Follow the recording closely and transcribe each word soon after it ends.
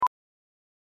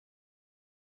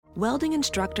Welding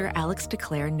instructor Alex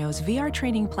DeClaire knows VR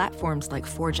training platforms like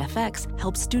Forge FX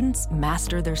help students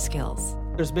master their skills.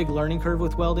 There's a big learning curve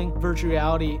with welding. Virtual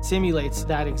reality simulates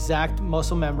that exact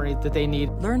muscle memory that they need.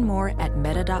 Learn more at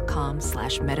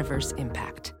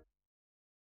meta.com/metaverseimpact.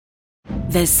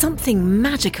 There's something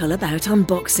magical about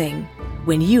unboxing.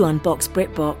 When you unbox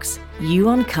BritBox, you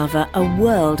uncover a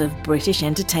world of British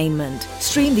entertainment.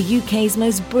 Stream the UK's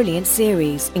most brilliant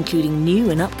series, including new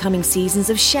and upcoming seasons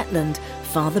of Shetland,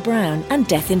 Father Brown and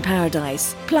Death in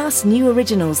Paradise. Plus new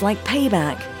originals like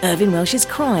Payback, Irving Welsh's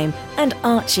Crime and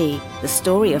Archie, the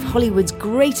story of Hollywood's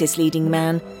greatest leading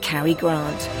man, Cary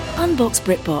Grant. Unbox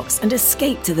BritBox and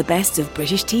escape to the best of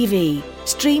British TV.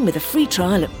 Stream with a free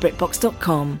trial at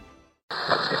BritBox.com.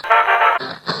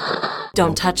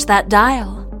 Don't touch that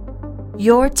dial.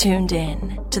 You're tuned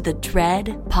in to the Dread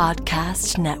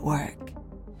Podcast Network.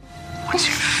 What's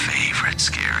your favorite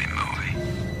scary movie?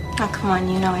 Oh, come on,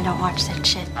 you know I don't watch that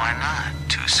shit. Why not?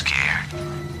 Too scared?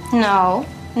 No,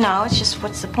 it's just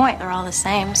what's the point? They're all the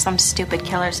same. Some stupid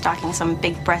killer stalking some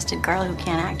big-breasted girl who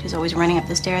can't act, who's always running up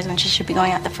the stairs when she should be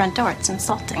going out the front door. It's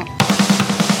insulting.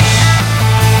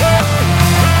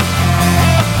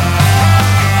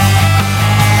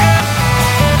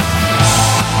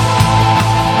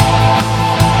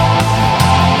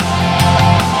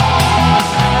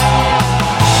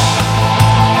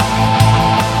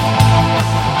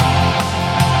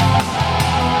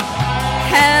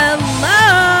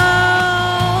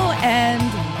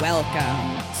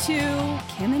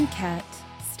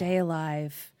 Stay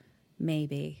alive,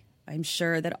 maybe. I'm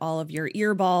sure that all of your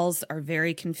earballs are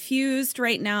very confused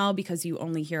right now because you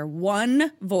only hear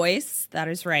one voice. That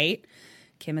is right.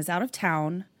 Kim is out of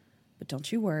town, but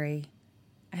don't you worry.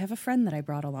 I have a friend that I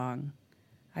brought along.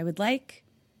 I would like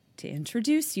to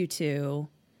introduce you to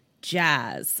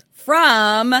Jazz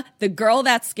from the Girl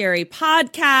That's Scary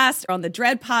podcast on the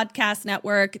Dread Podcast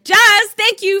Network. Jazz,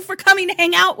 thank you for coming to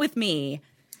hang out with me.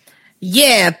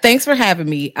 Yeah, thanks for having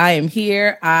me. I am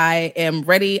here. I am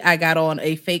ready. I got on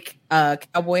a fake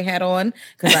cowboy hat on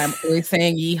because I'm always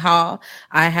saying yeehaw.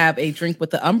 I have a drink with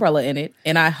the umbrella in it,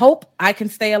 and I hope I can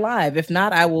stay alive. If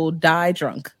not, I will die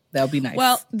drunk. That would be nice.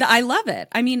 Well, I love it.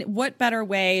 I mean, what better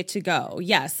way to go?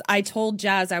 Yes, I told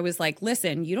Jazz, I was like,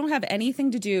 listen, you don't have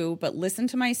anything to do but listen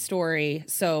to my story,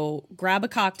 so grab a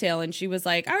cocktail. And she was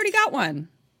like, I already got one.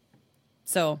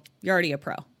 So you're already a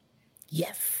pro.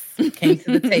 Yes. Came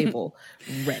to the table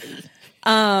ready.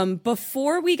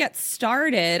 Before we get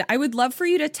started, I would love for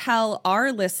you to tell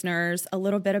our listeners a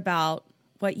little bit about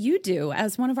what you do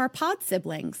as one of our pod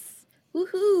siblings.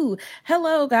 Woohoo.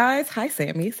 Hello, guys. Hi,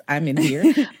 Sammys. I'm in here.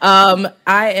 I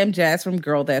am Jazz from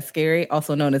Girl That's Scary,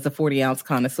 also known as a 40-ounce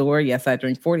connoisseur. Yes, I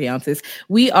drink 40 ounces.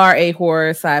 We are a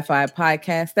horror sci-fi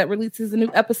podcast that releases a new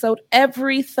episode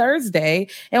every Thursday,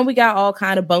 and we got all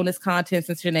kind of bonus contents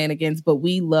and shenanigans, but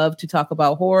we love to talk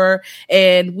about horror,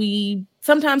 and we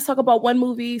sometimes talk about one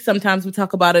movie, sometimes we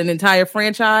talk about an entire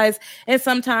franchise, and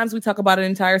sometimes we talk about an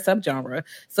entire subgenre.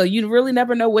 So you really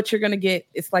never know what you're going to get.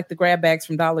 It's like the grab bags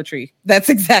from Dollar Tree. That's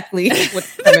exactly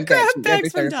what's coming back to every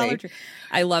Thursday. Dollar Tree.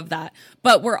 I love that.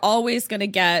 But we're always going to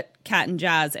get Kat and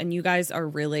Jazz, and you guys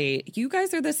are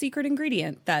the secret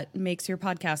ingredient that makes your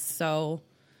podcast so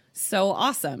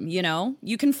awesome. You know,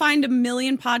 you can find a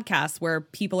million podcasts where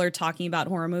people are talking about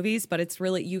horror movies, but it's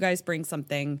really, you guys bring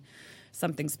something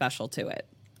special to it.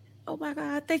 Oh my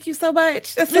God, thank you so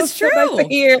much. That's it's so true. Nice to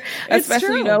hear. It's especially,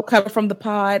 true. You know, coming from the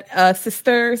pod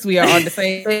sisters. We are on the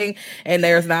same thing, and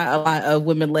there's not a lot of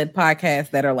women-led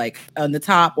podcasts that are like on the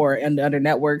top or in the other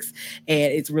networks,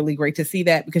 and it's really great to see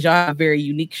that because y'all have a very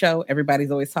unique show.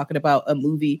 Everybody's always talking about a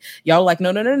movie. Y'all are like,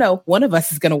 no. One of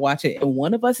us is going to watch it, and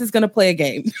one of us is going to play a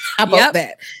game. How about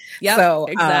that? Yeah, so,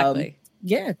 exactly.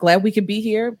 Yeah, glad we can be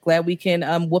here. Glad we can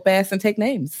whoop ass and take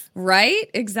names. Right?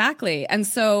 Exactly. And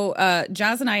so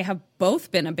Jazz and I have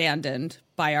both been abandoned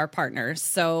by our partners.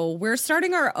 So we're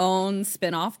starting our own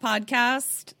spin-off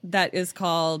podcast that is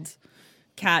called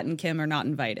Kat and Kim Are Not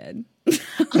Invited.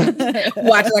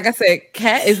 Watch, like I said,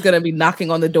 Kat is going to be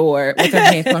knocking on the door with her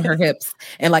hands on her hips.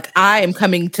 And like, I am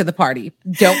coming to the party.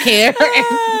 Don't care.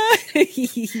 I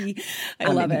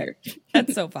love it.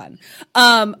 That's so fun.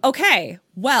 Okay,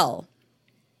 well,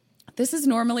 this is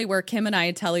normally where Kim and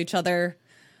I tell each other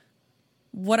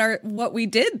what we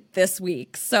did this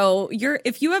week. So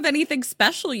if you have anything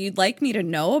special you'd like me to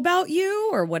know about you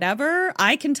or whatever,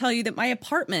 I can tell you that my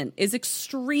apartment is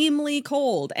extremely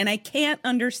cold and I can't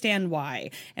understand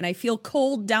why. And I feel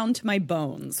cold down to my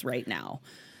bones right now.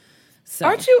 So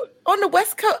Aren't you on the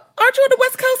West Coast? Isn't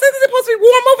it supposed to be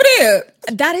warm over there?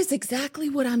 That is exactly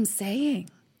what I'm saying.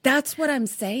 That's what I'm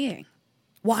saying.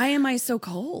 Why am I so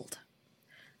cold?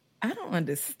 I don't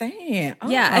understand.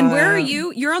 Yeah, and where are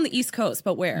you? You're on the East Coast,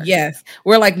 but where? Yes,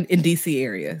 we're like in DC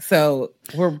area, so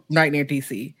we're right near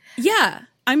DC. Yeah,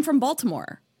 I'm from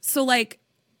Baltimore, so like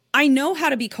I know how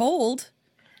to be cold,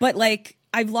 but like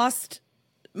I've lost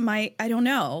I don't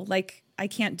know, like I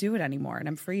can't do it anymore, and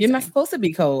I'm freezing. You're not supposed to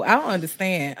be cold. I don't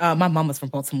understand. My mama's from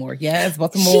Baltimore. Yes,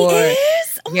 Baltimore. She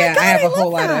is. Oh yeah, my God, I have a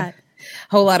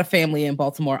whole lot of family in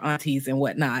Baltimore, aunties and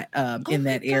whatnot, in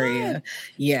that area.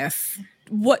 Yes.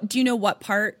 What do you know? What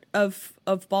part of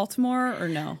Baltimore or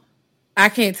no? I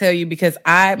can't tell you because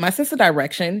my sense of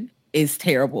direction is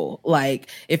terrible. Like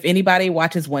if anybody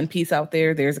watches One Piece out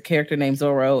there, there's a character named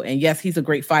Zoro, and yes, he's a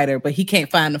great fighter, but he can't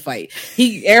find the fight.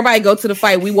 Everybody go to the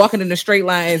fight. We walking in a straight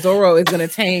line, and Zoro is going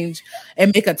to change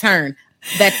and make a turn.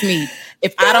 That's me.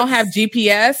 If I don't have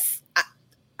GPS,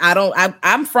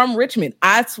 I'm from Richmond.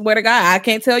 I swear to God, I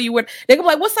can't tell you where. They go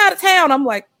like, what side of town? I'm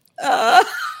like, I'm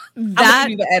gonna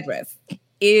give you the address.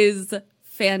 Is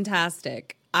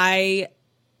fantastic.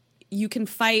 You can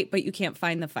fight, but you can't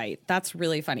find the fight. That's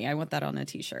really funny. I want that on a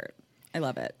t-shirt. I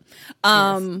love it.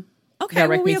 Yes. Okay,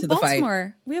 well, we have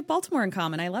Baltimore. We have Baltimore in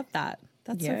common. I love that.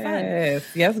 That's so fun.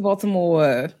 Yes,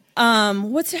 Baltimore.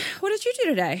 What did you do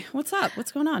today? What's up?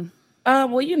 What's going on?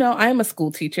 Well, I am a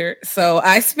school teacher, so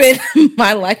I spend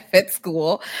my life at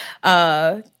school.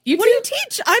 What do you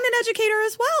teach? I'm an educator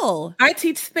as well. I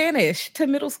teach Spanish to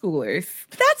middle schoolers.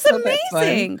 That's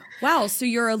amazing. Wow. So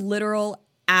you're a literal,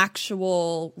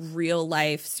 actual, real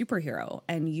life superhero,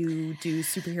 and you do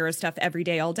superhero stuff every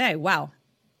day, all day. Wow.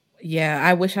 Yeah.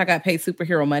 I wish I got paid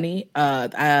superhero money.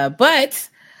 But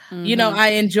I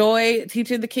enjoy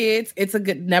teaching the kids. It's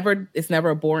never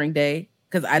a boring day.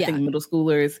 Because I think middle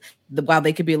schoolers, while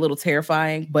they could be a little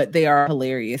terrifying, but they are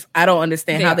hilarious. I don't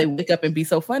understand how they wake up and be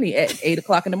so funny at 8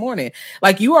 o'clock in the morning.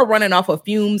 Like you are running off of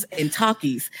fumes and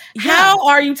talkies. Yeah. How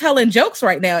are you telling jokes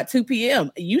right now at 2 p.m.?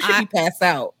 You should be passed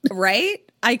out. Right?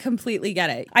 I completely get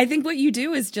it. I think what you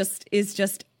do is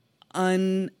just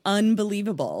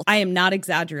unbelievable. I am not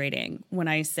exaggerating when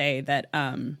I say that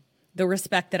the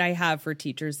respect that I have for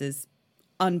teachers is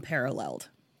unparalleled.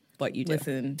 What you do.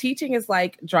 Listen, teaching is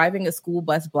like driving a school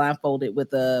bus blindfolded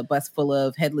with a bus full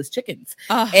of headless chickens.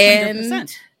 100%. And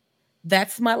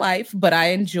that's my life, but I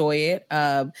enjoy it.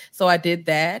 So I did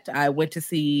that. I went to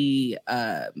see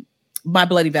My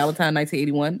Bloody Valentine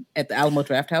 1981 at the Alamo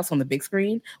Drafthouse on the big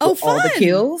screen. With all the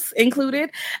kills included.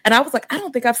 And I was like, I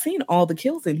don't think I've seen all the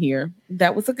kills in here.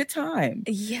 That was a good time.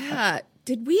 Yeah.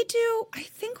 I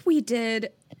think we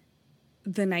did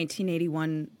the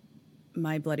 1981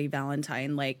 My Bloody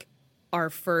Valentine, like our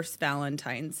first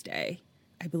Valentine's Day.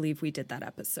 I believe we did that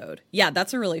episode. Yeah,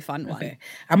 that's a really fun one. Okay.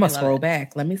 I'm going to scroll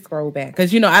back. Let me scroll back.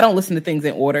 Because, I don't listen to things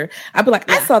in order. I'd be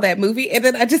like, I saw that movie. And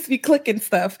then I just be clicking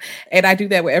stuff. And I do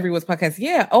that with everyone's podcast.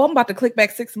 Yeah. Oh, I'm about to click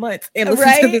back 6 months and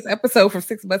listen to this episode from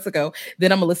 6 months ago.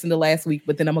 Then I'm going to listen to last week.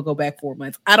 But then I'm going to go back 4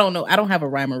 months. I don't know. I don't have a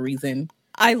rhyme or reason.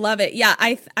 I love it. Yeah,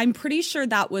 I'm pretty sure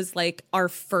that was like our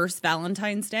first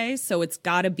Valentine's Day. So it's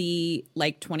got to be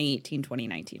like 2018,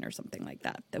 2019 or something like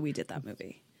that we did that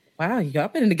movie. Wow, y'all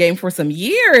been in the game for some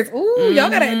years. Ooh, y'all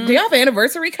do y'all have an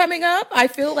anniversary coming up? I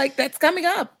feel like that's coming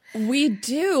up. We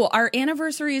do. Our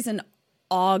anniversary is in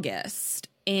August.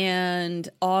 And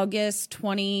August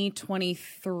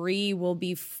 2023 will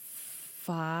be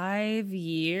 5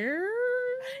 years.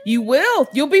 You will.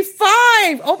 You'll be 5.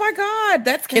 Oh my God.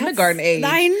 That's kindergarten age.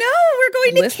 I know. We're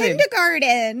going to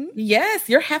kindergarten. Yes.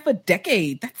 You're half a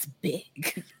decade. That's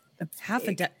big. That's half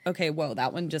a decade. Okay. Whoa.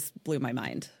 That one just blew my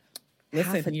mind.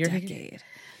 Listen, half a decade.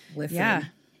 Listen. Yeah.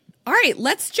 All right.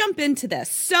 Let's jump into this.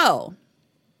 So,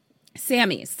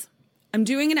 Sammy's. I'm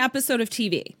doing an episode of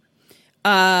TV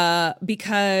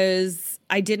because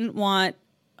I didn't want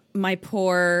my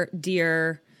poor,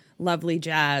 dear, lovely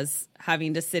Jazz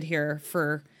having to sit here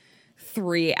for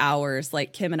 3 hours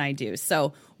like Kim and I do.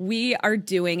 So we are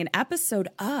doing an episode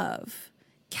of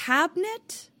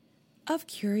Cabinet of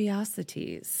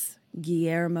Curiosities.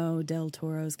 Guillermo del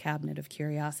Toro's Cabinet of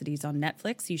Curiosities on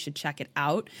Netflix. You should check it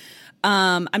out.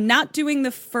 I'm not doing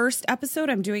the first episode.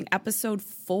 I'm doing episode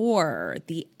 4,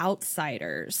 The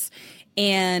Outsiders.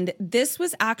 And this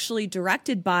was actually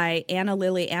directed by Anna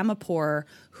Lily Amirpour,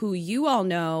 who you all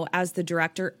know as the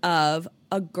director of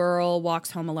A Girl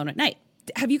Walks Home Alone at Night.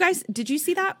 Did you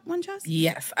see that one, Jess?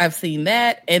 Yes, I've seen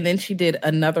that. And then she did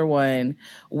another one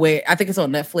where I think it's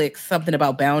on Netflix, something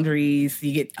about boundaries.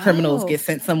 You get criminals get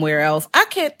sent somewhere else. I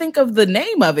can't think of the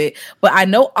name of it, but I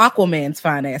know Aquaman's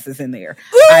fine ass is in there.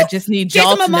 Ooh, I just need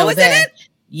y'all to know that.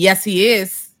 Yes, he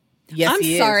is. Yes, I'm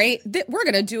sorry. We're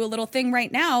going to do a little thing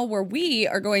right now where we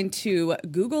are going to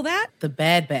Google that. The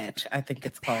Bad Batch, I think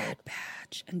it's called. Bad Batch.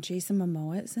 Watch. And Jason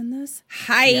Momoa is in this?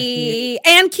 Hi. Yes,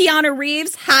 and Keanu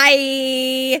Reeves.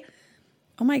 Hi.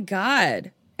 Oh my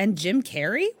God. And Jim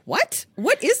Carrey? What?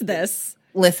 What is this?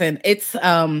 Listen, it's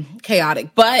chaotic,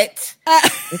 but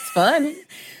it's fun.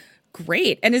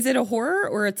 Great. And is it a horror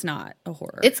or it's not a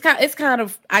horror? It's kind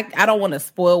of I don't want to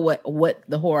spoil what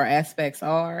the horror aspects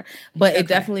are, but it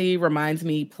definitely reminds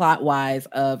me plot wise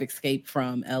of Escape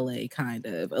from LA, kind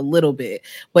of a little bit,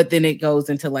 but then it goes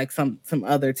into like some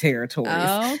other territories.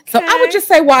 Okay. So I would just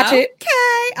say watch it.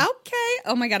 Okay.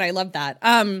 Oh my God, I love that.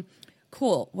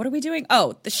 Cool. What are we doing?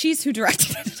 Oh, she's who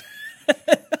directed it.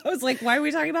 I was like, why are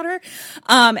we talking about her?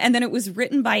 And then it was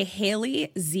written by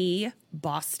Haley Z.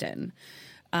 Boston.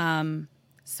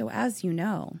 So as you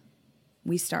know,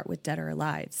 we start with Dead or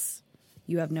Alives.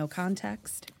 You have no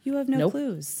context. You have no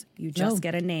clues. You just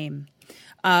get a name.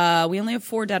 We only have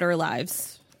 4 Dead or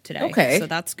Alives today. Okay. So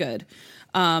that's good.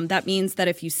 That means that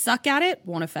if you suck at it,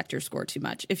 won't affect your score too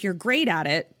much. If you're great at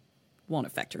it, won't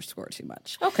affect your score too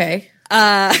much. Okay.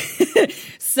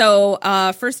 So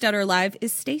first Dead or Alive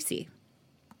is Stacy.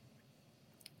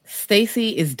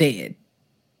 Stacy is dead.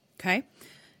 Okay.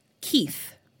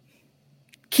 Keith.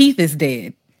 Keith is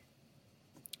dead.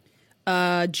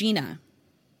 Gina.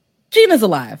 Gina's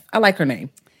alive. I like her name.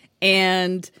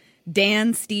 And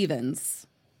Dan Stevens.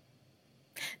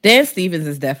 Dan Stevens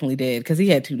is definitely dead because he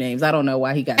had 2 names. I don't know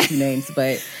why he got 2 names,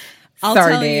 but I'll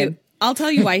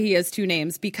tell you why he has 2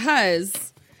 names,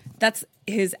 because that's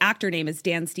his actor name is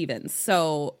Dan Stevens.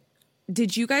 So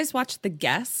did you guys watch The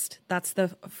Guest? That's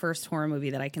the first horror movie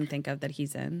that I can think of that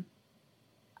he's in.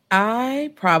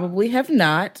 I probably have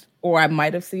not, or I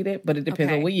might have seen it, but it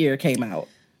depends on what year it came out.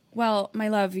 Well, my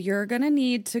love, you're going to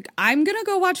need to... I'm going to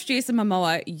go watch Jason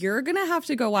Momoa. You're going to have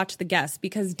to go watch The Guest,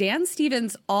 because Dan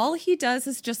Stevens, all he does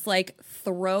is just like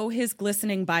throw his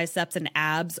glistening biceps and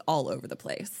abs all over the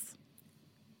place.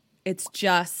 It's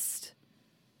just...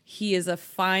 He is a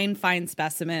fine, fine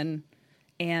specimen,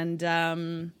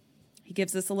 and he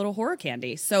gives us a little horror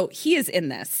candy. So he is in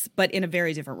this, but in a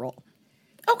very different role.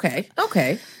 Okay.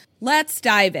 Let's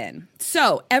dive in.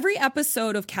 So every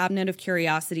episode of Cabinet of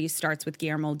Curiosities starts with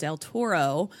Guillermo del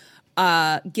Toro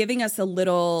giving us a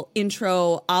little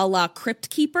intro a la Crypt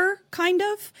Keeper, kind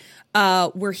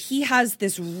of, where he has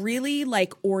this really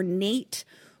like ornate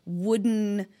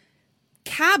wooden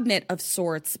cabinet of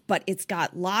sorts, but it's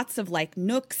got lots of like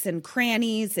nooks and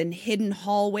crannies and hidden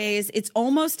hallways. It's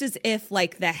almost as if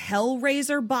like the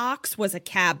Hellraiser box was a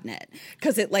cabinet,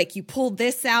 because it like you pull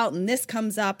this out and this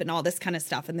comes up and all this kind of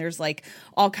stuff, and there's like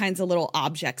all kinds of little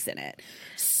objects in it.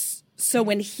 So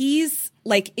when he's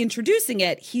like introducing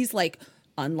it, he's like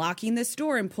unlocking this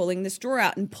door and pulling this drawer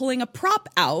out and pulling a prop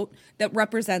out that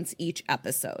represents each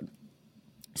episode.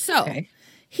 So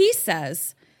he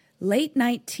says, late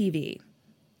night TV,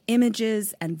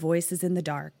 images and voices in the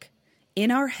dark, in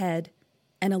our head,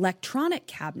 an electronic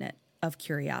cabinet of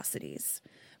curiosities,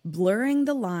 blurring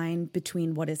the line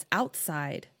between what is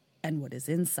outside and what is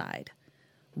inside,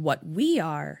 what we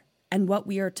are and what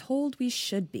we are told we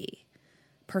should be.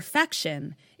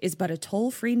 Perfection is but a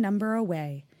toll-free number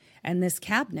away, and this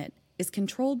cabinet is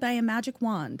controlled by a magic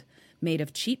wand made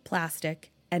of cheap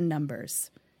plastic and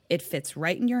numbers. It fits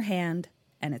right in your hand,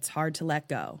 and it's hard to let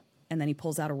go. And then he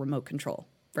pulls out a remote control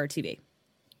for our TV.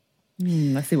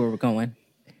 Let's see where we're going.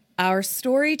 Our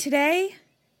story today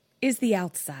is The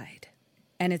Outside,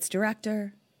 and its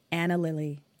director, Anna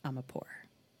Lily Amirpour.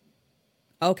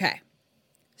 Okay,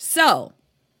 so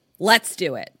let's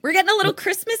do it. We're getting a little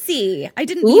Christmassy. I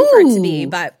didn't mean for it to be,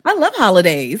 but I love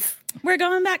holidays. We're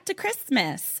going back to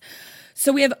Christmas.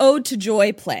 So we have Ode to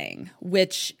Joy playing,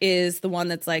 which is the one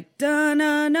that's like da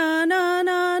na na na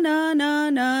na na na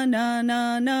na na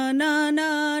na na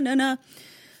na na na.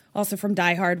 Also from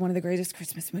Die Hard, one of the greatest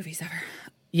Christmas movies ever.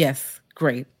 Yes,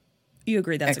 great. You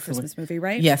agree that's a Christmas movie,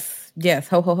 right? Yes.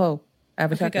 Ho ho ho.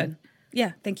 Okay, good.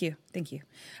 Yeah, thank you.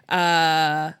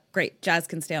 Great. Jazz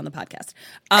can stay on the podcast.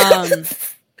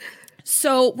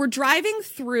 So we're driving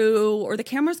through, or the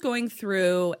camera's going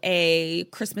through a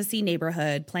Christmassy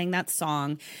neighborhood playing that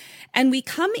song, and we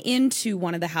come into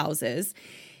one of the houses.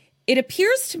 It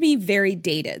appears to me very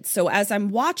dated. So as I'm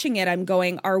watching it, I'm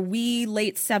going, are we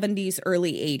late 70s,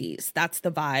 early 80s? That's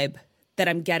the vibe that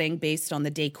I'm getting based on the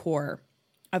decor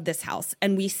of this house.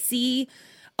 And we see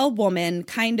a woman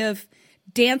kind of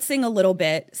dancing a little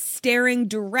bit, staring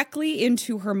directly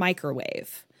into her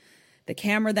microwave. The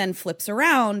camera then flips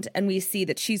around and we see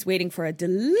that she's waiting for a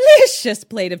delicious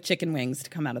plate of chicken wings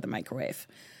to come out of the microwave.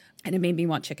 And it made me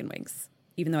want chicken wings,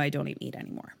 even though I don't eat meat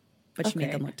anymore. But she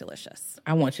made them look delicious.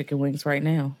 I want chicken wings right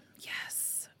now.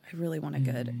 Yes, I really want a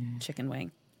good chicken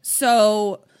wing.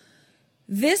 So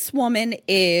this woman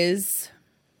is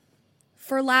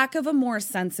for lack of a more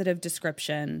sensitive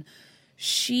description,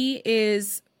 she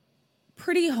is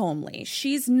pretty homely.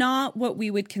 She's not what we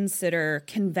would consider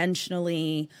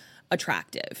conventionally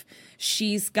attractive.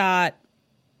 She's got,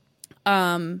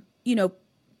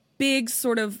 big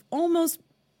sort of almost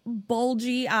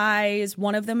bulgy eyes.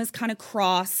 One of them is kind of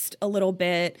crossed a little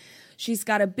bit. She's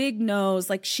got a big nose.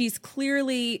 Like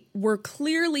we're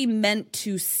clearly meant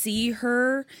to see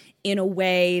her in a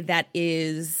way that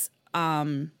is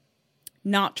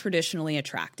not traditionally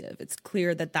attractive. It's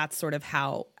clear that that's sort of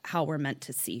how we're meant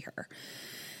to see her.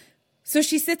 So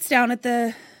she sits down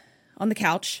on the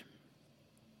couch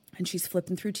and she's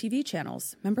flipping through TV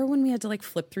channels. Remember when we had to like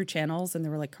flip through channels and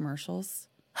there were like commercials?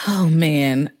 Oh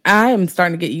man, I'm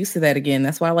starting to get used to that again.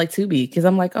 That's why I like Tubi, because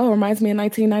I'm like, oh, it reminds me of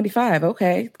 1995.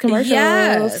 Okay,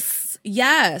 commercials.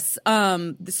 Yes.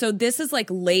 So this is like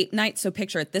late night. So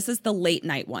picture it. This is the late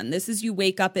night one. This is you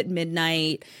wake up at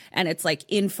midnight and it's like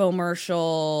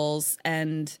infomercials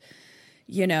and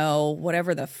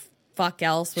whatever the fuck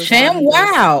else was.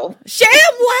 ShamWow.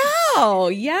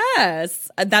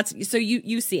 Yes. That's so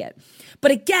you see it.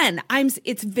 But again,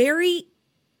 it's very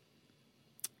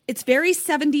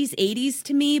 70s, 80s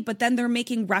to me, but then they're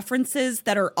making references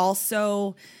that are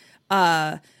also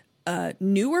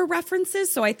newer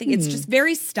references. So I think it's just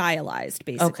very stylized,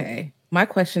 basically. Okay. My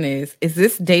question is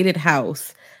this dated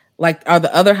house? Like, are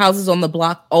the other houses on the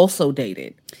block also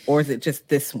dated? Or is it just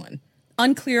this one?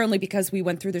 Unclear, only because we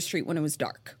went through the street when it was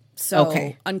dark.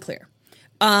 So unclear.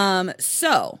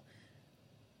 So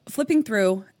flipping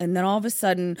through, and then all of a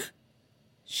sudden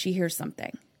she hears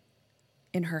something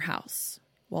in her house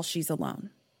while she's alone.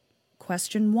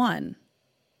 Question 1,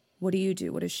 what do you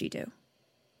do? What does she do?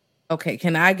 Okay,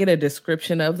 can I get a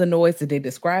description of the noise? Did they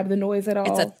describe the noise at all?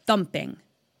 It's a thumping,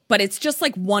 but it's just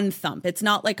like one thump. It's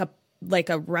not like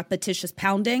a repetitious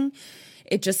pounding.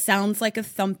 It just sounds like a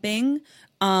thumping.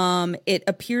 It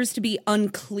appears to be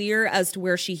unclear as to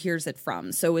where she hears it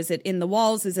from. So is it in the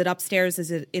walls? Is it upstairs?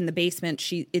 Is it in the basement?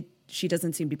 She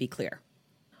doesn't seem to be clear.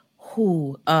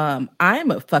 I'm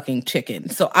a fucking chicken.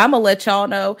 So I'm gonna let y'all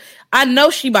know. I know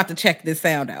she about to check this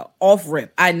sound out off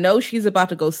rip. I know she's about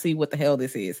to go see what the hell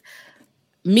this is.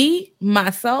 Me,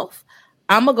 myself,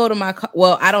 I'm gonna go to my car.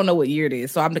 Well, I don't know what year it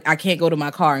is, so I can't go to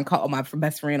my car and call my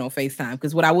best friend on FaceTime.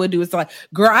 Because what I would do is like,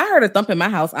 girl, I heard a thump in my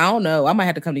house. I don't know. I might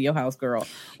have to come to your house, girl.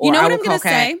 Or you know what I'm gonna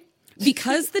say?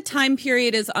 Because the time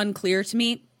period is unclear to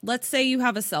me. Let's say you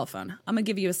have a cell phone. I'm gonna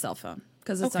give you a cell phone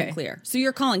because it's unclear. So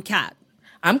you're calling Kat.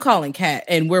 I'm calling Kat,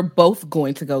 and we're both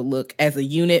going to go look as a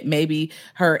unit. Maybe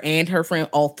her and her friend,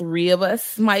 all three of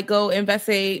us might go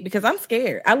investigate, because I'm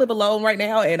scared. I live alone right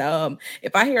now, and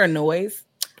if I hear a noise,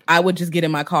 I would just get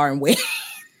in my car and wait.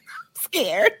 I'm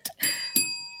scared.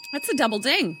 That's a double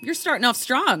ding. You're starting off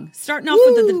strong. Starting off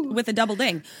with a double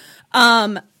ding.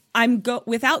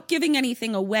 Without giving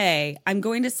anything away, I'm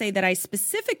going to say that I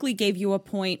specifically gave you a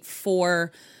point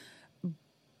for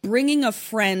bringing a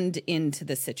friend into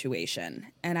the situation.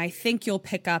 And I think you'll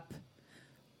pick up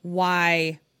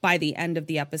why by the end of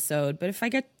the episode. But if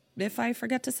I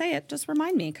forget to say it, just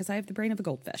remind me, because I have the brain of a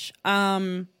goldfish.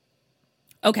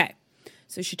 Okay.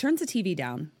 So she turns the TV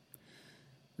down.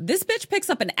 This bitch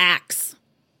picks up an axe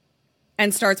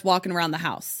and starts walking around the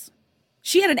house.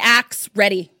 She had an axe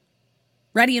ready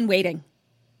and waiting.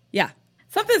 Yeah.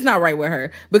 Something's not right with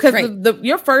her, because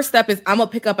your first step is, I'm going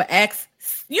to pick up an axe.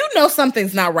 You know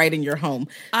something's not right in your home.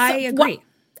 I agree.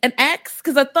 An axe?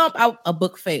 Because a thump, a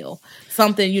book fail.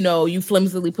 Something, you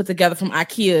flimsily put together from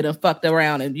IKEA and fucked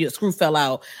around and your screw fell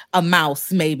out. A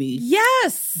mouse, maybe.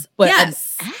 Yes. But an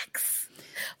axe?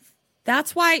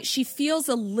 That's why she feels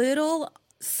a little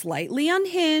slightly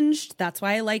unhinged. That's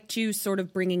why I liked you sort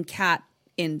of bringing Kat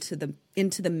into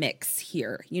the mix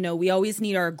here. We always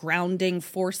need our grounding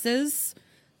forces.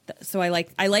 So I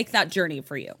like that journey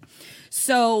for you.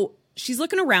 So she's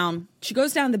looking around. She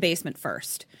goes down to the basement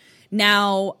first.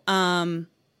 Now, I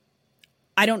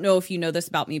don't know if you know this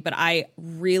about me, but I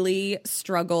really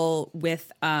struggle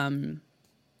with animal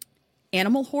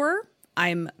horror.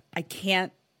 I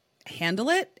can't handle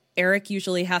it. Eric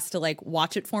usually has to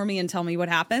watch it for me and tell me what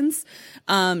happens.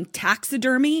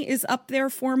 Taxidermy is up there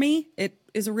for me. It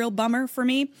is a real bummer for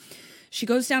me. She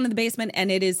goes down to the basement,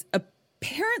 and it is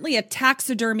apparently a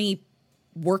taxidermy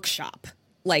workshop.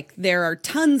 There are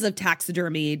tons of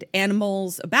taxidermied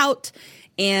animals about,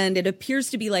 and it appears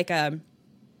to be it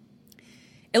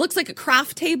looks like a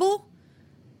craft table,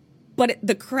 but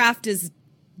the craft is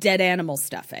dead animal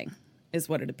stuffing is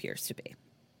what it appears to be.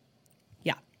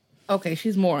 Yeah. Okay,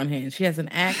 she's more on hand. She has an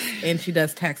axe and she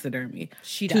does taxidermy.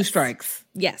 She does. 2 strikes.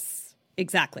 Yes,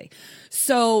 exactly.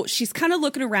 So she's kind of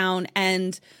looking around,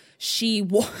 and she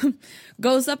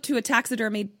goes up to a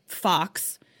taxidermied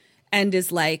fox and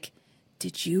is like,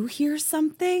 "Did you hear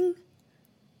something?"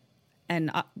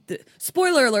 And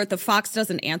spoiler alert, the fox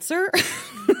doesn't answer.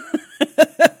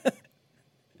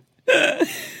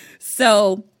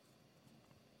 So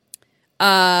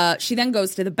she then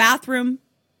goes to the bathroom,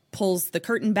 pulls the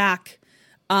curtain back,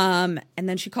 and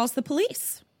then she calls the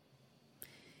police.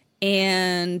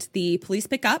 And the police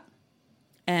pick up,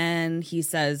 and he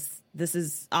says, "This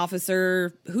is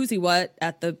Officer Who's He What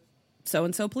at the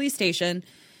so-and-so police station."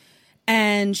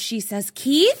 And she says,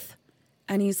 "Keith?"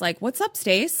 And he's like, "What's up,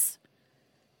 Stace?"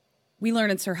 We learn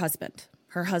it's her husband.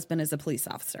 Her husband is a police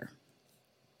officer.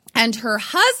 And her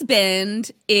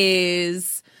husband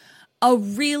is a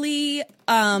really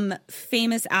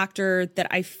famous actor that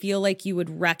I feel like you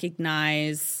would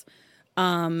recognize,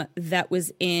 that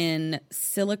was in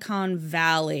Silicon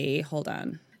Valley. Hold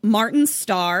on. Martin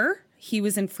Starr. He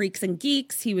was in Freaks and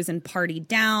Geeks. He was in Party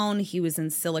Down. He was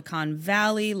in Silicon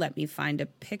Valley. Let me find a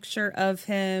picture of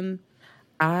him.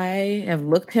 I have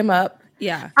looked him up.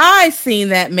 Yeah. I've seen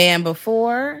that man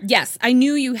before. Yes, I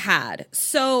knew you had.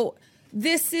 So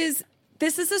this is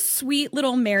a sweet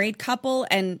little married couple,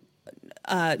 and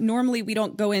normally we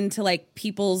don't go into like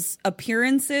people's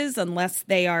appearances unless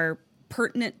they are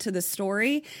pertinent to the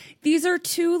story. These are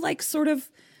two like sort of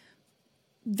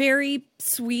very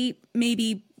sweet,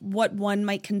 maybe what one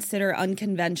might consider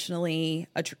unconventionally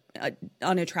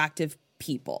unattractive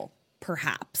people,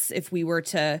 perhaps, if we were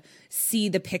to see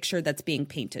the picture that's being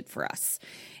painted for us.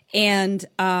 And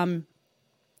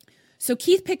so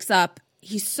Keith picks up.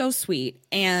 He's so sweet.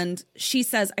 And she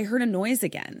says, "I heard a noise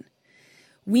again."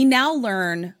 We now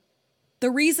learn the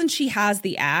reason she has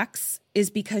the axe is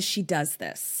because she does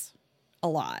this a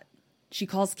lot. She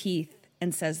calls Keith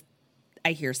and says,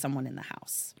 "I hear someone in the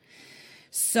house."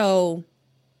 So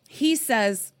he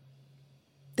says,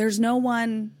 there's no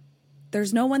one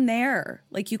there.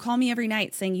 Like, you call me every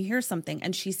night saying you hear something.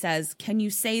 And she says, "Can you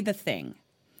say the thing?"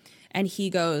 And he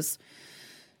goes,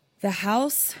 "The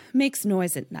house makes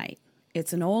noise at night.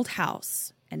 It's an old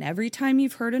house. And every time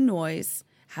you've heard a noise,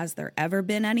 has there ever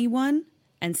been anyone?"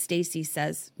 And Stacy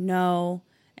says, "No."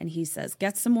 And he says,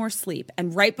 "Get some more sleep."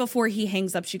 And right before he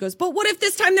hangs up, she goes, "But what if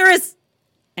this time there is?"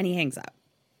 And he hangs up.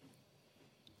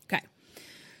 Okay.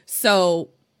 So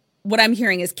what I'm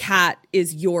hearing is Kat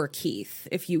is your Keith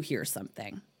if you hear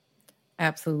something.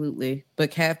 Absolutely.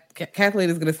 But Kathleen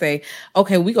is going to say,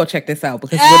 "Okay, we go check this out,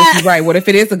 because what if you're right? What if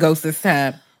it is a ghost this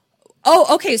time?"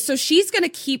 Oh, okay. So she's going to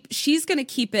keep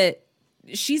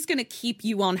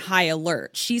you on high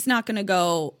alert. She's not going to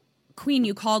go, "Queen,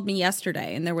 you called me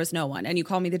yesterday and there was no one. And you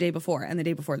called me the day before and the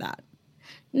day before that."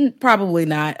 Probably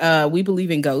not. We believe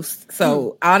in ghosts.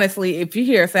 So honestly, if you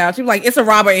hear a sound, you're like, "It's a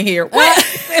robber in here." What?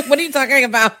 What are you talking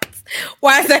about?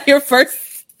 Why is that your first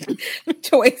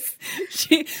choice?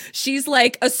 She's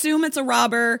like, assume it's a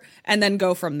robber and then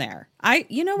go from there.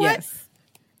 You know what? Yes.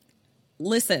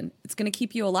 Listen, it's going to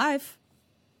keep you alive.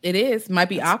 It is. Might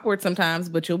be awkward sometimes,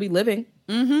 but you'll be living.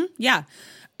 Mm-hmm. Yeah.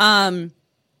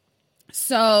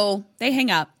 So they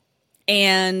hang up,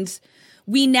 and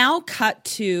we now cut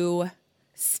to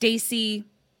Stacy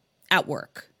at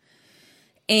work.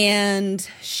 And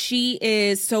she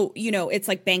is, so, it's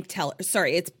like bank teller.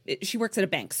 Sorry, she works at a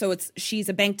bank. So she's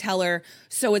a bank teller.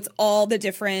 So it's all the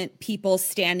different people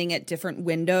standing at different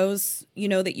windows,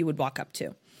 that you would walk up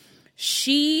to.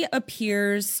 She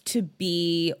appears to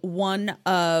be one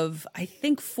of, I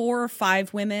think, 4 or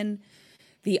 5 women.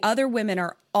 The other women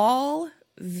are all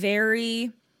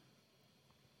very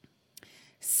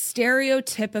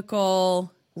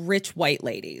stereotypical rich white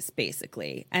ladies,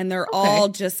 basically. And they're all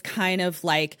just kind of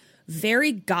like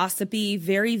very gossipy,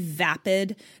 very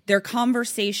vapid. Their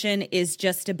conversation is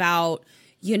just about,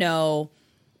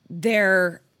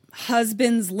 their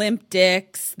husband's limp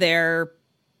dicks, their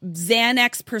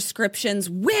Xanax prescriptions,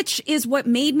 which is what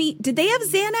made me... Did they have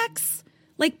Xanax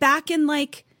like back in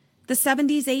like the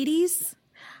 70s, 80s?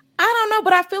 I don't know,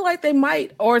 but I feel like they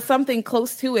might, or something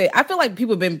close to it. I feel like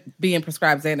people have been being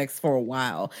prescribed Xanax for a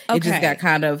while. Okay. It just got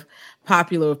kind of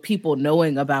popular with people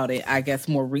knowing about it, I guess,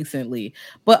 more recently.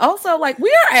 But also, like,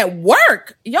 we are at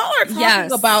work. Y'all are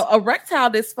talking about erectile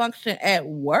dysfunction at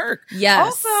work. Yes.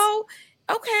 Also,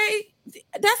 okay,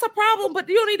 that's a problem, but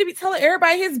you don't need to be telling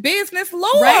everybody his business,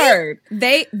 Lord.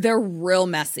 Right? They're real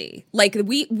messy. Like,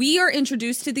 we are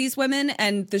introduced to these women,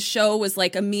 and the show was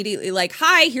like immediately like,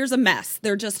 "Hi, here's a mess."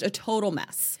 They're just a total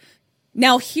mess.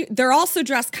 Now, they're also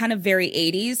dressed kind of very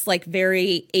 80s, like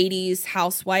very 80s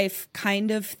housewife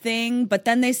kind of thing. But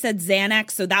then they said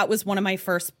Xanax, so that was one of my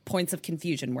first points of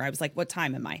confusion where I was like, what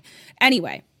time am I?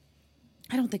 Anyway,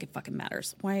 I don't think it fucking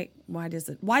matters. Why does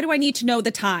it? Why do I need to know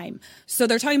the time? So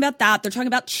they're talking about that. They're talking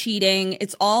about cheating.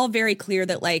 It's all very clear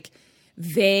that like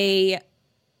they've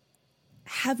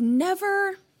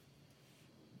never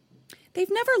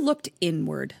looked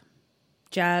inward,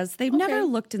 Jazz. They've never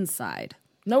looked inside.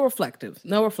 No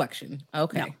reflection.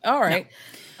 Okay. No. All right.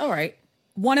 No. All right.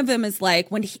 One of them is like,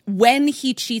 when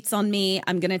he cheats on me,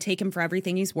 I'm going to take him for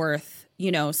everything he's worth, you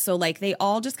know? So like they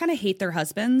all just kind of hate their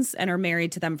husbands and are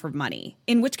married to them for money.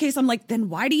 In which case I'm like, then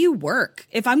why do you work?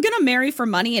 If I'm going to marry for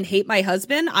money and hate my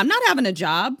husband, I'm not having a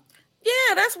job.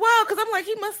 Yeah, that's wild. Because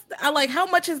I'm like, how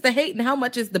much is the hate and how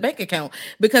much is the bank account?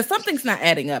 Because something's not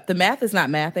adding up. The math is not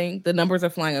mathing. The numbers are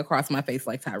flying across my face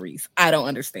like Tyrese. I don't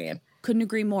understand. Couldn't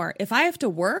agree more. If I have to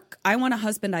work, I want a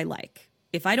husband I like.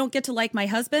 If I don't get to like my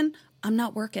husband, I'm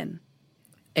not working.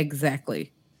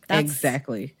 Exactly.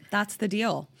 That's the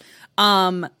deal.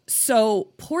 So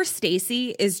poor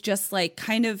Stacey is just like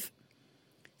kind of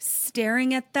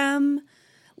staring at them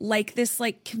like this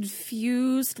like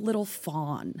confused little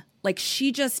fawn. Like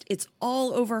it's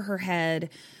all over her head.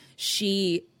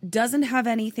 She doesn't have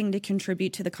anything to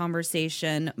contribute to the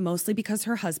conversation, mostly because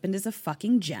her husband is a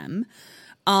fucking gem.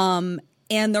 And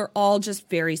they're all just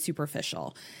very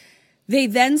superficial. They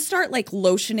then start like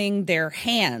lotioning their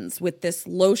hands with this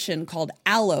lotion called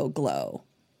Aloe Glow.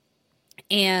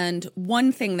 And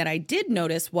one thing that I did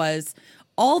notice was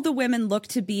all the women look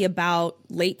to be about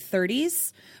late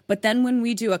 30s. But then when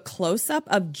we do a close-up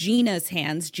of Gina's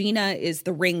hands, Gina is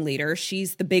the ringleader.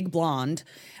 She's the big blonde.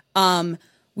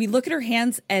 We look at her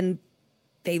hands and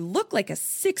they look like a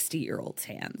 60-year-old's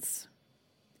hands,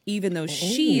 even though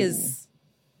she is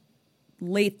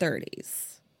late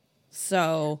 30s.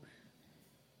 So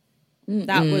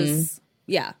that was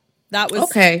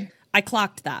okay. I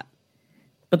clocked that.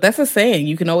 But that's a saying.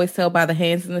 You can always tell by the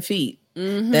hands and the feet.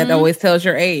 Mm-hmm. That always tells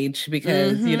your age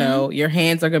because, you know, your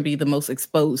hands are going to be the most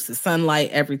exposed to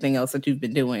sunlight, everything else that you've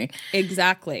been doing.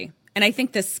 Exactly. And I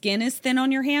think the skin is thin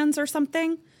on your hands or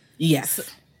something. Yes. So,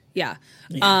 yeah.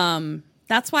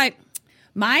 That's why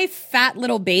my fat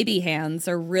little baby hands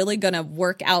are really going to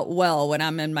work out well when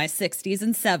I'm in my 60s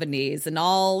and 70s. And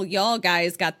all y'all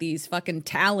guys got these fucking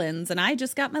talons. And I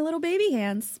just got my little baby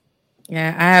hands.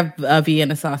 Yeah, I have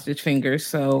Vienna sausage fingers.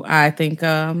 So I think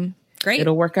great.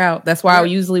 It'll work out. That's why I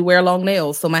usually wear long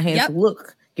nails. So my hands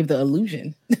give the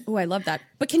illusion. Oh, I love that.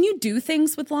 But can you do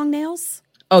things with long nails?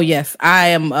 Oh, yes. I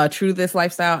am true to this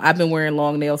lifestyle. I've been wearing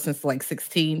long nails since like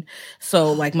 16.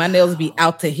 So like my nails be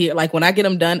out to here. Like when I get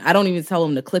them done, I don't even tell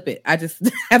them to clip it. I just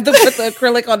have to put the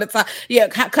acrylic on the top. Yeah,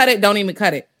 cut it. Don't even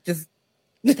cut it. Just.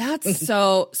 That's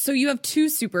so you have two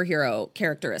superhero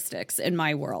characteristics in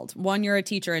my world. One, you're a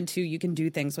teacher, and two, you can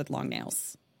do things with long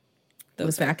nails.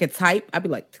 Listen, I could type. I'd be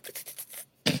like,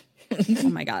 oh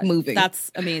my God. Moving.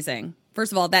 That's amazing.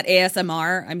 First of all, that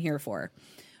ASMR, I'm here for.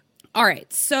 All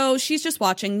right. So she's just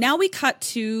watching. Now we cut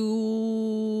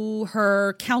to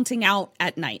her counting out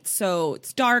at night. So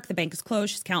it's dark. The bank is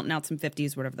closed. She's counting out some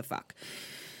 50s, whatever the fuck.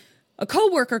 A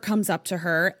coworker comes up to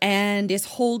her and is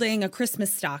holding a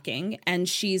Christmas stocking. And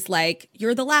she's like,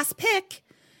 "You're the last pick."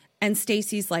 And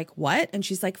Stacey's like, "What?" And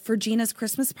she's like, "For Gina's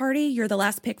Christmas party, you're the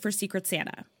last pick for Secret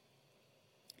Santa."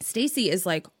 Stacey is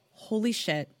like, "Holy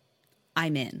shit,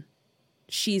 I'm in."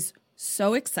 She's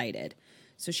so excited.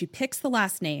 So she picks the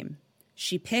last name.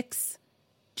 She picks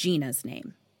Gina's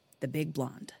name, the big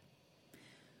blonde.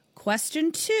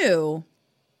 Question 2.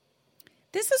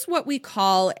 This is what we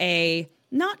call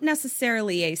not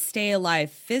necessarily a stay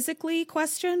alive physically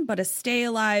question, but a stay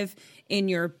alive in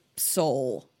your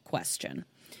soul question.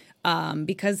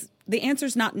 Because the answer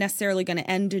is not necessarily going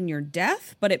to end in your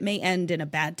death, but it may end in a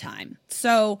bad time.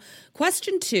 So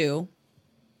question 2,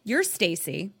 you're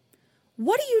Stacey.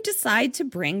 What do you decide to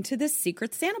bring to this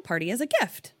Secret Santa party as a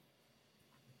gift?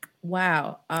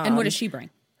 Wow. And what does she bring?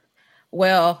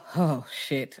 Well, oh,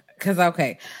 shit. Because,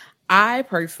 okay, I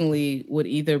personally would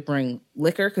either bring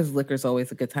liquor, because liquor's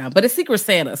always a good time, but it's Secret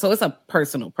Santa, so it's a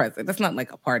personal present. That's not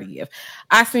like a party gift.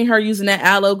 I seen her using that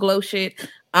Aloe Glow shit.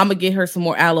 I'm going to get her some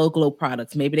more Aloe Glow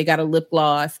products. Maybe they got a lip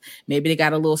gloss. Maybe they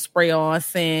got a little spray-on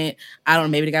scent. I don't know.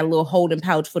 Maybe they got a little holding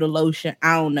pouch for the lotion.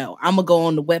 I don't know. I'm going to go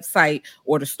on the website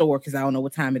or the store because I don't know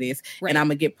what time it is. Right. And I'm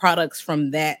going to get products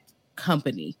from that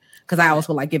company because I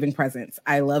also like giving presents.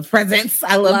 I love presents.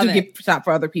 I love to gift shop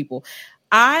for other people.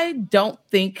 I don't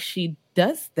think she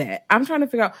does that. I'm trying to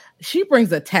figure out. She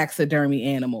brings a taxidermy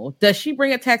animal. Does she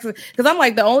bring a taxidermy? Because I'm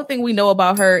like, the only thing we know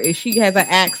about her is she has an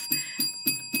axe.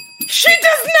 She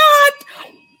does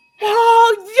not.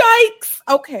 Oh, yikes.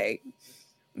 Okay.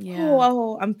 Yeah.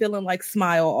 Oh, I'm feeling like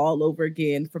Smile all over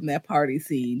again from that party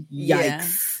scene.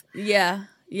 Yikes. Yeah.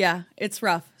 Yeah, it's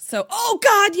rough. So, oh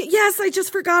God, yes, I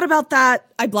just forgot about that.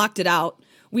 I blocked it out.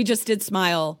 We just did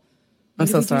Smile. I'm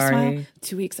so sorry.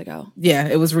 2 weeks ago. Yeah,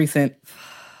 it was recent.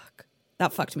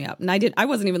 That fucked me up. And I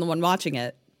wasn't even the one watching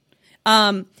it.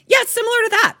 Yeah, similar to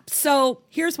that. So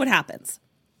here's what happens.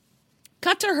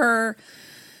 Cut to her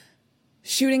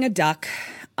shooting a duck.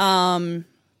 It's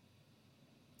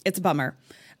a bummer.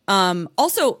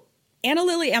 Also, Anna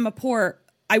Lily Amirpour,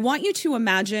 I want you to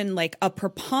imagine like a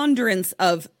preponderance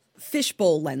of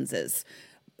fishbowl lenses.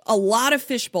 A lot of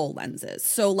fishbowl lenses.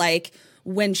 So like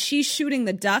when she's shooting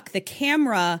the duck, the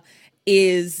camera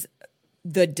is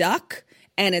the duck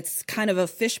and it's kind of a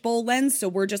fishbowl lens. So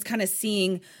we're just kind of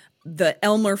seeing the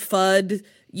Elmer Fudd,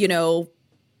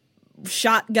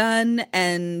 shotgun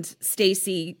and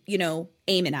Stacy,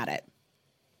 aiming at it.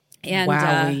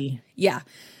 And yeah,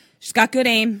 she's got good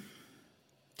aim.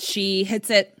 She hits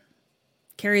it,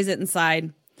 carries it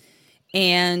inside,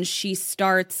 and she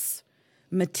starts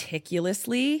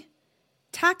meticulously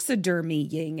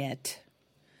taxidermying it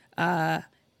at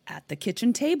the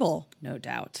kitchen table, no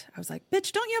doubt. I was like,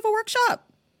 bitch, don't you have a workshop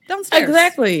downstairs?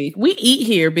 Exactly. We eat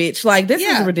here, bitch. Like, this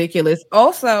is ridiculous.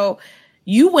 Also,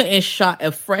 you went and shot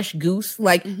a fresh goose.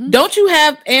 Like, don't you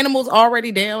have animals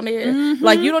already down there?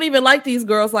 Like, you don't even like these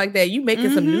girls like that. You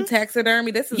making some new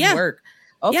taxidermy. This is work.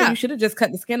 Also, you should have just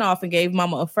cut the skin off and gave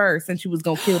mama a fur since you was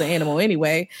going to kill the animal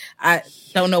anyway. I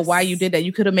don't know why you did that.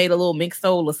 You could have made a little mixed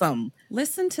sole or something.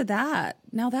 Listen to that.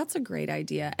 Now that's a great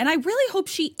idea. And I really hope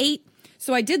she ate.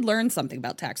 So I did learn something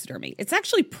about taxidermy. It's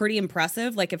actually pretty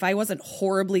impressive. Like if I wasn't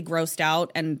horribly grossed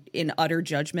out and in utter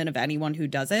judgment of anyone who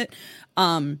does it,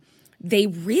 they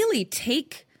really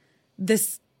take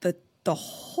the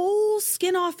whole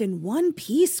skin off in one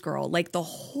piece, girl. Like the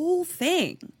whole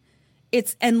thing.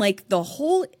 And like the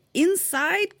whole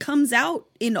inside comes out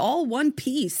in all one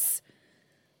piece.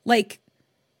 Like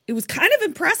it was kind of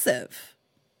impressive.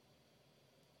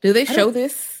 Do they show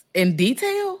this in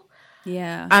detail?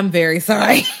 Yeah. I'm very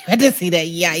sorry. I did see that.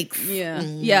 Yikes. Yeah.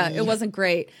 Yeah, it wasn't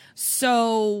great.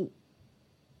 So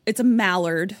it's a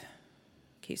mallard, in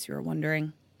case you were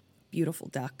wondering. Beautiful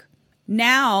duck.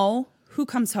 Now, who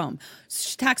comes home?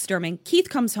 Taxiderming. Keith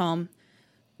comes home,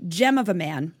 gem of a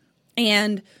man.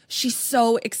 And she's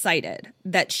so excited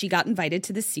that she got invited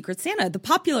to the Secret Santa. The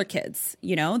popular kids,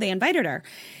 they invited her.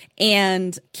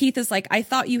 And Keith is like, I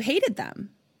thought you hated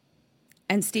them.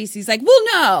 And Stacy's like,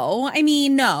 well,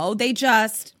 no, they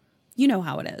just, you know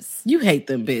how it is. You hate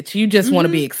them, bitch. You just want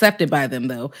to be accepted by them,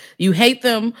 though. You hate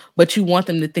them, but you want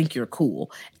them to think you're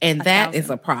cool. And that is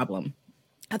a problem.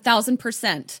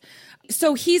 1,000%.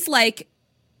 So he's like,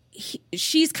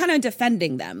 she's kind of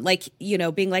defending them, like,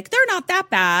 being like, they're not that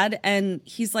bad. And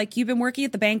he's like, you've been working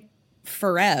at the bank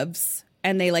forevs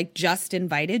and they like just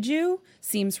invited you?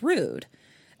 Seems rude.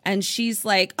 And she's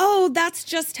like, oh, that's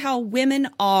just how women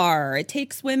are. It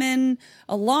takes women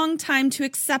a long time to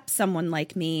accept someone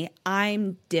like me.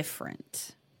 I'm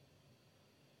different.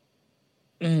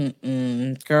 Girl,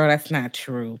 that's not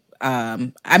true.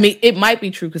 I mean, it might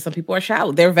be true because some people are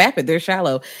shallow. They're vapid. They're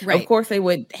shallow. Right. Of course, they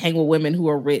would hang with women who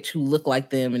are rich, who look like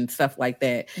them and stuff like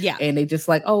that. Yeah. And they just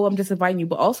like, oh, I'm just inviting you.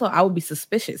 But also, I would be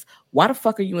suspicious. Why the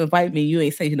fuck are you inviting me? You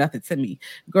ain't saying nothing to me.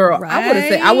 Girl, right.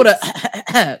 I would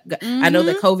have, I know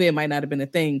that COVID might not have been a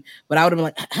thing, but I would have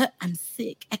been like, I'm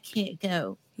sick. I can't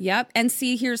go. Yep. And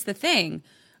see, here's the thing.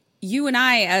 You and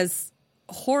I, as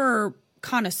horror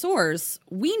connoisseurs,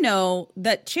 we know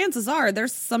that chances are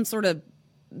there's some sort of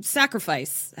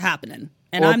sacrifice happening,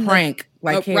 and I'm prank,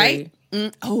 like right?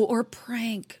 Or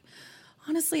prank.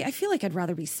 Honestly, I feel like I'd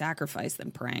rather be sacrificed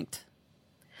than pranked.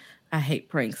 I hate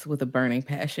pranks with a burning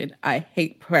passion. I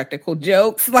hate practical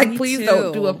jokes. Like, me please too.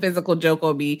 Don't do a physical joke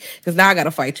on me because now I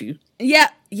gotta fight you. Yeah,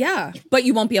 but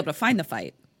you won't be able to find the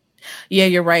fight. Yeah,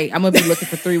 you're right. I'm gonna be looking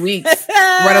for 3 weeks.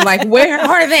 Running like, where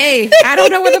are they? I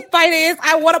don't know where the fight is.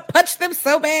 I want to punch them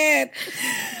so bad.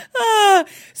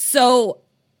 So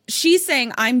she's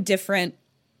saying, I'm different.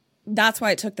 That's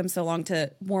why it took them so long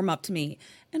to warm up to me.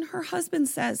 And her husband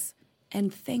says,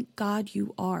 and thank God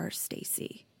you are,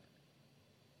 Stacy.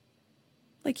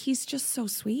 Like, he's just so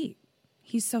sweet.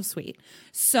 He's so sweet.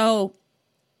 So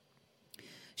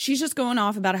she's just going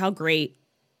off about how great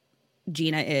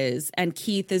Gina is. And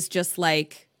Keith is just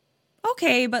like,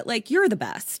 okay, but like, you're the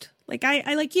best. Like,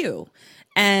 I like you.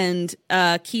 And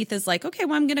Keith is like, okay,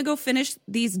 well, I'm going to go finish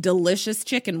these delicious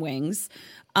chicken wings.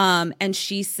 And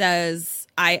she says,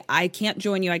 I can't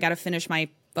join you. I got to finish my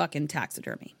fucking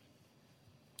taxidermy.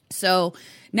 So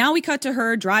now we cut to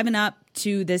her driving up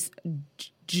to this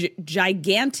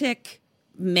gigantic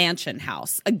mansion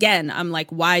house. Again, I'm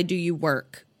like, why do you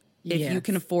work if you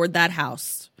can afford that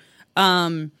house?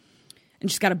 And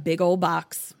she's got a big old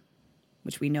box,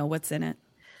 which we know what's in it.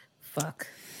 Fuck.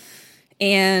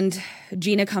 And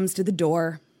Gina comes to the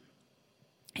door.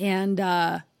 And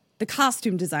the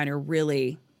costume designer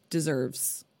really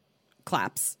deserves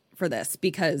claps for this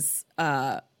because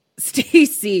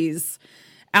Stacey's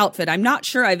outfit, I'm not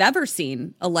sure I've ever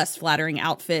seen a less flattering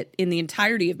outfit in the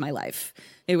entirety of my life.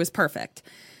 It was perfect.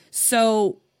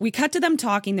 So we cut to them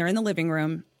talking. They're in the living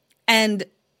room. And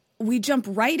we jump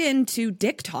right into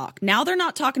dick talk. Now they're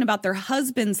not talking about their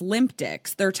husband's limp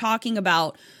dicks. They're talking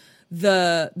about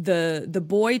the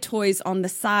boy toys on the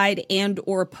side and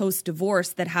or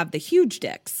post-divorce that have the huge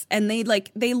dicks. And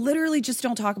they literally just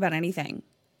don't talk about anything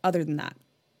other than that.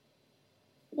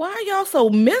 Why are y'all so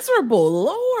miserable?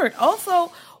 Lord.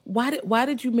 Also, why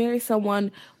did you marry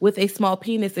someone with a small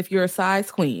penis if you're a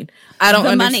size queen? I don't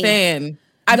understand.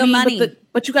 Money.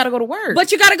 But you got to go to work.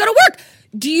 But you got to go to work.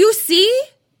 Do you see?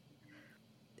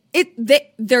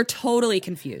 They're totally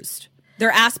confused.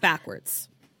 They're ass backwards.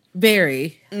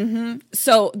 Very. Mm-hmm.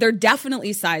 So they're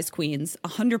definitely size queens,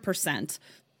 100%.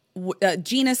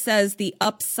 Gina says the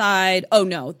upside. Oh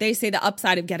no, they say the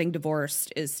upside of getting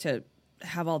divorced is to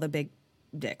have all the big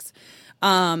dicks.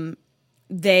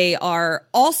 They are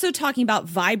also talking about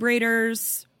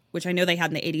vibrators, which I know they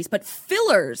had in the 80s, but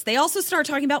fillers. They also start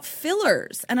talking about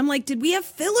fillers. And I'm like, did we have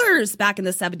fillers back in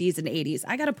the 70s and 80s?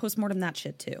 I got to postmortem that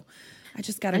shit too. I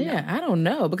just got to know. Yeah, I don't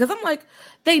know. Because I'm like,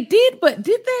 they did, but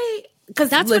did they?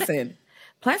 Because listen,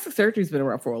 plastic surgery's been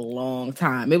around for a long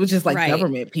time. It was just like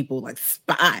government people, like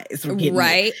spies were getting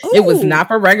it. It was not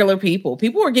for regular people.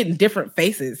 People were getting different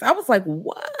faces. I was like,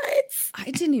 what?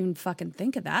 I didn't even fucking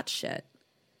think of that shit.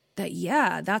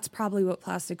 That's probably what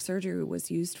plastic surgery was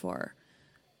used for.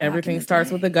 Everything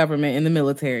starts with the government and the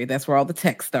military. That's where all the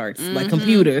tech starts. Like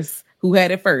computers. Who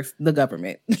had it first? The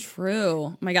government. True.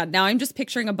 Oh my God. Now I'm just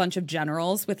picturing a bunch of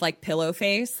generals with like pillow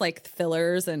face, like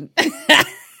fillers and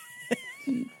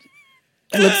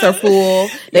lips are full.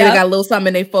 They got a little something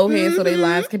in their forehead so their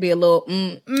lines can be a little,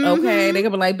 okay. They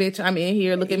can be like, bitch, I'm in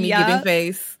here. Look at me giving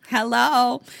face.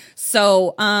 Hello.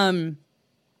 So, talking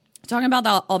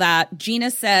about all that, Gina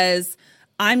says,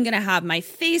 I'm going to have my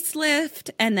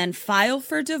facelift and then file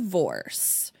for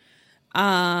divorce.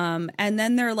 And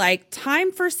then they're like,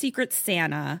 time for Secret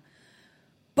Santa.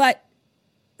 But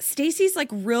Stacey's like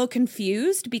real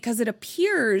confused because it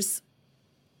appears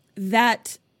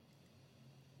that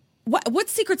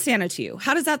what's Secret Santa to you?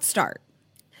 How does that start?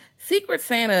 Secret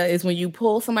Santa is when you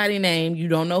pull somebody's name, you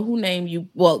don't know who name you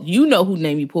know who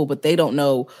name you pull, but they don't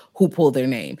know who pulled their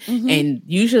name. Mm-hmm. And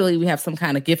usually we have some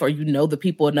kind of gift or you know the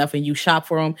people enough and you shop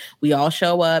for them. We all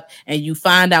show up and you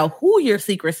find out who your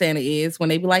Secret Santa is when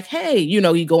they be like, hey, you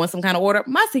go in some kind of order.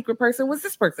 My secret person was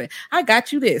this person. I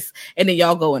got you this. And then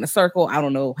y'all go in a circle. I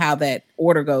don't know how that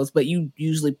order goes, but you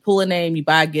usually pull a name, you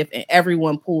buy a gift, and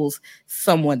everyone pulls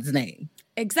someone's name.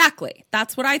 Exactly.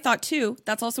 That's what I thought too.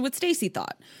 That's also what Stacey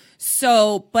thought.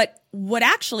 So, but what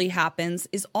actually happens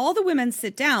is all the women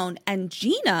sit down and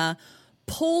Gina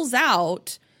pulls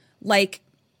out like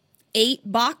 8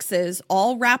 boxes,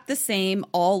 all wrapped the same,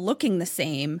 all looking the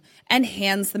same, and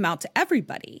hands them out to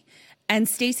everybody. And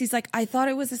Stacey's like, I thought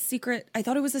it was a secret. I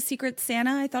thought it was a secret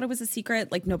Santa. I thought it was a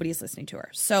secret. Like nobody's listening to her.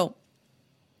 So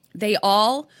they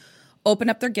all open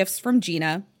up their gifts from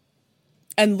Gina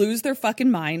and lose their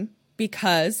fucking mind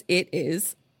because it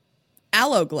is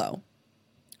Aloe Glow.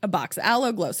 A box of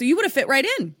Aloe Glow. So you would have fit right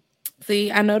in.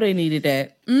 See, I know they needed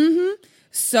that. Mm-hmm.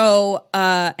 So,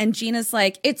 and Gina's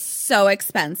like, it's so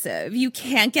expensive. You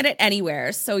can't get it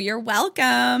anywhere. So you're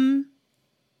welcome.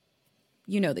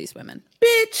 You know these women.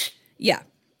 Bitch. Yeah,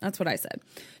 that's what I said.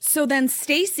 So then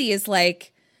Stacey is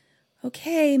like,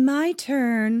 okay, my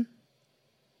turn.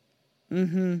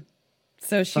 Mm-hmm.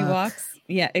 So she walks.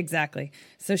 Yeah, exactly.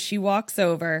 So she walks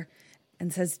over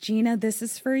and says, Gina, this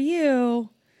is for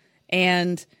you.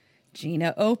 And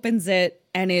Gina opens it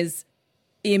and is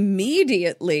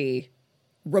immediately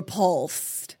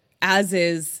repulsed, as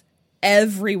is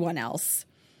everyone else.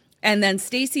 And then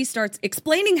Stacey starts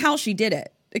explaining how she did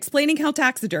it, explaining how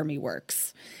taxidermy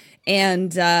works,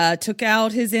 and took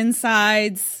out his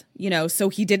insides, so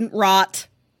he didn't rot.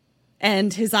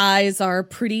 And his eyes are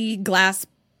pretty glass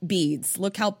beads.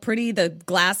 Look how pretty the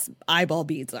glass eyeball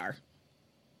beads are.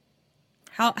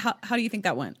 How do you think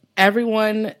that went?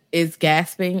 Everyone is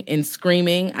gasping and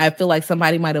screaming. I feel like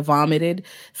somebody might have vomited.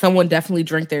 Someone definitely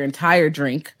drank their entire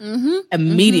drink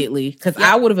immediately because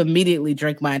I would have immediately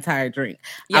drank my entire drink.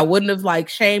 Yep. I wouldn't have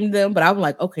shamed them, but I'm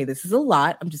like, okay, this is a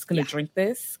lot. I'm just going to drink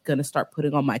this. Going to start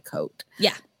putting on my coat.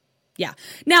 Yeah. Yeah.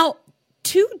 Now,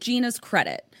 to Gina's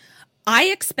credit, I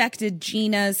expected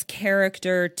Gina's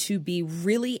character to be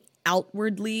really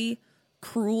outwardly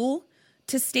cruel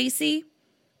to Stacy.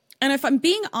 And if I'm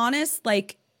being honest,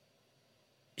 like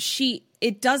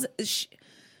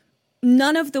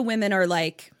none of the women are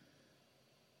like,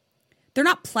 they're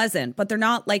not pleasant, but they're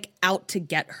not like out to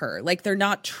get her. Like they're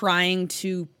not trying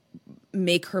to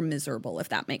make her miserable, if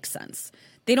that makes sense.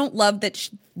 They don't love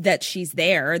that she's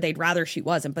there. They'd rather she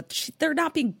wasn't, but they're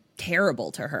not being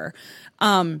terrible to her.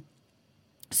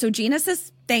 So Gina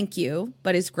says thank you,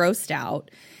 but is grossed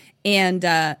out. And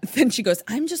then she goes,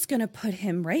 I'm just going to put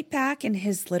him right back in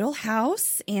his little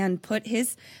house and put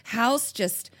his house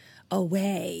just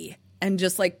away, and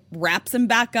just like wraps him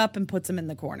back up and puts him in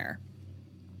the corner.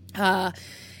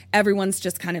 Everyone's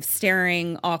just kind of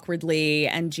staring awkwardly.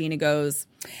 And Gina goes,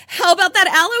 how about that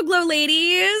aloe glow,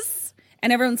 ladies?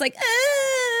 And everyone's like,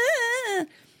 ah.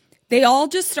 They all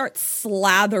just start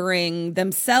slathering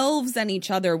themselves and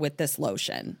each other with this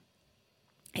lotion.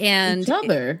 And each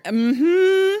other?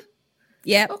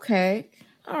 Yep. Okay.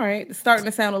 All right. It's starting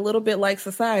to sound a little bit like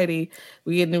society.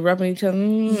 We getting to rubbing each other.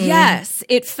 Yes.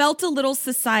 It felt a little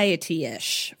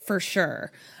society-ish for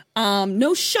sure.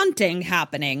 No shunting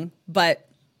happening, but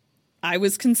I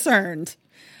was concerned.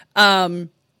 God,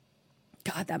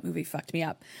 that movie fucked me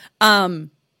up.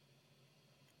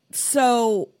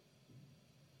 So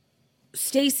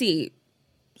Stacy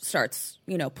starts,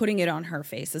 putting it on her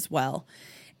face as well.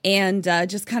 And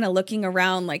just kind of looking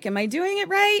around like, am I doing it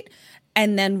right?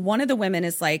 And then one of the women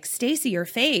is like, Stacy, your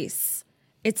face,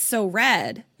 it's so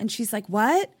red. And she's like,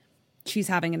 what? She's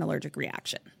having an allergic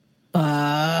reaction.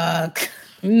 Fuck.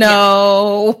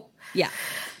 No. Yeah.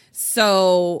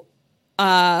 So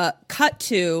cut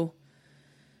to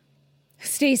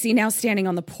Stacy now standing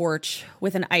on the porch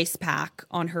with an ice pack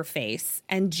on her face.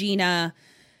 And Gina,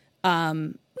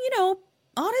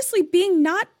 honestly being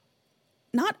not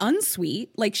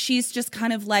unsweet. Like she's just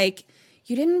kind of like,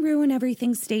 you didn't ruin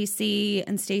everything, Stacy.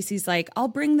 And Stacy's like, I'll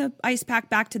bring the ice pack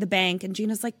back to the bank. And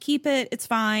Gina's like, keep it. It's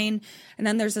fine. And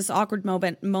then there's this awkward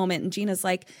moment. And Gina's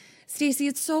like, Stacy,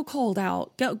 it's so cold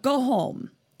out. Go home.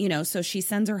 So she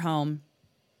sends her home.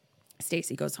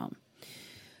 Stacy goes home.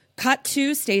 Cut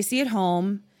to Stacy at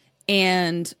home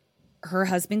and her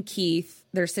husband, Keith.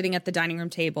 They're sitting at the dining room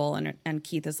table. And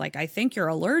Keith is like, I think you're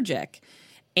allergic.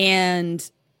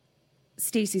 And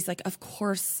Stacy's like, of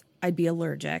course I'd be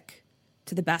allergic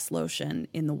to the best lotion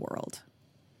in the world.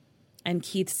 And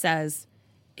Keith says,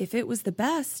 if it was the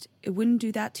best, it wouldn't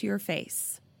do that to your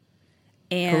face.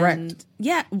 And correct.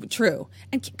 Yeah, true.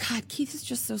 And God, Keith is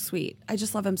just so sweet. I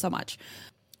just love him so much.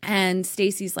 And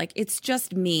Stacy's like, it's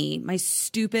just me, my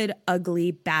stupid,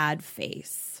 ugly, bad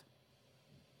face.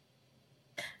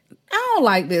 I don't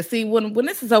like this. See, when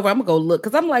this is over, I'm going to go look.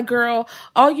 Because I'm like, girl,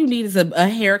 all you need is a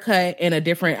haircut and a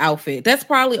different outfit. That's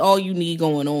probably all you need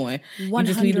going on. 100. You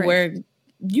just need to wear,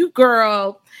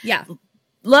 girl. Yeah.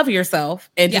 Love yourself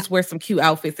and just wear some cute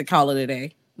outfits and call it a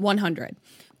day. 100.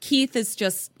 Keith is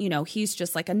just, he's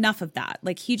just like, enough of that.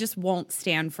 Like, he just won't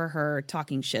stand for her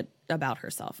talking shit about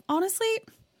herself. Honestly,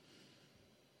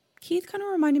 Keith kind of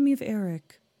reminded me of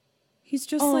Eric. He's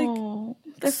just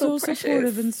that's so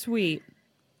supportive and sweet.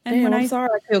 And damn, when I'm sorry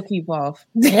I killed Keith off.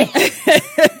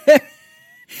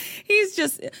 He's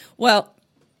just,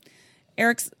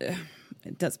 Eric's,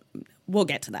 we'll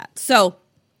get to that. So,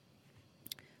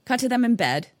 cut to them in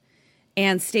bed,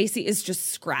 and Stacy is just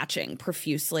scratching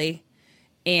profusely,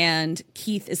 and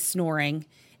Keith is snoring,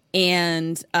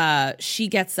 and she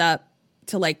gets up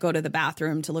to like go to the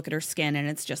bathroom to look at her skin, and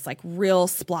it's just like real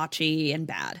splotchy and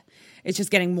bad. It's just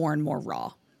getting more and more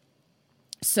raw.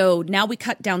 So now we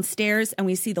cut downstairs and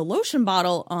we see the lotion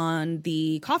bottle on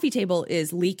the coffee table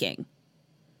is leaking.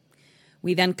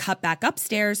 We then cut back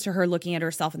upstairs to her looking at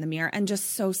herself in the mirror and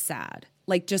just so sad.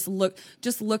 Like just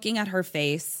looking at her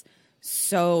face,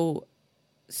 so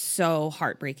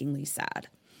heartbreakingly sad.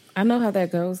 I know how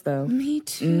that goes, though. Me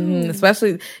too.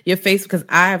 Especially your face, because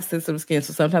I have sensitive skin,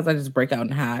 so sometimes I just break out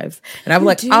in hives. And I'm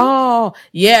like, oh,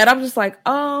 yeah. And I'm just like,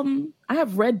 I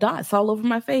have red dots all over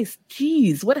my face.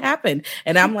 Jeez, what happened?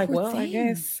 And I'm like, well, I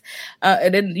guess.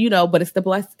 And then, but it's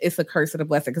it's a curse and a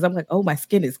blessing, because I'm like, oh, my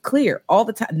skin is clear all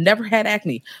the time. Never had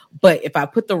acne. But if I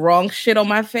put the wrong shit on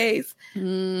my face,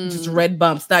 just red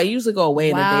bumps. Now, I usually go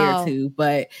away in a day or two,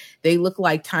 but they look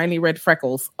like tiny red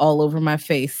freckles all over my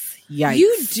face. Yikes.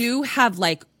 You do have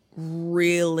like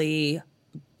really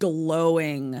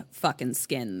glowing fucking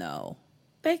skin, though.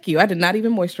 Thank you. I did not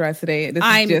even moisturize today.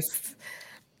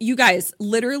 You guys,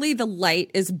 literally the light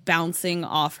is bouncing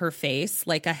off her face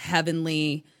like a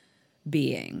heavenly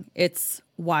being. It's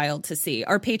wild to see.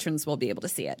 Our patrons will be able to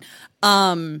see it.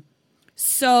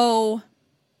 So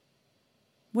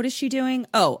what is she doing?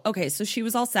 Oh, okay. So she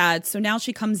was all sad. So now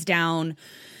she comes down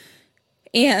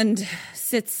and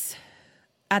sits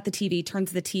at the TV,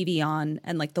 turns the TV on,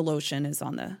 and like the lotion is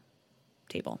on the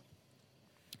table.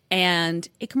 And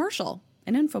an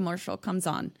infomercial comes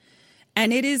on.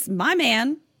 And it is my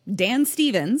man, Dan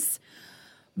Stevens.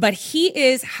 But he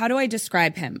is, how do I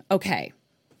describe him? Okay,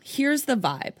 here's the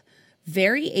vibe.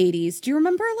 Very 80s. Do you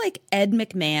remember like Ed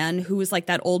McMahon, who was like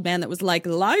that old man that was like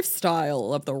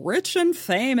lifestyle of the rich and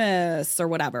famous or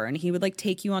whatever? And he would like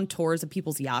take you on tours of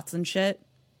people's yachts and shit.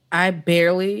 I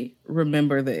barely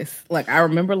remember this. Like, I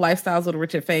remember Lifestyles of the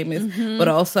Rich and Famous, but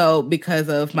also because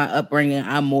of my upbringing,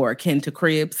 I'm more akin to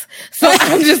Cribs. So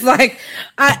I'm just like,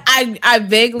 I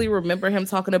vaguely remember him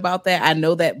talking about that. I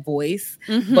know that voice,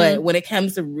 but when it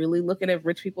comes to really looking at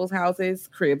rich people's houses,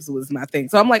 Cribs was my thing.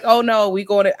 So I'm like, oh no,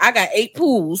 I got 8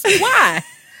 pools. Why?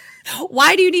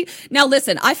 Why do you need? Now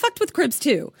listen, I fucked with Cribs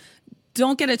too.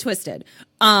 Don't get it twisted.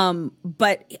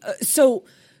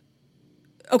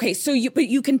 Okay, so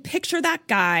you can picture that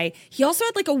guy. He also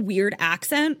had like a weird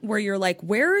accent where you're like,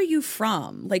 where are you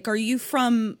from? Like, are you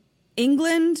from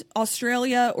England,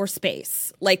 Australia, or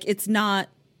space? Like, it's not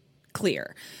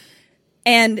clear.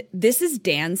 And this is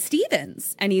Dan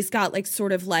Stevens. And he's got like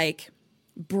sort of like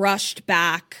brushed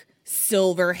back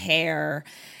silver hair.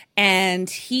 And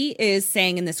he is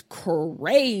saying in this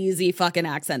crazy fucking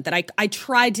accent that I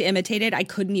tried to imitate it. I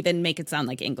couldn't even make it sound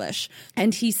like English.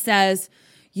 And he says,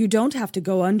 you don't have to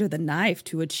go under the knife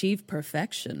to achieve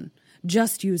perfection.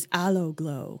 Just use Aloe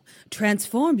Glow.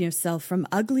 Transform yourself from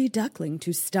ugly duckling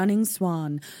to stunning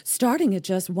swan, starting at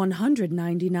just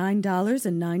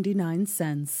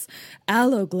 $199.99.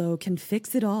 Aloe Glow can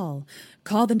fix it all.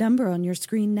 Call the number on your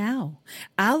screen now.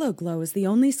 Aloe Glow is the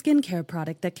only skincare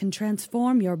product that can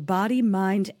transform your body,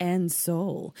 mind, and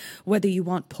soul. Whether you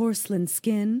want porcelain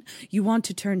skin, you want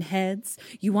to turn heads,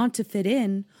 you want to fit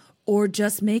in, or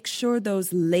just make sure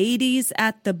those ladies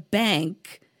at the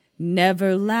bank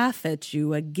never laugh at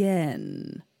you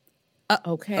again.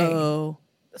 Okay. So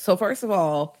first of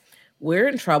all, we're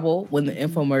in trouble when the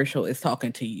infomercial is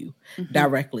talking to you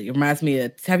directly. It reminds me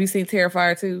of, have you seen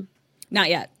Terrifier 2? Not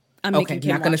yet. I'm making Kim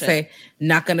not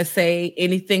gonna say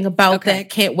anything about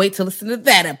that. Can't wait to listen to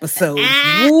that episode.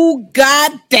 Ooh,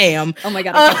 goddamn! Oh my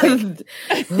god!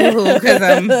 Because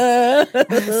I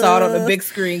saw it on the big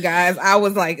screen, guys. I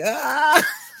was like, and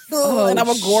I'm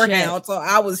a gorehound, so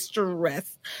I was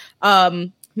stressed.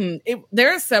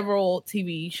 There are several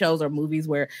TV shows or movies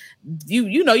where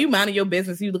you minding your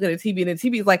business, you look at the TV, and the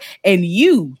TV is like, and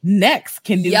you next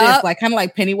can do this, like kind of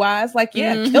like Pennywise, like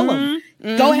kill him,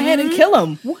 go ahead and kill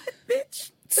him. What,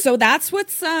 bitch? So that's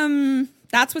what's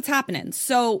happening.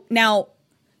 So now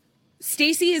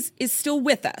Stacey is still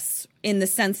with us in the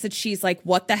sense that she's like,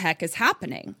 what the heck is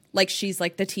happening? Like, she's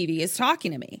like, the TV is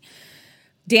talking to me.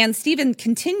 Dan Stevens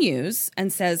continues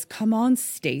and says, come on,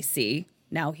 Stacey.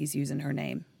 Now he's using her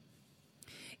name.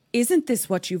 Isn't this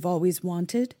what you've always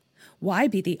wanted? Why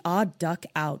be the odd duck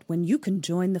out when you can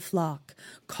join the flock?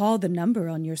 Call the number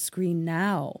on your screen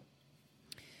now.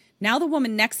 Now the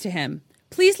woman next to him,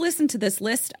 please listen to this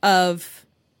list of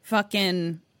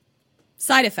fucking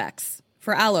side effects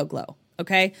for Aloe Glow.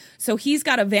 Okay, so he's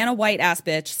got a Vanna White ass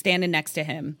bitch standing next to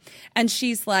him. And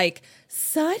she's like,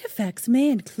 side effects may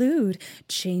include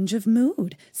change of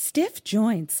mood, stiff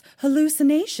joints,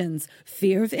 hallucinations,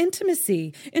 fear of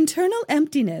intimacy, internal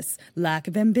emptiness, lack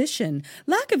of ambition,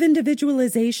 lack of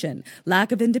individualization,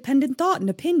 lack of independent thought and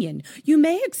opinion. You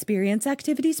may experience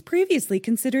activities previously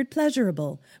considered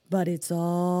pleasurable, but it's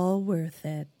all worth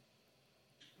it.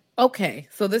 Okay,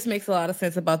 so this makes a lot of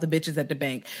sense about the bitches at the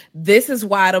bank. This is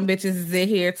why them bitches is in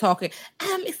here talking,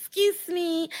 excuse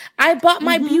me, I bought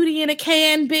my beauty in a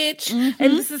can, bitch.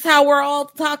 And this is how we're all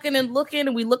talking and looking,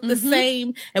 and we look the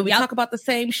same, and we talk about the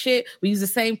same shit. We use the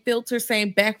same filter,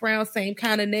 same background, same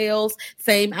kind of nails,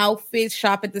 same outfits,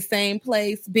 shop at the same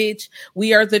place, bitch.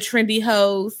 We are the trendy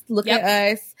hoes. Look at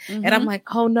us. And I'm like,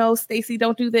 oh no, Stacey,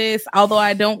 don't do this. Although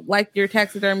I don't like your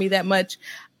taxidermy that much,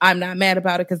 I'm not mad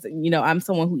about it because, I'm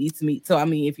someone who eats meat. So, I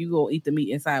mean, if you go eat the meat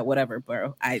inside, whatever,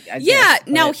 bro.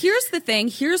 Now, here's the thing.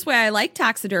 Here's why I like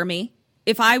taxidermy.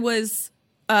 If I was,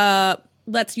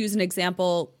 let's use an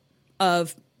example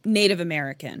of Native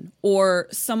American or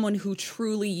someone who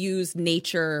truly used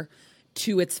nature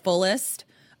to its fullest,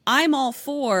 I'm all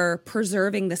for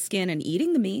preserving the skin and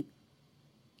eating the meat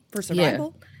for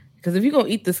survival. Yeah. Because if you're going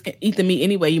to eat the meat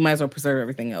anyway, you might as well preserve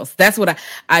everything else. That's what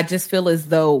I just feel as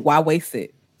though, why waste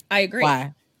it? I agree.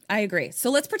 Why? I agree.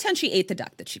 So let's pretend she ate the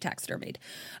duck that she taxidermied.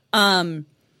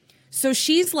 So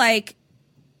she's like,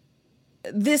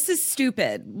 this is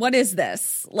stupid. What is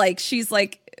this? Like, she's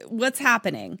like, what's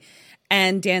happening?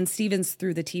 And Dan Stevens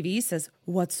through the TV says,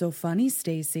 what's so funny,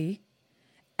 Stacey?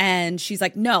 And she's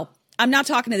like, no, I'm not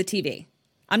talking to the TV.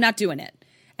 I'm not doing it.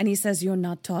 And he says, you're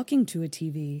not talking to a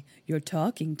TV. You're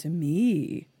talking to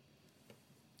me.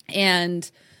 And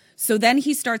so then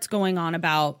he starts going on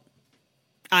about,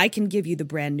 I can give you the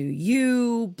brand new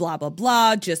you, blah, blah,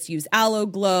 blah. Just use Aloe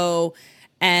Glow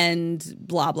and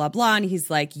blah, blah, blah. And he's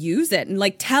like, use it. And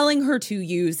like telling her to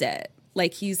use it.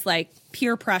 Like he's like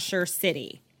peer pressure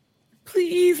city.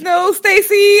 Please, no,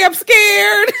 Stacey, I'm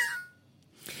scared.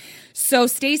 So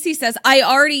Stacey says, I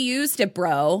already used it,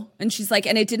 bro. And she's like,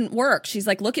 and it didn't work. She's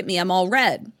like, look at me, I'm all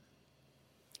red.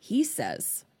 He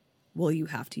says, well, you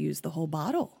have to use the whole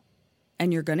bottle.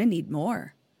 And you're going to need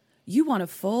more. You want a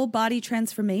full body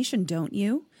transformation, don't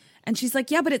you? And she's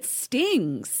like, yeah, but it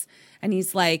stings. And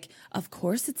he's like, of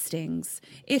course it stings.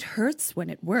 It hurts when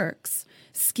it works.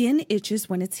 Skin itches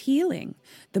when it's healing.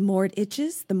 The more it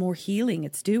itches, the more healing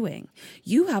it's doing.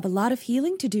 You have a lot of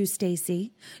healing to do,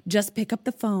 Stacey. Just pick up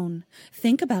the phone.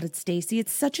 Think about it, Stacey.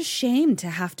 It's such a shame to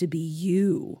have to be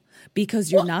you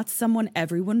because you're not someone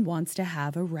everyone wants to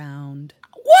have around.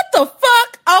 What the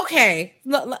fuck? Okay,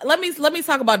 let me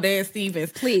talk about Dan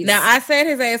Stevens, please. Now, I said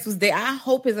his ass was dead. I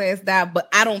hope his ass died, but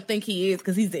I don't think he is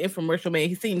because he's the infomercial man.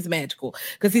 He seems magical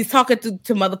because he's talking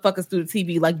to motherfuckers through the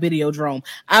TV like Videodrome.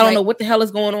 I don't know what the hell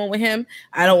is going on with him.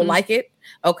 I don't like it.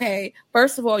 Okay,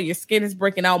 first of all, your skin is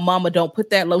breaking out. Mama, don't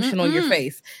put that lotion on your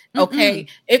face. Okay,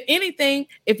 if anything,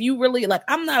 if you really like,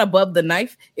 I'm not above the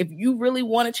knife. If you really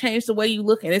want to change the way you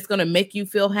look and it's going to make you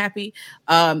feel happy,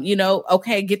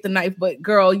 okay, get the knife. But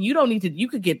girl, you don't need to. You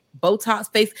could get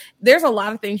Botox face. There's a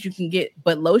lot of things you can get,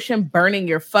 but lotion burning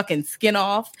your fucking skin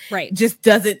off, right, just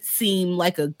doesn't seem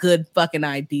like a good fucking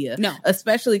idea. No,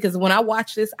 especially because when I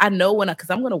watch this, I know because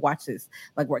I'm going to watch this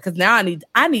like because now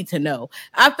I need to know.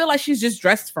 I feel like she's just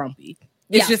dressed frumpy.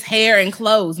 It's just hair and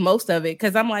clothes, most of it.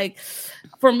 Because I'm like,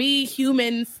 for me,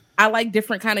 humans, I like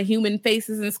different kind of human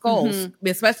faces and skulls,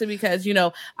 especially because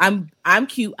I'm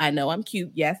cute. I know I'm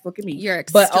cute. Yes, look at me. You're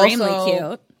extremely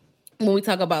cute. When we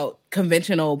talk about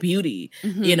conventional beauty,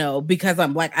 because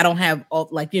I'm like, I don't have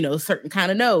certain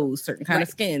kind of nose, certain kind of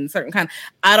skin,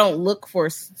 I don't look for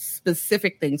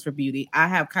specific things for beauty. I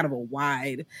have kind of a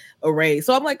wide array.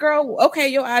 So I'm like, girl, okay,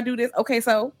 your eye do this. Okay,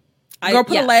 so girl,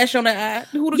 put a lash on the eye.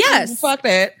 Who the fuck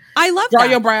that? I love Draw that.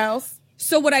 your brows.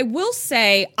 So what I will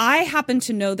say, I happen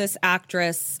to know this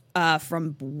actress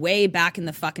from way back in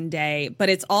the fucking day, but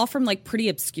it's all from like pretty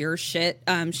obscure shit.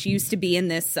 She used to be in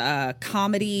this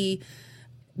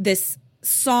this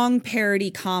song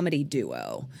parody comedy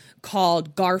duo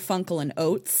called Garfunkel and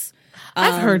Oates.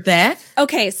 I've heard that.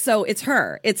 Okay, so it's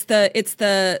her. It's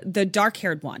the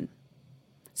dark-haired one.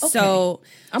 Okay. So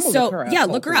I'm gonna look her up. Yeah,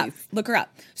 look her up. Look her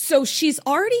up. So she's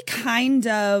already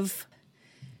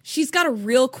she's got a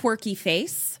real quirky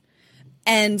face.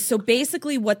 And so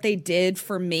basically what they did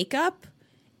for makeup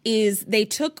is they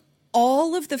took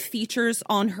all of the features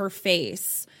on her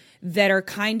face that are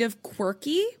kind of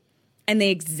quirky and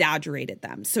they exaggerated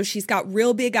them. So she's got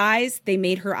real big eyes. They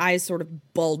made her eyes sort of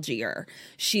bulgier.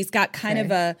 She's got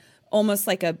kind of almost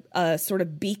like a sort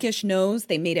of beakish nose.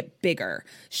 They made it bigger.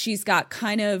 She's got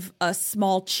kind of a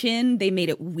small chin. They made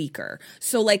it weaker.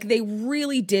 So like they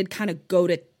really did kind of go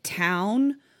to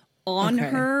town on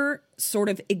her, sort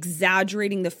of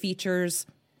exaggerating the features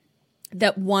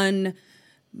that one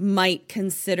might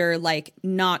consider like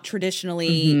not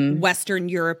traditionally Western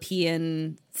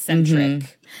European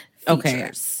centric.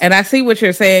 Okay, and I see what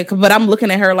you're saying, but I'm looking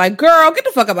at her like, girl, get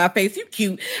the fuck out of my face. You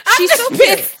cute. She's so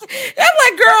pissed. I'm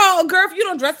like, girl, if you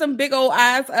don't dress them big old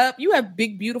eyes up, you have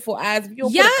big, beautiful eyes. If you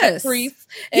don't put a cut crease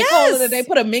and call it a day,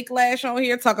 put a mink lash on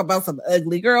here, talk about some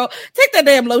ugly girl. Take that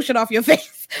damn lotion off your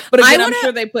face. But again, I'm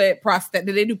sure they put did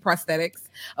they do prosthetics?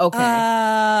 Okay.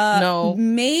 No.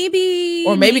 Maybe.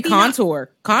 Or maybe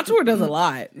contour. Not. Contour does a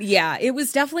lot. Yeah, it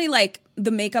was definitely like the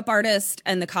makeup artist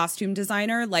and the costume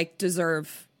designer like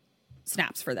deserve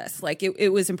snaps for this. Like it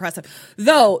was impressive.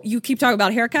 Though you keep talking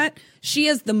about haircut, she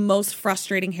has the most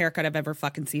frustrating haircut I've ever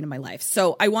fucking seen in my life.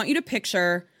 So I want you to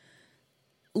picture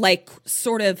like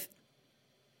sort of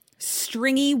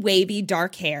stringy, wavy,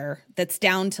 dark hair that's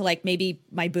down to like maybe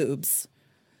my boobs.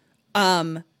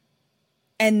 And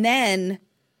then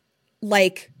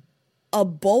like a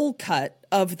bowl cut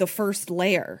of the first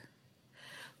layer.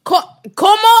 Como?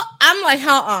 I'm like,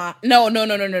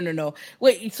 no.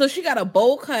 Wait, so she got a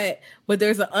bowl cut, but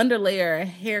there's an underlayer of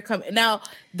hair coming. Now,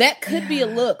 that could be a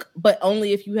look, but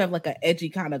only if you have like an edgy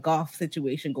kind of goth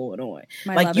situation going on.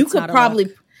 Like you could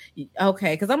probably...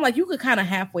 Okay, because I'm like, you could kind of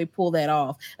halfway pull that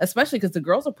off, especially because the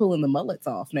girls are pulling the mullets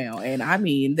off now, and I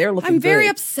mean, they're looking. I'm very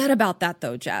upset about that,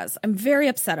 though, Jazz. I'm very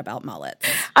upset about mullets.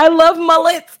 I love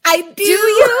mullets. I do. Do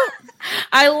you?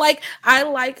 I like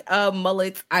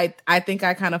mullets. I think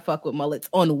I kind of fuck with mullets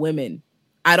on women.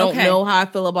 I don't know how I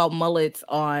feel about mullets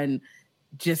on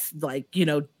just like,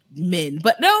 men.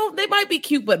 But no, they might be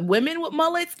cute, but women with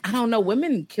mullets, I don't know.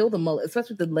 Women kill the mullet,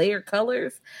 especially with the layered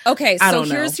colors. Okay, so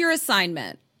here's your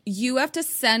assignment. You have to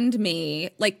send me,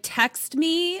 text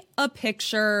me a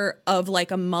picture of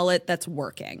a mullet that's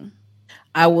working.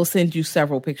 I will send you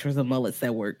several pictures of mullets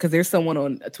that work, because there's someone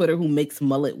on Twitter who makes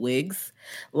mullet wigs,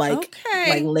 like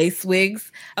lace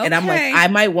wigs. Okay. And I'm like, I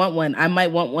might want one. I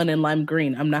might want one in lime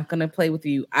green. I'm not going to play with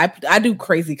you. I do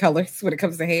crazy colors when it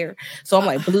comes to hair. So I'm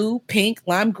like blue, pink,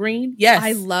 lime green. Yes.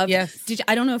 I love it.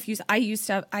 I don't know if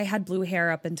I had blue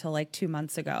hair up until 2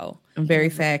 months ago. I'm very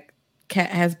sad. Kat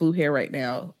has blue hair right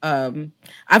now.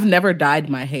 I've never dyed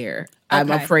my hair. I'm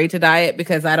afraid to dye it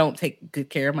because I don't take good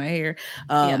care of my hair.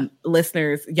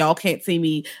 Listeners, y'all can't see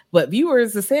me, but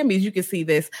viewers, the Sammys, you can see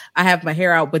this. I have my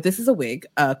hair out, but this is a wig.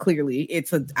 Clearly,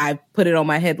 I put it on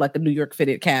my head like a New York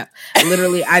fitted cap.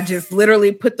 I just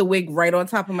put the wig right on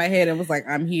top of my head and was like,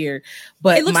 I'm here.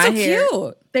 But it looks my so hair,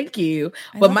 cute. Thank you.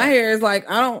 But my hair is I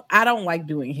don't like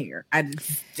doing hair.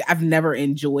 I've never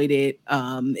enjoyed it.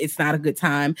 It's not a good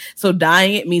time. So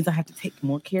dyeing it means I have to take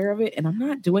more care of it, and I'm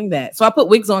not doing that. So I put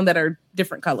wigs on that are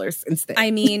different colors instead.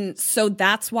 I mean, so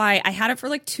that's why I had it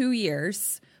for 2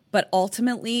 years, but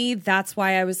ultimately that's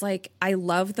why I was I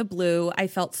love the blue. I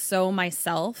felt so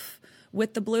myself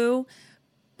with the blue,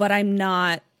 but I'm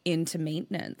not into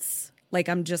maintenance.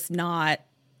 I'm just not,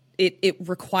 it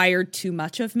required too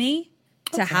much of me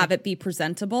to have it be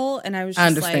presentable. And I was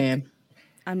just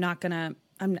I'm not gonna,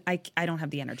 I don't have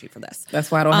the energy for this.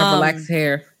 That's why I don't have relaxed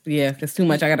hair. Yeah, it's too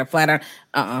much. I got to flat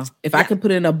iron. If I could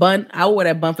put it in a bun, I would wear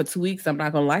that bun for 2 weeks. I'm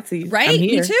not going to lie to you. Right?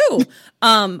 Me too.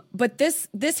 But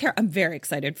this hair, I'm very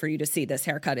excited for you to see this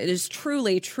haircut. It is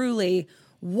truly, truly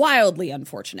wildly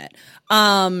unfortunate. What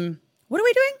are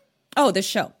we doing? Oh, this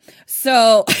show.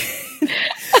 So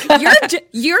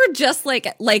you're just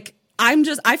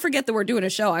I forget that we're doing a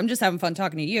show. I'm just having fun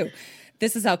talking to you.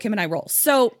 This is how Kim and I roll.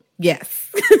 So yes,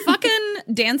 fucking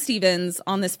Dan Stevens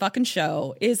on this fucking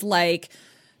show is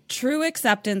true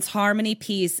acceptance, harmony,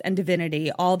 peace, and divinity.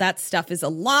 All that stuff is a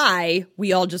lie.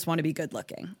 We all just want to be good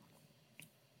looking,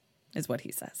 is what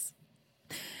he says.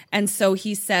 And so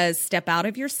he says, step out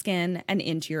of your skin and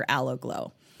into your aloe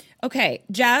glow. Okay,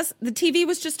 Jazz, the TV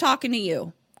was just talking to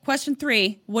you. Question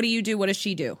 3, what do you do? What does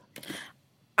she do?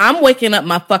 I'm waking up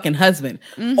my fucking husband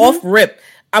off rip.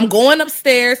 I'm going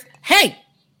upstairs. Hey,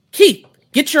 Keith,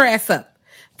 get your ass up.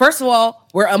 First of all,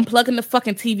 we're unplugging the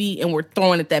fucking TV and we're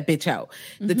throwing that bitch out.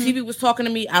 The TV was talking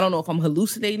to me. I don't know if I'm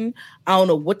hallucinating. I don't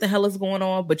know what the hell is going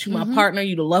on, but you my partner,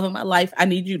 you the love of my life. I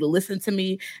need you to listen to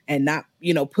me and not,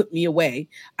 put me away.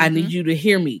 I need you to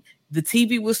hear me. The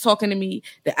TV was talking to me.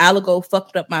 The Aloe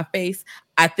fucked up my face.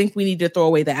 I think we need to throw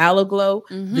away the Aloe.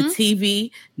 The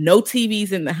TV, no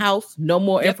TVs in the house, no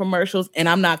more infomercials, and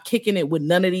I'm not kicking it with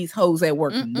none of these hoes at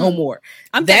work no more.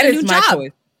 That is my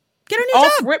choice. Get a new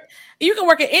job. Rip. You can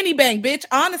work at any bank, bitch.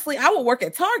 Honestly, I will work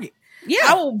at Target. Yeah.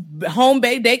 I will home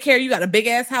bay daycare. You got a big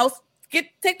ass house.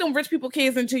 Take them rich people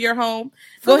kids into your home.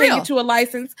 Go ahead and get you a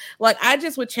license. I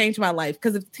just would change my life,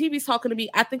 because if TV's talking to me,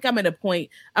 I think I'm at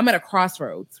a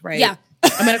crossroads, right? Yeah.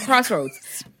 I'm at a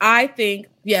crossroads. I think,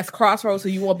 yes, crossroads, so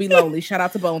you won't be lonely. Shout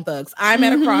out to Bone Thugs. I'm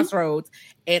at a crossroads,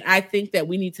 and I think that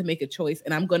we need to make a choice,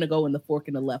 and I'm going to go in the fork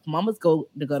in the left. Mama's going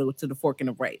to go to the fork in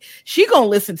the right. She going to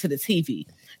listen to the TV,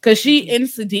 because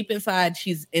deep inside,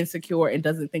 she's insecure and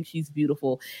doesn't think she's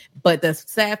beautiful. But the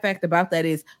sad fact about that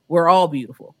is we're all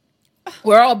beautiful.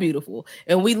 We're all beautiful,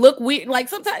 and we look weird.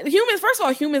 Sometimes humans, first of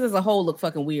all, humans as a whole look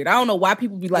fucking weird. I don't know why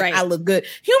people be like, I look good.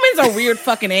 Humans are weird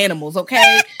fucking animals,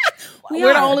 okay?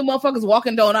 We're the only motherfuckers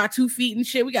walking on our 2 feet and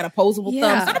shit. We got opposable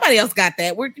thumbs. Nobody else got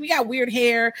that. We got weird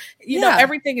hair. You know,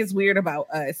 everything is weird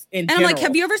about us in general. I'm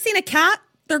have you ever seen a cat?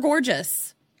 They're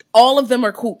gorgeous. All of them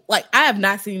are cool. I have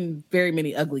not seen very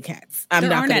many ugly cats. I'm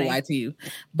not going to lie to you.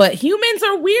 But humans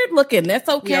are weird looking. That's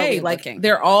okay.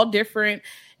 They're all different.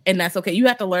 And that's okay. You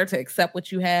have to learn to accept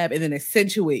what you have and then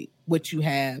accentuate what you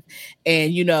have.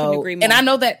 And, and I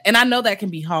know that can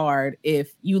be hard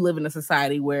if you live in a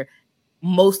society where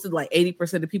most of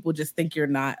 80% of people just think you're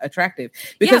not attractive,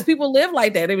 because people live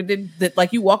like that.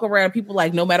 You walk around, people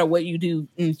no matter what you do,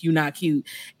 you're not cute.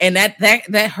 And that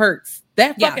hurts.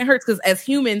 That fucking hurts, because as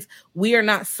humans, we are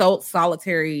not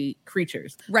solitary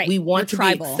creatures. Right. We want to be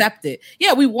accepted.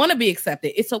 Yeah, we want to be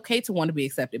accepted. It's okay to want to be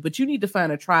accepted, but you need to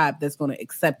find a tribe that's going to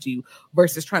accept you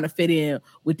versus trying to fit in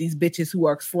with these bitches who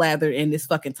are slathered in this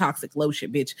fucking toxic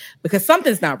lotion, bitch, because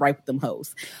something's not right with them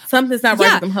hoes. Something's not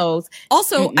right with them hoes.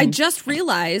 Also, I just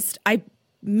realized I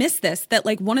missed this, that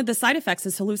one of the side effects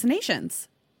is hallucinations.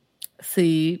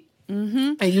 See,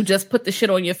 and you just put the shit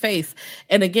on your face.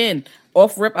 And again,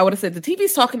 off rip, I would have said, the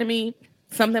TV's talking to me.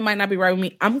 Something might not be right with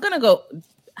me. I'm going to go,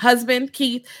 husband,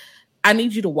 Keith, I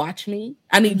need you to watch me.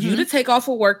 I need you to take off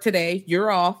of work today. You're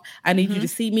off. I need you to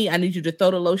see me. I need you to throw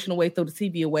the lotion away, throw the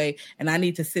TV away, and I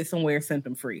need to sit somewhere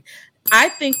symptom free. I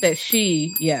think that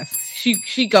she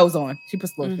goes on. She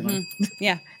puts lotion on.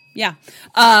 Yeah.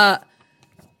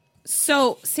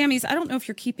 So, Sammy's, I don't know if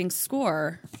you're keeping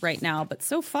score right now, but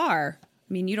so far,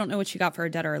 I mean, you don't know what you got for our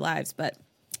Dead or Alives, but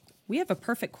we have a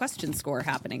perfect question score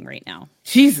happening right now.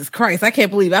 Jesus Christ. I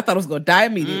can't believe I thought I was going to die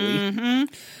immediately.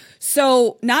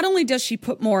 So not only does she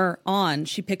put more on,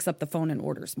 she picks up the phone and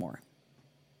orders more.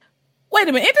 Wait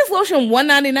a minute. Ain't this lotion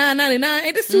 $199.99?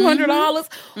 Ain't this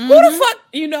 $200? Who the fuck?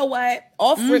 You know what?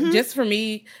 Off rip, just for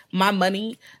me, my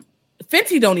money.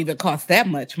 Fenty don't even cost that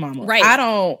much, mama. Right. I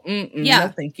don't.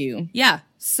 No, thank you. Yeah.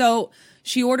 So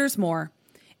she orders more.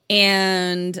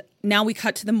 And now we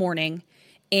cut to the morning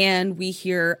and we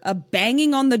hear a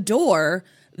banging on the door.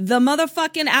 The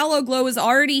motherfucking Aloe Glow is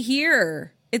already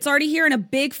here. It's already here in a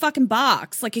big fucking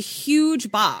box, like a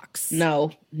huge box.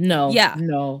 No. Yeah.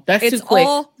 No. That's too quick.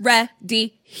 It's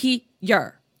already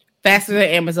here. Faster than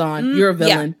Amazon. You're a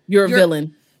villain. Yeah. You're a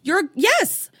villain.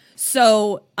 Yes.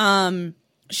 So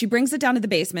she brings it down to the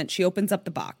basement. She opens up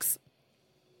the box.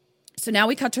 So now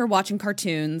we cut to her watching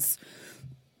cartoons.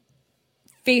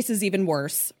 Face is even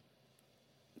worse.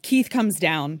 Keith comes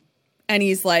down and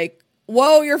he's like,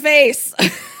 whoa, your face.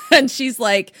 And she's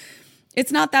like,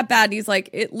 it's not that bad. And he's like,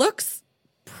 it looks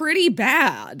pretty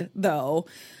bad, though.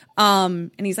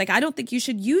 And he's like, I don't think you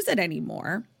should use it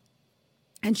anymore.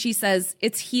 And she says,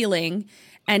 it's healing.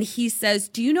 And he says,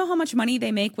 do you know how much money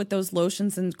they make with those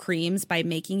lotions and creams by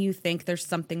making you think there's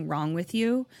something wrong with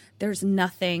you? There's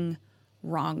nothing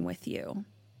wrong with you.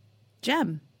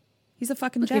 Gem. He's a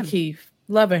fucking gem. Keith.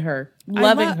 Loving her.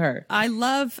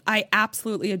 I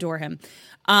absolutely adore him.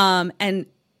 And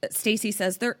Stacy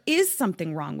says, there is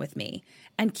something wrong with me.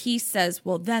 And Keith says,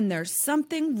 well, then there's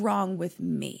something wrong with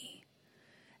me.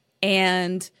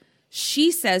 And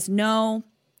she says, no,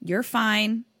 you're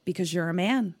fine because you're a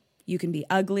man. You can be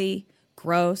ugly,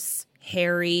 gross,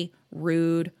 hairy,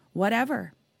 rude,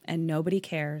 whatever. And nobody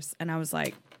cares. And I was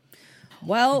like,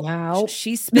 well, wow.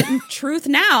 She's spitting truth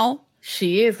now.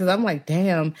 She is, because I'm like,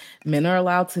 damn, men are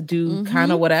allowed to do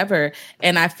kind of whatever.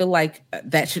 And I feel like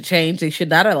that should change. They should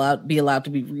not be allowed to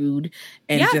be rude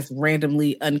and just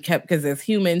randomly unkept. Because as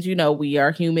humans, we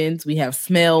are humans. We have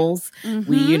smells.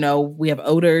 We have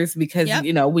odors because,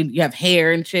 you have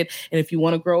hair and shit. And if you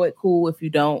want to grow it, cool. If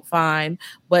you don't, fine.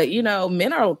 But,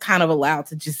 men are kind of allowed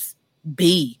to just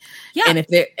be. Yeah.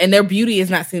 And their beauty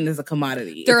is not seen as a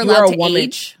commodity. They're allowed to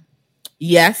age.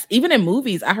 Yes, even in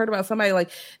movies, I heard about somebody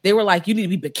they were like, you need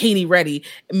to be bikini ready.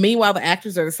 Meanwhile, the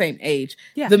actors are the same age.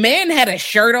 Yeah. The man had a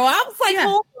shirt on. I was like,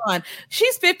 hold on.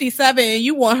 She's 57 and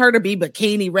you want her to be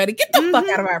bikini ready. Get the fuck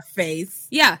out of our face.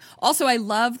 Yeah. Also, I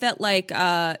love that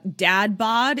dad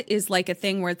bod is like a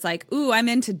thing where it's like, ooh, I'm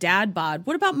into dad bod.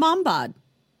 What about mom bod?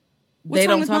 They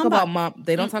don't talk about mom.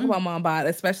 They don't talk about mom bod,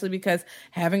 especially because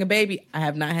having a baby. I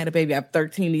have not had a baby. I have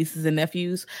 13 nieces and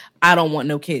nephews. I don't want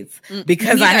no kids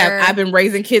because I've been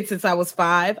raising kids since I was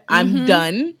 5. I'm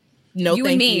done. No, you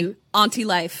thank and me, you. Auntie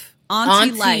life.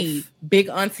 Auntie life. Big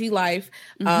auntie life.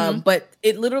 But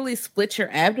it literally splits your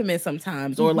abdomen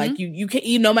sometimes, or like you can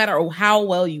eat no matter how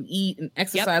well you eat and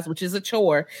exercise, which is a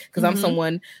chore because I'm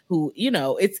someone who,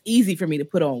 it's easy for me to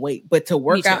put on weight, but to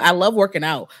work out, I love working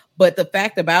out. But the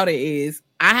fact about it is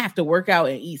I have to work out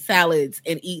and eat salads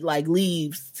and eat like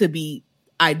leaves to be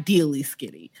ideally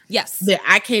skinny. Yes. That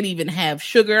I can't even have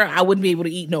sugar. I wouldn't be able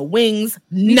to eat no wings.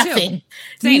 Nothing.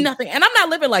 Nothing. And I'm not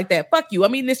living like that. Fuck you.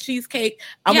 I'm eating this cheesecake.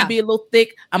 I'm going to be a little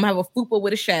thick. I'm going to have a fupa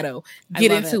with a shadow.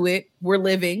 Get into it. We're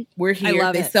living. We're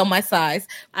here. They sell my size.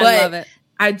 But I love it.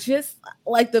 I just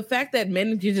like the fact that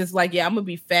men are just like, yeah, I'm going to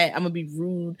be fat. I'm going to be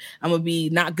rude. I'm going to be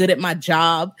not good at my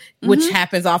job, which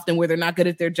happens often where they're not good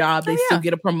at their job. They still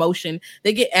get a promotion.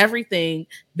 They get everything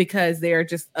because they're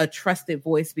just a trusted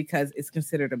voice because it's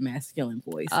considered a masculine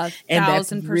voice. And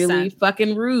that's really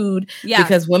fucking rude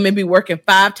because women be working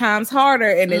 5 times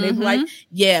harder. And then they be like,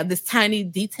 yeah, this tiny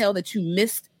detail that you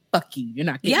missed. Fuck you. You're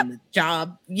not getting the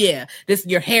job. Yeah.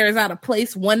 Your hair is out of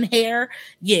place. One hair.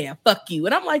 Yeah. Fuck you.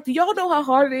 And I'm like, do y'all know how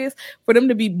hard it is for them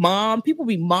to be mom? People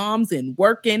be moms and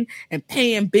working and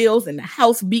paying bills and the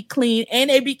house be clean and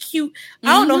they be cute. I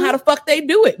don't know how the fuck they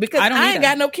do it because I ain't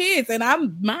got no kids and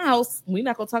my house. We're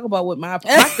not going to talk about what my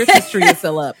Christmas tree is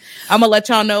still up. I'm going to let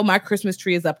y'all know my Christmas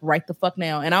tree is up right the fuck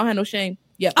now. And I don't have no shame.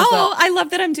 Yep, I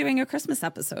love that I'm doing a Christmas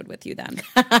episode with you then.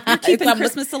 You're keeping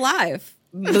Christmas alive.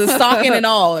 The stocking and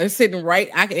all is sitting right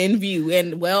in view.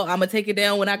 And well, I'm gonna take it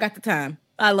down when I got the time.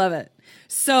 I love it.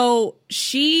 So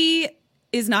she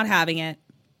is not having it.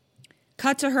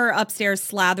 Cut to her upstairs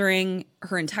slathering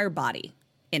her entire body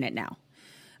in it now.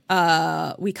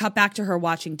 We cut back to her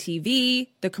watching TV.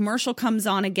 The commercial comes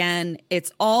on again.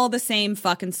 It's all the same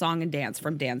fucking song and dance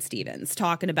from Dan Stevens,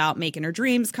 talking about making her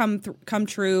dreams come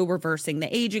true, reversing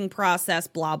the aging process,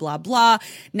 blah, blah, blah.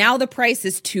 Now the price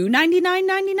is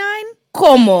 $299.99.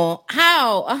 Como?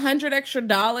 How? $100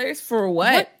 extra for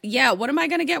what? Yeah, what am I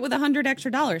going to get with $100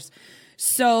 extra?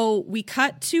 So we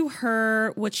cut to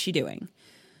her. What's she doing?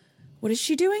 What is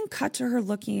she doing? Cut to her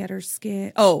looking at her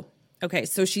skin. Oh, okay.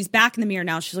 So she's back in the mirror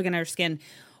now. She's looking at her skin.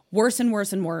 Worse and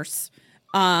worse and worse.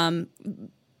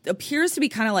 Appears to be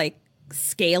kind of like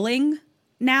scaling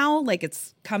now, like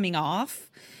it's coming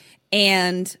off.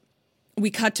 And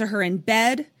we cut to her in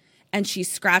bed and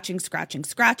she's scratching.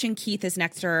 Keith is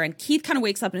next to her. And Keith kind of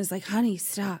wakes up and is like, honey,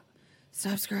 stop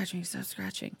scratching.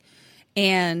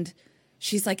 And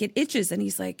she's like, it itches. And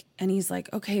he's like,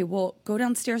 okay, well, go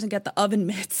downstairs and get the oven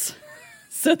mitts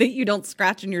so that you don't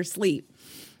scratch in your sleep.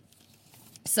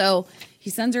 So he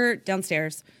sends her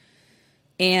downstairs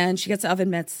and she gets the oven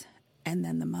mitts. And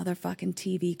then the motherfucking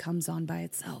TV comes on by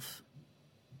itself.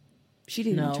 She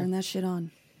didn't even turn that shit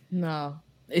on. No.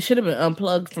 It should have been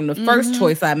unplugged from the first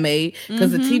choice I made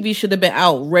because the TV should have been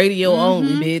out. Radio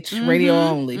only, bitch. Radio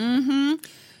only.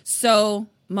 So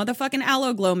motherfucking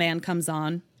Aloe Glow Man comes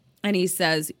on and he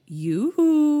says,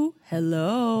 yoo-hoo,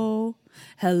 hello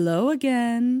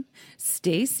again.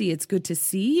 Stacy, it's good to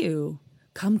see you.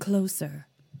 Come closer,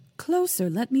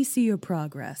 let me see your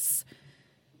progress.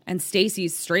 And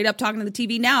Stacy's straight up talking to the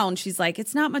TV now and she's like,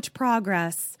 it's not much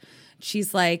progress.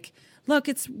 She's like, look,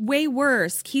 it's way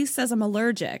worse. Keith says I'm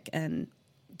allergic. And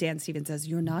Dan Stevens says,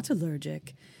 you're not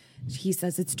allergic. He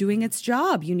says it's doing its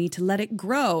job. You need to let it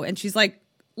grow. And she's like,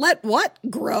 let what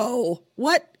grow?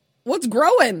 What's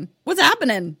growing? What's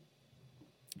happening?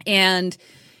 And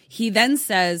he then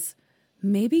says,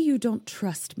 maybe you don't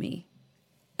trust me.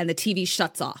 And the TV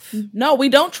shuts off. No, we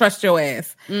don't trust your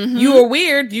ass. You are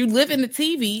weird. You live in the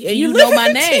TV and you know my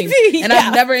name. TV, and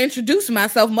I've never introduced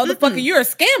myself. Motherfucker, you're a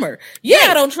scammer. Yeah,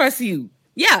 I don't trust you.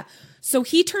 Yeah. So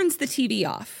he turns the TV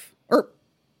off. Or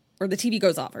the TV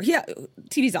goes off. Or yeah,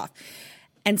 TV's off.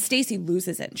 And Stacy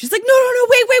loses it. She's like, no,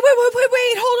 wait.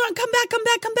 Hold on.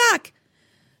 Come back.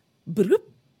 Bloop.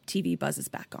 TV buzzes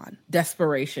back on.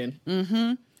 Desperation.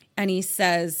 And he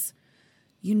says,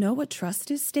 you know what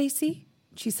trust is, Stacy?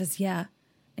 She says, yeah.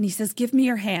 And he says, give me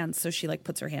your hand. So she like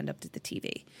puts her hand up to the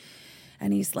TV.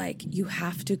 And he's like, you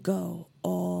have to go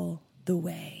all the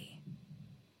way.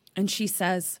 And she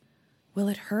says, will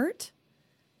it hurt?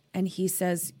 And he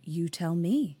says, you tell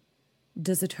me.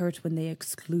 Does it hurt when they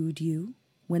exclude you?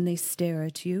 When they stare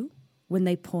at you? When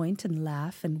they point and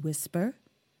laugh and whisper?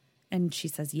 And she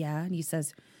says, yeah. And he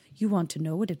says, you want to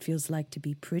know what it feels like to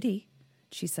be pretty?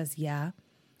 She says, yeah.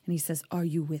 And he says, are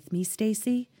you with me,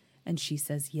 Stacy? And she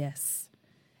says, yes.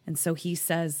 And so he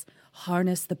says,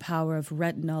 harness the power of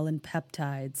retinol and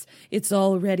peptides. It's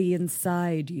already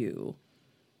inside you.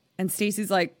 And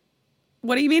Stacy's like,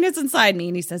 what do you mean it's inside me?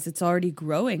 And he says, it's already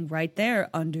growing right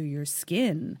there under your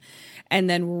skin. And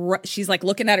then she's like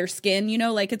looking at her skin, you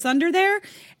know, like it's under there.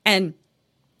 And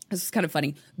this is kind of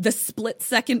funny. The split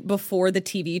second before the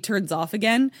TV turns off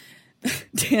again,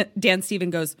 Dan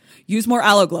Stevens goes, use more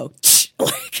Aloe Glow.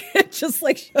 Like, it just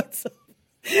like shuts up.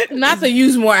 Not to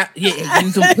use more. Yeah,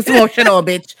 use put some more shit on,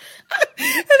 bitch.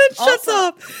 And it shuts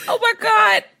off. Oh my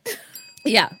God.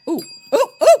 Yeah. Ooh.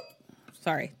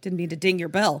 Sorry. Didn't mean to ding your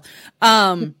bell.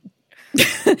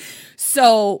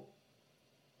 So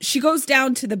she goes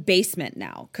down to the basement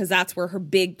now because that's where her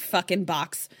big fucking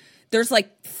box. There's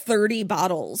like 30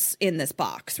 bottles in this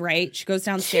box, right? She goes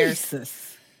downstairs.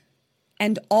 Jesus.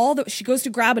 And she goes to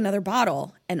grab another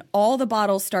bottle and all the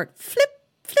bottles start flip,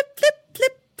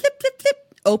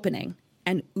 opening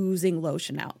and oozing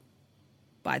lotion out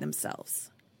by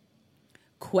themselves.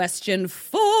 Question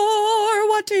 4,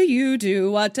 what do you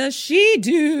do? What does she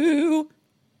do?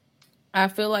 I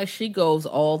feel like she goes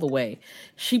all the way.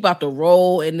 She about to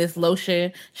roll in this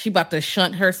lotion. She about to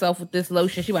shunt herself with this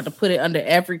lotion. She about to put it under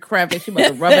every crevice. She about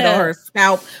to rub it on her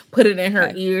scalp, put it in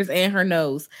her ears and her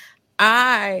nose.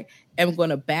 I am going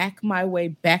to back my way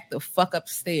back the fuck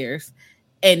upstairs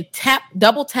and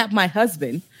double tap my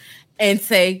husband and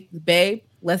say, babe,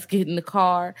 let's get in the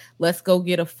car. Let's go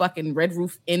get a fucking Red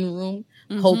Roof in room.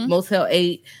 Hope Motel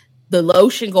 8. The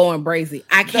lotion going brazy.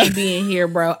 I can't be in here,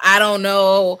 bro. I don't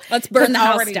know. Let's burn the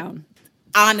house down.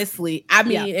 honestly, I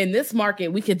mean, in this market,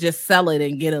 we could just sell it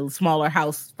and get a smaller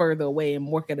house further away and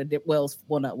work at a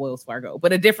not Wells Fargo,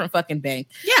 but a different fucking bank.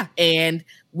 Yeah. And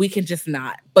we can just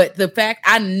not. But the fact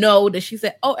I know that she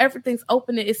said, oh, everything's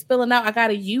open, it's spilling out, I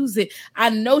gotta use it. I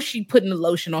know she putting the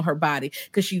lotion on her body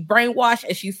because she's brainwashed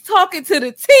and she's talking to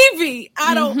the TV.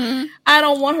 I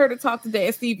don't want her to talk to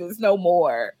Dan Stevens no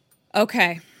more.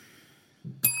 Okay.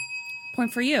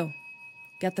 Point for you.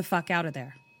 Get the fuck out of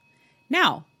there.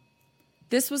 Now,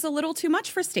 this was a little too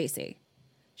much for Stacey.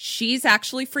 She's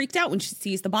actually freaked out when she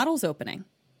sees the bottles opening.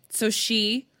 So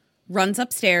she runs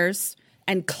upstairs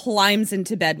and climbs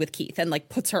into bed with Keith and like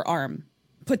puts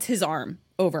his arm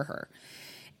over her.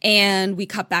 And we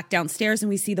cut back downstairs and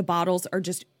we see the bottles are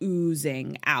just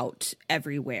oozing out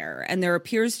everywhere. And there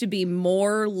appears to be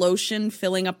more lotion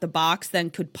filling up the box than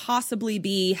could possibly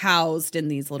be housed in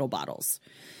these little bottles.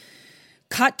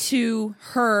 Cut to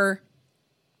her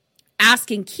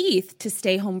asking Keith to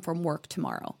stay home from work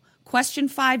tomorrow. Question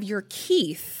 5, you're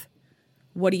Keith.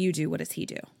 What do you do? What does he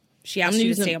do? She asked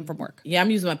you to stay home from work. Yeah, I'm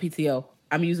using my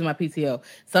PTO.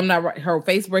 So I'm not, her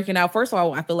face breaking out. First of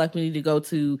all, I feel like we need to go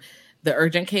to the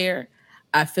urgent care.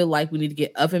 I feel like we need to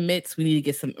get oven mitts. We need to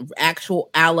get some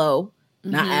actual aloe,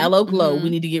 not aloe glow.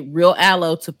 We need to get real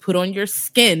aloe to put on your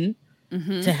skin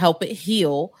to help it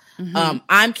heal.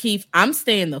 I'm Keith. I'm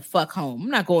staying the fuck home. I'm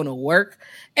not going to work.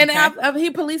 And I'm he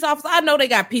police officer. I know they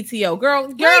got PTO. Girl,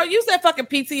 use that fucking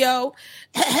PTO.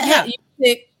 Yeah. You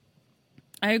sick.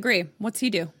 I agree. What's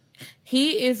he do?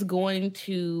 He is going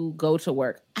to go to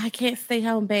work. I can't stay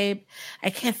home, babe. I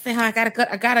can't stay home. I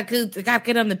gotta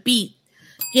get on the beat.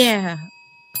 Yeah.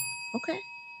 Okay.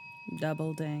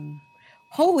 Double ding.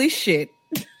 Holy shit.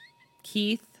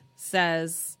 Keith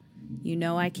says, you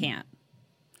know I can't.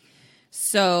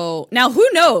 So now who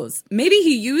knows? Maybe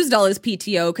he used all his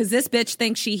PTO because this bitch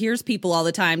thinks she hears people all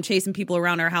the time chasing people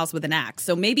around her house with an axe.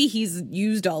 So maybe he's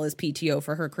used all his PTO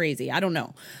for her crazy. I don't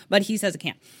know. But he says it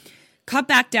can't. Cut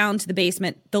back down to the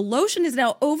basement. The lotion is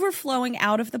now overflowing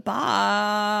out of the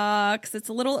box. It's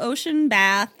a little ocean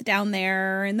bath down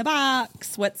there in the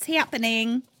box. What's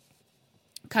happening?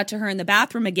 Cut to her in the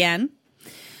bathroom again.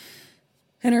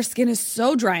 And her skin is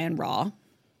so dry and raw.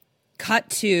 Cut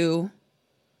to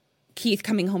Keith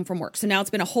coming home from work. So now it's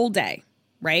been a whole day,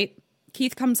 right?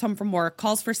 Keith comes home from work,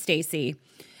 calls for Stacey,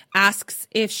 asks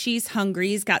if she's hungry.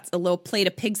 He's got a little plate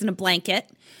of pigs in a blanket.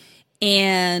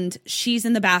 And she's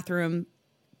in the bathroom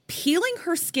peeling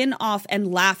her skin off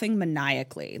and laughing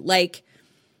maniacally. Like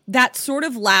that sort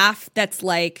of laugh that's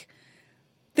like,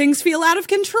 things feel out of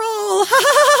control.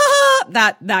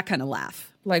 that kind of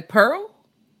laugh. Like Pearl?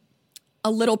 A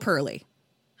little pearly.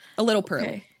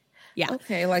 Okay. Yeah.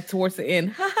 Okay, like towards the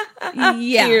end.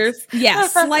 Yeah. Tears. Yeah,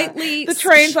 slightly. The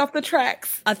train's off the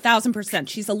tracks. 1,000%.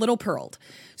 She's a little pearled.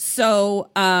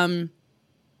 So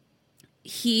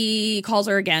he calls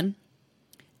her again.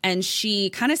 And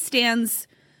she kind of stands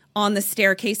on the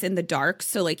staircase in the dark,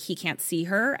 so like he can't see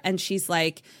her. And she's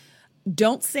like,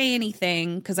 don't say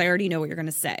anything because I already know what you're going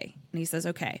to say. And he says,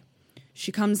 okay.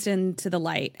 She comes into the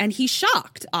light and he's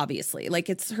shocked, obviously. Like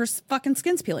it's her fucking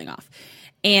skin's peeling off.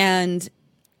 And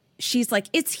she's like,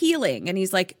 it's healing. And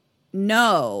he's like,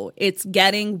 no, it's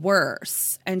getting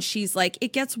worse. And she's like,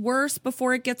 it gets worse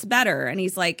before it gets better. And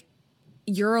he's like,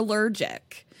 you're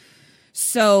allergic.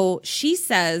 So she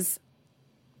says,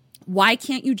 why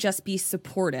can't you just be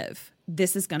supportive?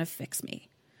 This is going to fix me.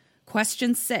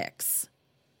 Question 6.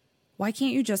 Why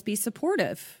can't you just be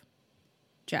supportive?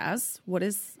 Jazz, what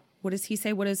does he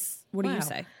say? What do you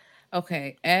say?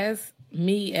 Okay, as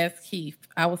Keith,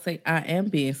 I would say I am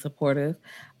being supportive.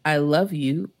 I love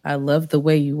you. I love the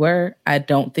way you were. I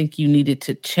don't think you needed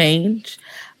to change.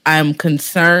 I'm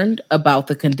concerned about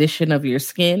the condition of your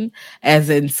skin,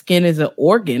 as in skin is an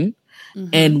organ.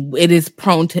 And it is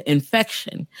prone to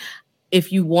infection.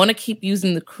 If you want to keep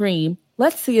using the cream,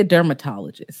 let's see a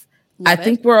dermatologist. I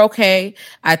think we're okay.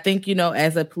 I think,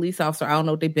 as a police officer, I don't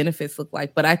know what their benefits look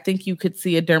like, but I think you could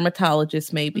see a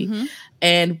dermatologist maybe.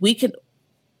 And if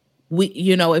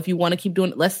you want to keep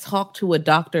doing it, let's talk to a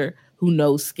doctor who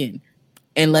knows skin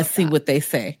and let's see what they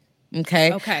say.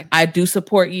 Okay. I do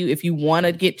support you. If you want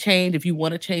to get changed, if you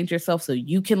want to change yourself so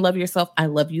you can love yourself, I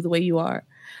love you the way you are.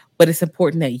 But it's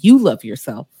important that you love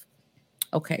yourself.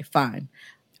 Okay, fine.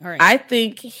 All right. I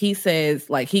think he says,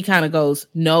 like, he kind of goes,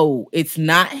 no, it's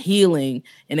not healing.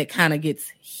 And it kind of gets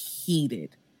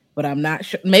heated. But I'm not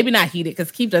sure. Maybe not heated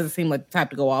because Keith doesn't seem like the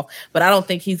type to go off. But I don't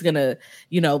think he's going to,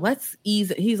 let's ease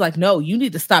it. He's like, no, you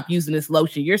need to stop using this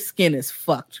lotion. Your skin is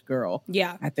fucked, girl.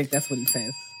 Yeah. I think that's what he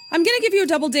says. I'm going to give you a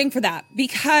double ding for that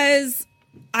because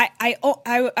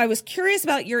I was curious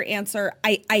about your answer.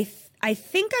 I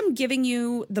think I'm giving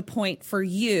you the point for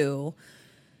you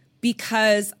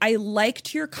because I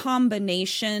liked your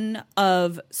combination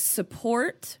of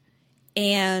support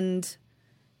and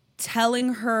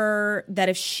telling her that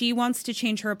if she wants to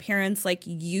change her appearance, like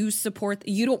you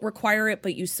don't require it,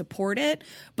 but you support it,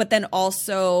 but then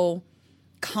also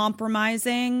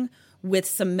compromising with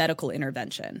some medical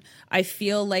intervention. I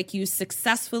feel like you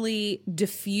successfully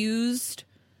diffused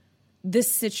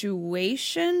this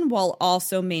situation while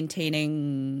also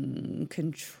maintaining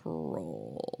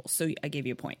control. So I gave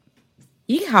you a point.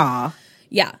 Yeehaw.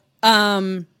 Yeah.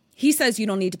 He says you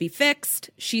don't need to be fixed.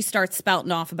 She starts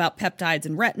spouting off about peptides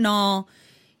and retinol.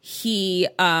 He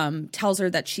tells her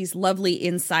that she's lovely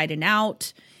inside and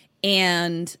out.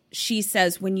 And she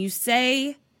says, when you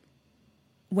say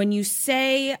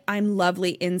I'm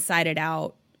lovely inside and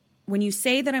out, when you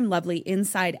say that I'm lovely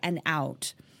inside and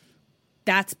out,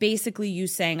 that's basically you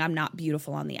saying I'm not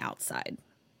beautiful on the outside.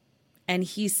 And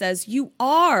he says, you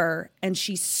are. And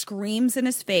she screams in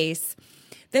his face,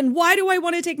 then why do I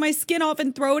want to take my skin off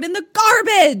and throw it in the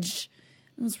garbage?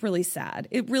 It was really sad.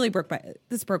 It really broke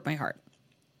my heart.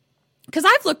 Because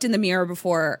I've looked in the mirror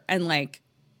before and like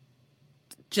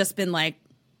just been like,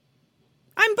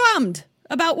 I'm bummed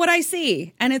about what I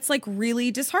see. And it's like really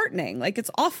disheartening. Like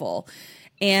it's awful.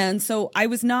 And so I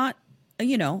was not,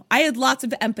 I had lots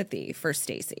of empathy for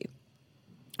Stacey.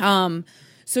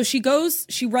 So she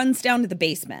runs down to the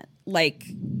basement, like,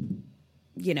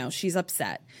 she's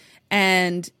upset.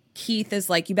 And Keith is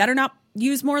like, you better not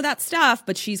use more of that stuff,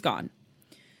 but she's gone.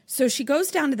 So she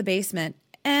goes down to the basement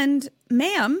and,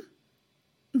 ma'am,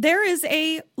 there is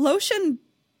a lotion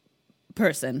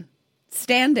person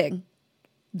standing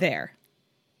there.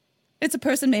 It's a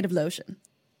person made of lotion.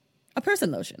 A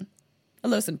person lotion. A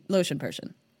lotion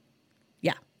person.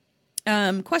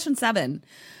 Yeah. Question 7.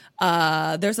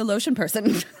 There's a lotion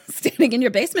person standing in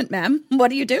your basement, ma'am.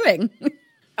 What are you doing?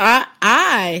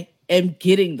 I am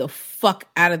getting the fuck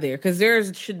out of there because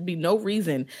there should be no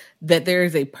reason that there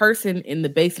is a person in the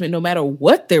basement, no matter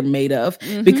what they're made of,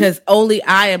 because only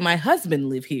I and my husband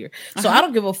live here. So I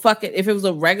don't give a fuck if it was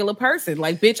a regular person.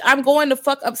 Like, bitch, I'm going to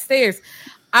fuck upstairs.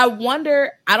 I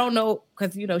wonder, I don't know,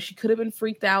 because, she could have been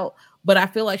freaked out, but I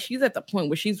feel like she's at the point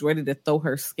where she's ready to throw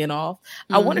her skin off.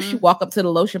 I wonder if she walk up to the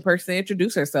lotion person,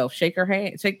 introduce herself, shake their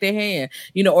hand,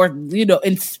 or,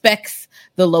 inspects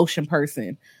the lotion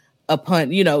person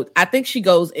upon, I think she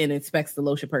goes and inspects the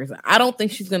lotion person. I don't think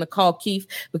she's going to call Keith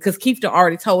because Keith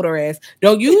already told her ass,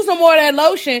 don't use no more of that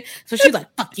lotion. So she's like,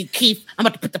 fuck you, Keith. I'm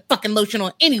about to put the fucking lotion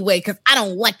on anyway because I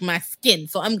don't like my skin.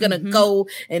 So I'm going to go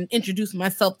and introduce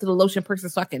myself to the lotion person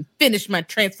so I can finish my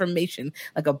transformation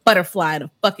like a butterfly in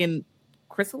a fucking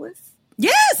chrysalis.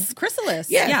 Yes, chrysalis.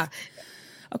 Yes. Yeah.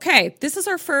 Okay, this is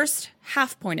our first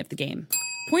half point of the game.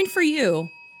 Point for you,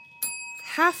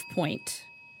 half point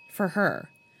for her.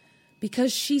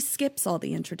 Because she skips all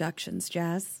the introductions,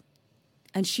 Jazz.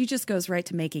 And she just goes right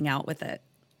to making out with it.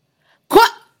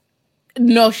 What?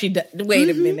 No, she doesn't. Wait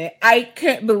a minute. I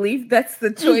can't believe that's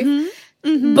the choice.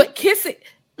 But kiss it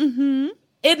in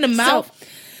the mouth.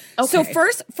 So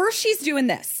first she's doing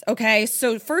this, okay?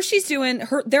 So first she's doing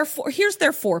here's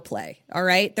their foreplay, all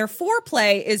right? Their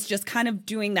foreplay is just kind of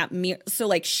doing that so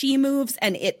like she moves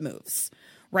and it moves,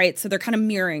 right? So they're kind of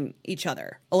mirroring each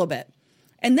other a little bit.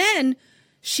 And then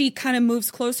she kind of moves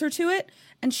closer to it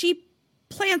and she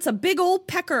plants a big old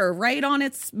pecker right on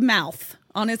its mouth,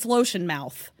 on its lotion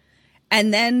mouth.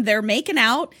 And then they're making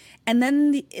out and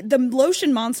then the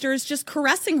lotion monster is just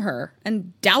caressing her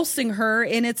and dousing her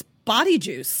in its body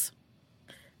juice.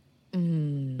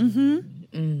 And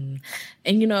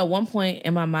at one point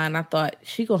in my mind, I thought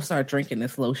she gonna start drinking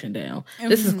this lotion down.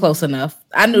 This is close enough.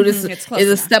 I knew this is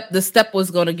a step. The step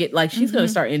was gonna get like she's gonna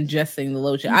start ingesting the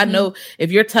lotion. I know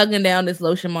if you're tugging down this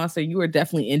lotion monster, you are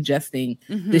definitely ingesting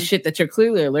the shit that you're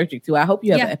clearly allergic to. I hope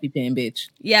you have an EpiPen, bitch.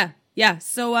 Yeah.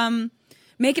 So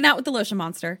making out with the lotion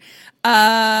monster.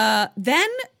 Then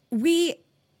we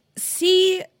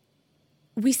see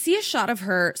a shot of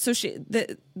her. So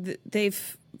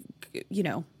they've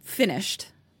finished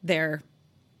their,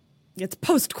 it's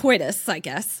post-coitus, I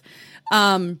guess.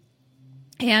 And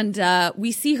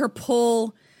we see her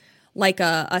pull like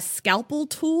a scalpel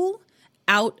tool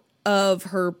out of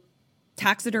her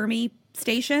taxidermy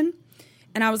station.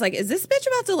 And I was like, is this bitch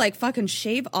about to like fucking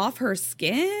shave off her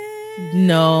skin?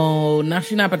 No, now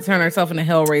she's not about to turn herself into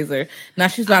Hellraiser. Now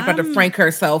she's not about to Frank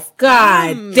herself.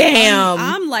 God damn.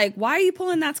 I'm like, why are you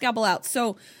pulling that scalpel out?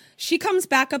 So she comes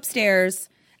back upstairs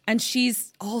and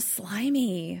she's all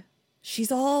slimy.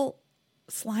 She's all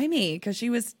slimy because she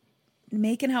was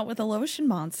making out with a lotion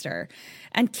monster.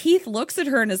 And Keith looks at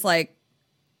her and is like,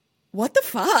 what the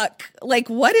fuck? Like,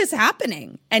 what is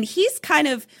happening? And he's kind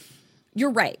of,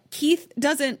 you're right. Keith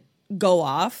doesn't go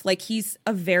off. Like, he's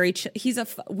a very,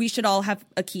 we should all have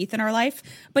a Keith in our life,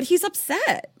 but he's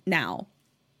upset now.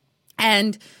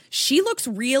 And she looks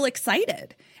real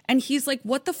excited. And he's like,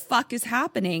 what the fuck is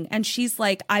happening? And she's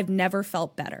like, I've never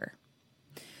felt better.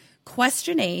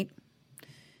 Question 8.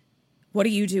 What do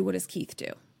you do? What does Keith do?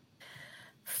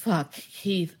 Fuck,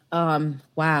 Keith.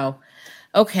 Wow.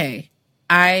 Okay.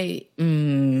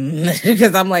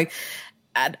 Because I'm like,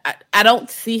 I don't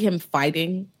see him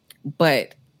fighting,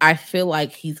 but I feel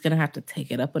like he's going to have to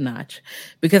take it up a notch,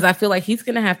 because I feel like he's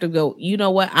going to have to go, you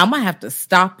know what? I'm going to have to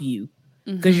stop you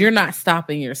because you're not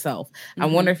stopping yourself. I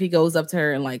wonder if he goes up to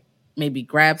her and like maybe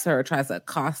grabs her or tries to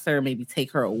accost her, maybe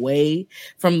take her away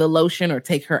from the lotion or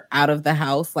take her out of the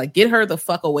house. Like, get her the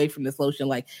fuck away from this lotion.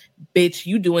 Like, bitch,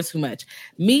 you doing too much.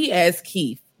 Me as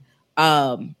Keith,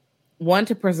 one,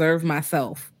 to preserve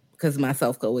myself, because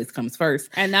myself always comes first.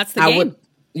 And that's the game.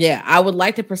 I would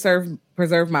like to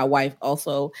preserve my wife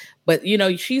also. But, you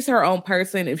know, she's her own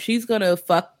person. If she's going to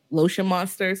fuck lotion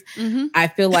monsters, I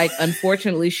feel like,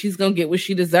 unfortunately, she's going to get what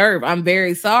she deserves. I'm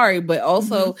very sorry. But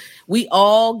also, we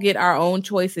all get our own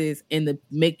choices in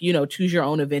the choose your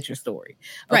own adventure story.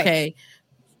 Okay. Right.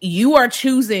 You are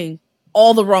choosing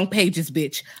all the wrong pages,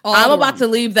 bitch. I'm about to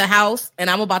leave the house and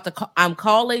I'm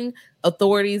calling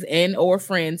authorities and or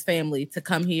friends, family to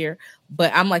come here.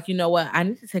 But I'm like, you know what? I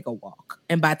need to take a walk.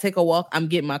 And by take a walk, I'm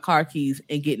getting my car keys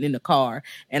and getting in the car.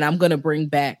 And I'm going to bring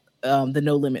back the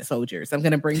No Limit soldiers. I'm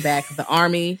going to bring back the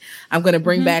army. I'm going to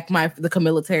bring back the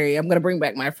military. I'm going to bring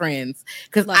back my friends,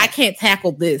 because I can't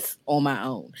tackle this on my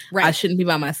own. Right. I shouldn't be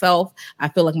by myself. I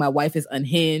feel like my wife is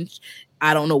unhinged.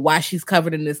 I don't know why she's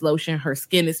covered in this lotion. Her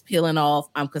skin is peeling off.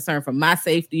 I'm concerned for my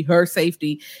safety, her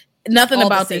safety. Nothing all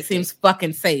about this seems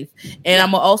fucking safe. And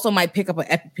I'm also might pick up an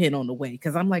EpiPen on the way,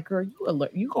 because I'm like, girl,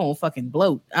 you gonna fucking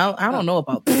bloat. I don't know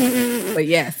about this. But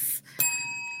yes.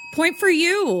 Point for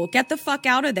you. Get the fuck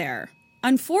out of there.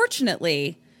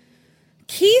 Unfortunately,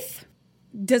 Keith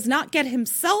does not get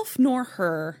himself nor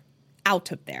her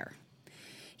out of there.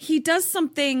 He does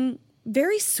something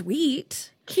very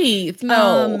sweet. Keith,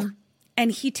 no.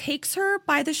 And he takes her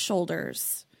by the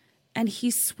shoulders and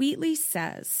he sweetly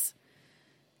says,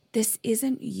 "This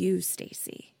isn't you,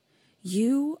 Stacy.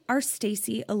 You are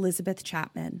Stacy Elizabeth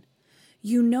Chapman.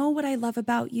 You know what I love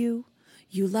about you?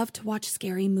 You love to watch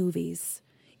scary movies,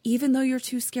 even though you're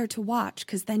too scared to watch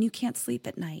because then you can't sleep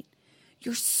at night.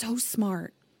 You're so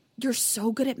smart. You're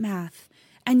so good at math,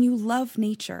 and you love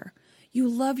nature. You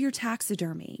love your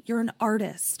taxidermy. You're an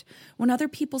artist. When other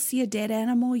people see a dead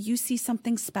animal, you see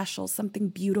something special, something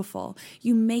beautiful.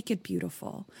 You make it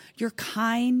beautiful. You're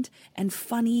kind and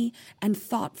funny and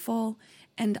thoughtful,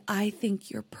 and I think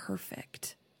you're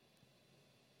perfect."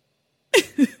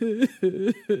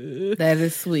 That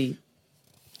is sweet.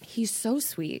 He's so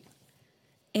sweet.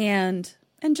 And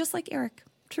just like Eric,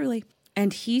 truly.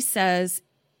 And he says,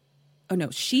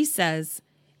 she says,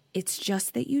 "It's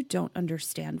just that you don't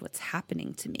understand what's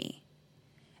happening to me."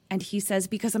 And he says,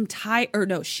 "Because I'm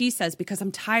tired," she says, "Because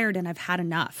I'm tired and I've had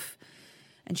enough."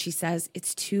 And she says,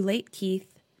 "It's too late,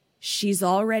 Keith. She's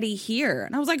already here."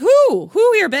 And I was like, Who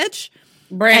here, bitch?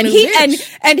 Brand and new he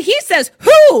bitch. and he says,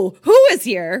 Who is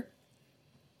here?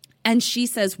 And she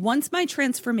says, "Once my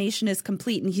transformation is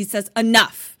complete." And he says,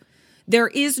 "Enough. There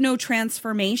is no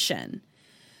transformation."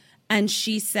 And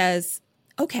she says,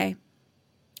 Okay.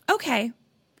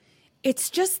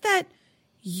 It's just that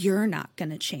you're not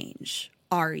going to change,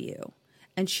 are you?"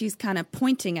 And she's kind of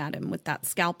pointing at him with that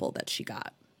scalpel that she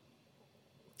got.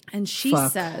 And she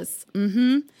says,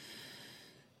 And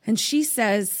she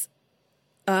says,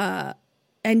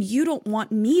 "And you don't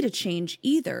want me to change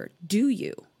either, do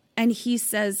you?" And he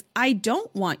says, "I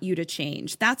don't want you to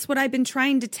change. That's what I've been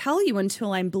trying to tell you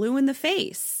until I'm blue in the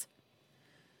face."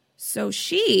 So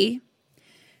she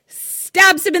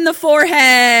stabs him in the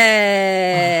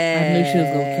forehead. I knew she was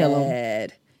going to kill him.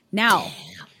 Now,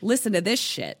 listen to this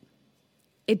shit.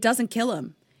 It doesn't kill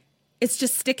him. It's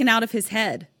just sticking out of his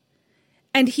head.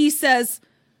 And he says,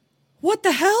 "What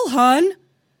the hell, hon?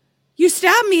 You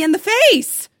stabbed me in the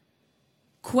face."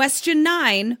 Question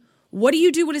 9. What do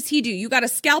you do? What does he do? You got a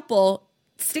scalpel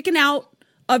sticking out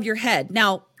of your head.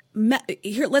 Now,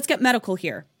 here, let's get medical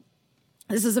here.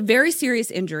 This is a very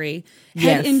serious injury.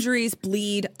 Head injuries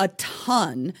bleed a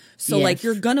ton. So,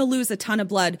 you're going to lose a ton of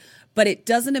blood. But it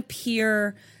doesn't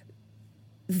appear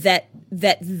that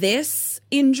this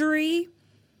injury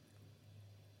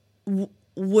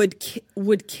would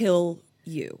kill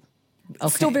you. Okay.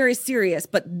 Still very serious,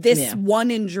 but this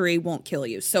one injury won't kill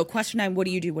you. So, question 9, what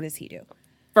do you do? What does he do?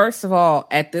 First of all,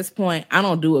 at this point, I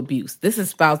don't do abuse. This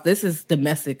is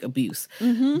domestic abuse.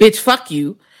 Bitch, fuck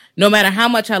you. No matter how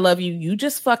much I love you, you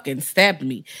just fucking stabbed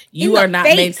me. You are not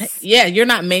you're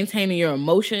not maintaining your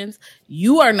emotions.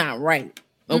 You are not right.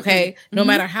 Okay. No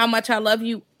matter how much I love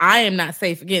you, I am not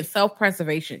safe. Again,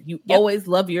 self-preservation. You always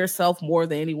love yourself more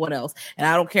than anyone else. And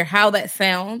I don't care how that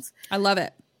sounds. I love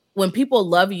it. When people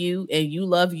love you and you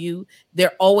love you,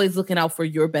 they're always looking out for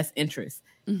your best interest.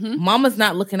 Mama's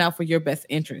not looking out for your best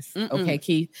interest. Okay,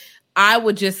 Keith. I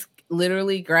would just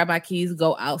literally grab my keys,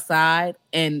 go outside,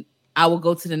 and I will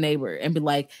go to the neighbor and be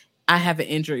like, I have an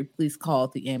injury. Please call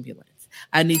the ambulance.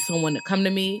 I need someone to come to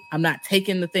me. I'm not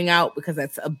taking the thing out because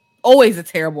that's always a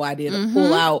terrible idea to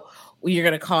pull out. You're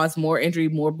going to cause more injury,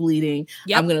 more bleeding.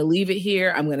 I'm going to leave it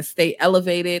here. I'm going to stay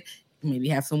elevated, maybe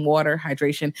have some water,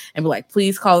 hydration, and be like,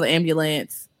 please call the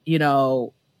ambulance. You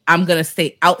know, I'm going to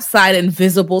stay outside and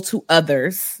visible to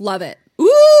others. Love it.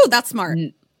 Ooh, that's smart.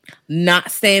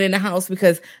 Not staying in the house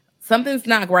because something's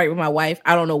not right with my wife.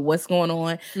 I don't know what's going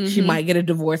on. She might get a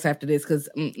divorce after this because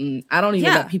I don't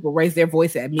even let people raise their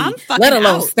voice at me, let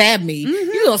alone stab me.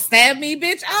 You gonna stab me,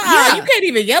 bitch? You can't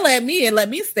even yell at me and let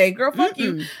me stay, girl. Fuck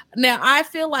you. Now, I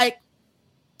feel like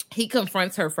he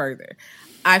confronts her further.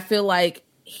 I feel like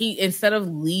he, instead of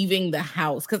leaving the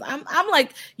house, because I'm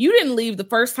like, you didn't leave the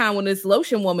first time when this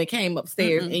lotion woman came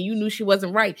upstairs and you knew she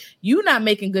wasn't right. You not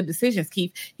making good decisions,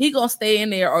 Keith. He gonna stay in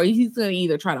there, or he's gonna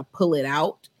either try to pull it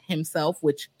out himself,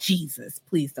 which Jesus,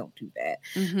 please don't do that.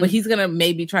 But he's gonna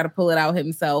maybe try to pull it out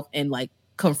himself and like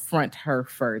confront her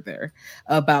further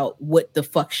about what the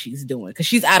fuck she's doing, because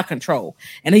she's out of control,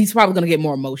 and he's probably gonna get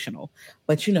more emotional.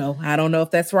 But you know, I don't know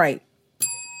if that's right.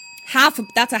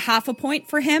 That's a half a point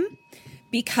for him,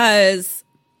 because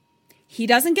he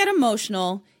doesn't get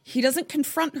emotional. He doesn't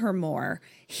confront her more.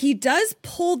 He does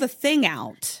pull the thing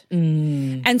out.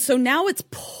 And so now it's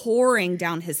pouring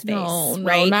down his face. No,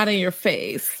 not in your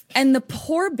face. And the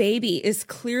poor baby is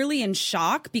clearly in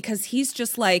shock because he's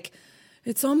just like,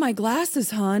 it's on my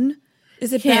glasses, hun.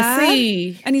 Is it bad?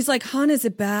 See. And he's like, hun, is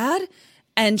it bad?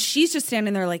 And she's just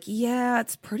standing there like, yeah,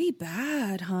 it's pretty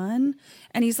bad, hun.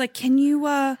 And he's like, can you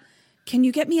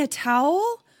get me a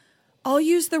towel? I'll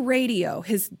use the radio,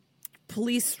 his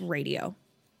police radio.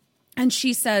 And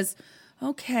she says,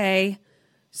 okay.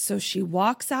 So she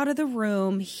walks out of the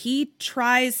room. He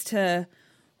tries to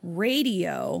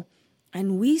radio,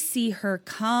 and we see her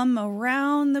come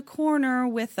around the corner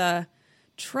with a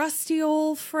trusty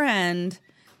old friend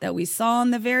that we saw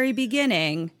in the very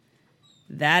beginning,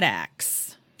 that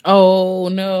axe. Oh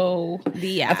no!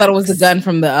 The axe. I thought it was the gun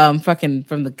from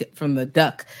the from the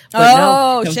duck. But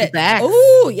no, shit!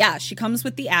 Oh yeah, she comes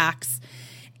with the axe,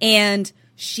 and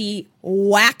she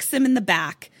whacks him in the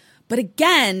back. But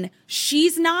again,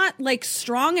 she's not like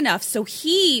strong enough. So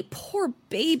he, poor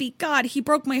baby, God, he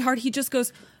broke my heart. He just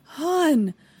goes,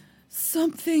 hun,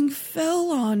 something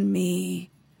fell on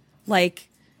me. Like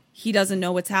he doesn't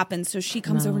know what's happened. So she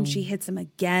comes over and she hits him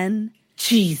again.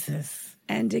 Jesus.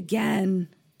 And again.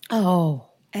 Oh.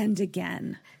 And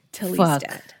again. Till he's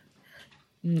dead.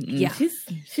 Yeah.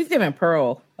 She's giving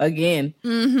Pearl again.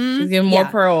 She's giving more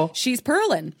Pearl. She's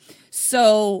Pearling.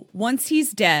 So once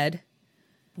he's dead,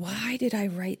 why did I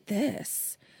write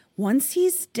this? Once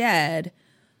he's dead,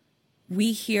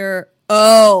 we hear,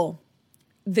 the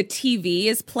TV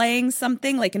is playing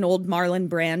something like an old Marlon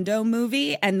Brando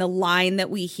movie. And the line that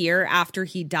we hear after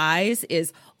he dies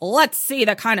is, let's see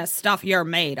the kind of stuff you're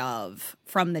made of,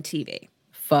 from the TV.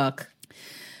 Fuck.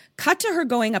 Cut to her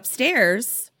going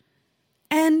upstairs.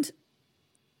 And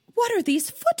what are these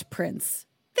footprints?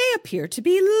 They appear to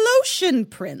be lotion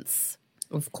prints.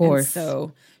 Of course. And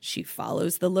so she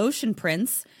follows the lotion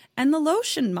prints, and the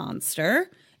lotion monster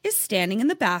is standing in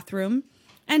the bathroom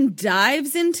and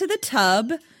dives into the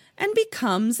tub and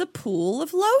becomes a pool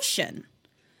of lotion.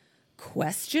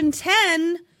 Question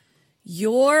 10,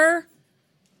 your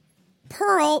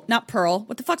not Pearl.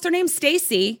 What the fuck's her name?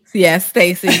 Stacy. Yes,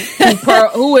 Stacy.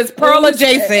 Who is Pearl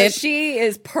adjacent? She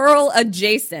is Pearl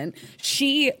adjacent.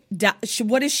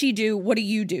 What does she do? What do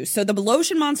you do? So the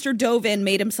lotion monster dove in,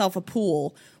 made himself a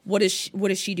pool. What does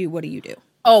she do? What do you do?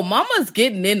 Oh, Mama's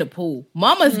getting in the pool.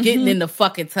 Mama's getting in the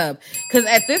fucking tub. Because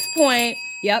at this point,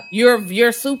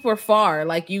 you're super far.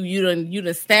 Like you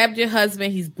done stabbed your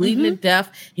husband. He's bleeding to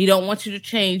death. He don't want you to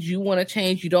change. You want to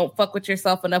change. You don't fuck with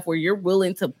yourself enough where you're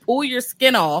willing to pull your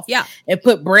skin off and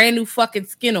put brand new fucking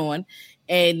skin on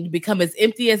and become as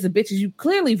empty as the bitches you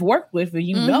clearly have worked with, and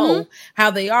you know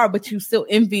how they are, but you still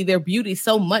envy their beauty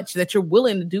so much that you're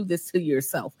willing to do this to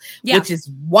yourself, which is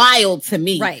wild to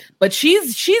me. Right. But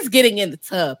she's getting in the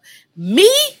tub. Me?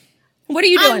 What are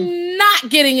you doing? I'm not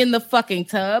getting in the fucking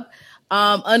tub.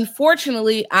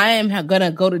 Unfortunately, I am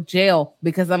gonna go to jail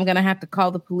because I'm gonna have to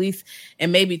call the police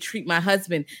and maybe treat my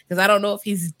husband because I don't know if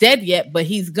he's dead yet, but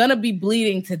he's gonna be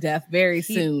bleeding to death very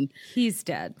soon. He's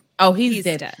dead. Oh, he's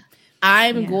dead.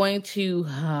 I'm going to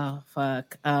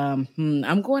fuck. I'm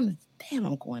going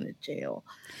to jail.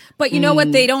 But you know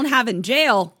what they don't have in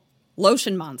jail?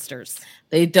 Lotion monsters.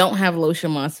 They don't have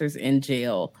lotion monsters in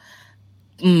jail.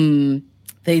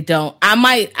 They don't. I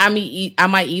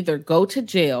might either go to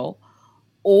jail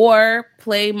or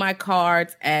play my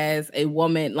cards as a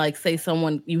woman, like say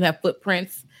someone, you have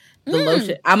footprints, the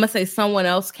lotion. I'm going to say someone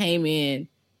else came in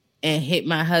and hit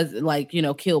my husband, like, you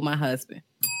know, killed my husband.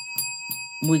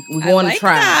 We going to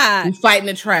trial. That. We fighting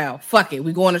the trial. Fuck it.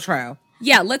 We going to trial.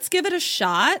 Yeah, let's give it a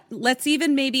shot. Let's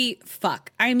even maybe,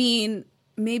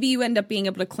 maybe you end up being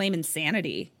able to claim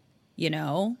insanity. You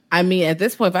know, I mean, at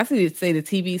this point, if I say the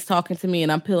TV's talking to me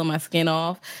and I'm peeling my skin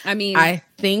off, I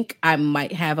think I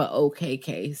might have an okay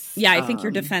case. Yeah, I think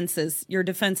your defense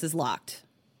is locked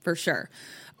for sure.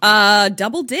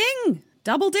 Double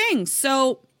ding.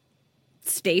 So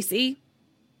Stacy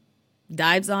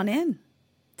dives on in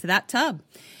to that tub.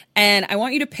 And I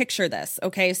want you to picture this,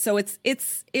 okay? So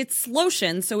it's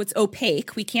lotion, so it's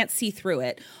opaque. We can't see through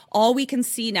it. All we can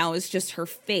see now is just her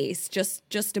face,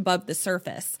 just above the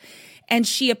surface. And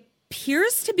she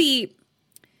appears to be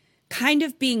kind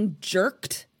of being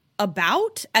jerked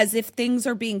about as if things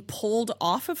are being pulled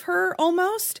off of her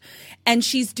almost. And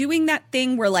she's doing that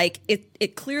thing where like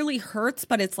it clearly hurts,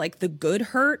 but it's like the good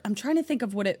hurt. I'm trying to think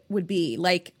of what it would be,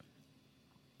 like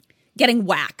getting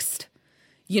waxed.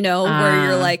 You know,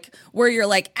 where you're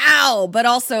like, ow, but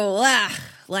also,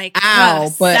 like,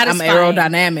 ow, but satisfying. I'm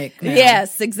aerodynamic. Now.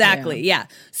 Yes, exactly. Yeah.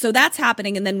 So that's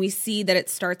happening. And then we see that it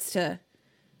starts to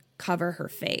cover her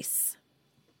face.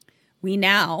 We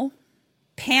now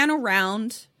pan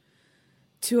around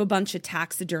to a bunch of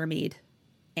taxidermied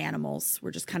animals.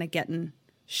 We're just kind of getting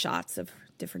shots of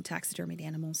different taxidermied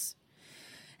animals.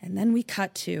 And then we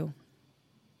cut to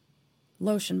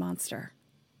Lotion Monster,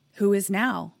 who is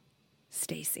now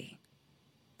Stacy.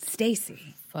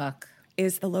 Fuck.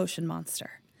 Is the Lotion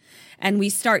Monster. And we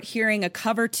start hearing a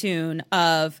cover tune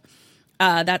of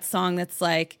that song that's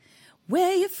like,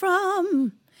 where you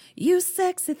from, you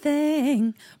sexy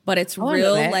thing. But it's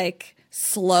real like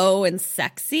slow and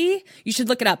sexy. You should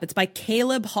look it up. It's by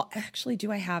Caleb Hall. Actually,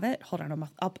 do I have it? Hold on.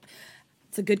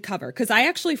 It's a good cover because I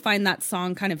actually find that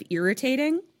song kind of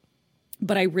irritating,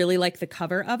 but I really like the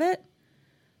cover of it.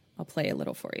 I'll play a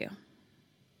little for you.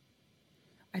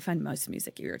 I find most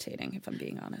music irritating, if I'm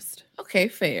being honest. Okay,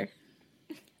 fair.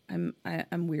 I'm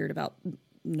weird about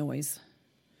noise.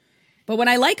 But when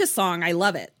I like a song, I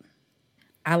love it.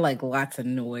 I like lots of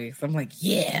noise. I'm like,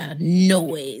 yeah,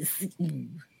 noise.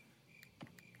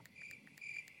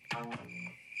 I'll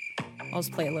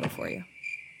just play a little for you.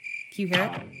 Can you hear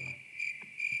it?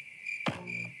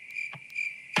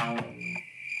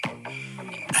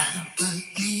 I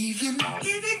believe in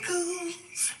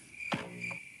miracles.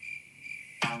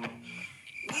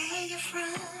 Where you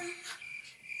from?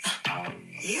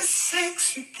 You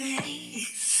sexy thing.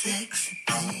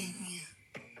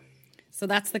 So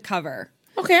that's the cover.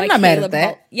 Okay, I'm not mad at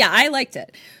that. Yeah, I liked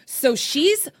it. So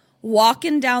she's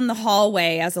walking down the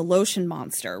hallway as a lotion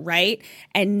monster, right?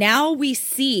 And now we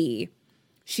see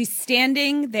she's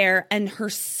standing there and her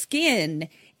skin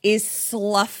is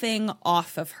sloughing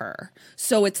off of her.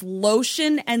 So it's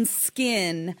lotion and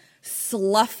skin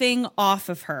sloughing off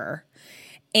of her.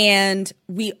 And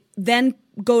we then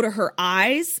go to her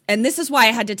eyes. And this is why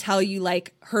I had to tell you,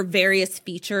 like, her various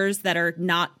features that are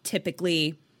not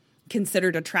typically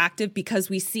considered attractive, because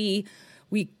we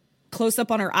close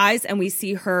up on her eyes and we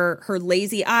see her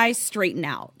lazy eye straighten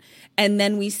out. And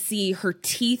then we see her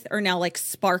teeth are now like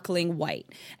sparkling white.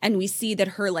 And we see that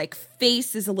her like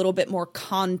face is a little bit more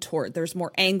contoured. There's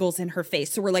more angles in her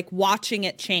face. So we're like watching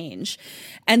it change.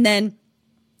 And then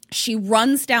she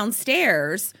runs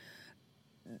downstairs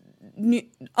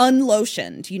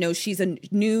unlotioned. You know, she's a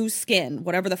new skin,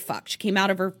 whatever the fuck. She came out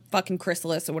of her fucking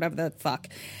chrysalis or whatever the fuck.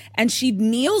 And she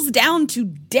kneels down to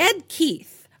dead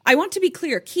Keith. I want to be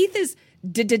clear. Keith is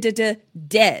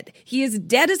dead. He is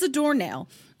dead as a doornail.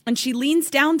 And she leans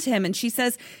down to him and she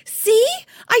says, "See,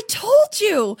 I told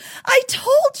you. I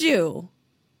told you."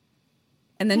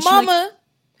 And then Mama,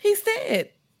 he's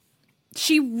dead.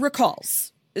 She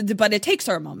recalls, but it takes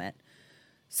her a moment.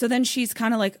 So then she's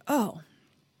kind of like, oh.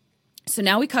 So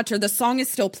now we cut to her. The song is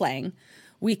still playing.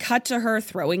 We cut to her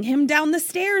throwing him down the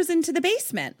stairs into the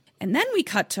basement. And then we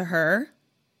cut to her.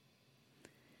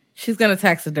 She's going to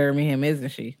taxidermy him, isn't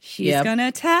she? She's going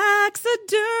to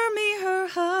taxidermy her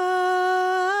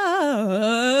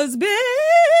husband.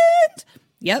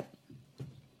 Yep.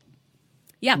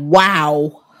 Yeah.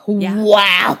 Wow. Yeah.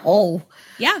 Wow.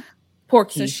 Yeah. Poor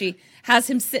Keith. So she has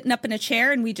him sitting up in a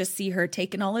chair, and we just see her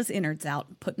taking all his innards out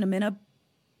and putting them in a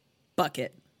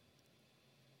bucket.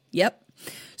 Yep.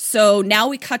 So now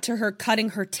we cut to her cutting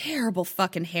her terrible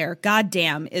fucking hair. God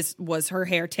damn, was her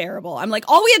hair terrible. I'm like,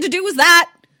 all we had to do was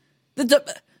that.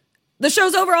 The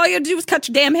show's over. All you had to do was cut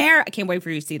your damn hair. I can't wait for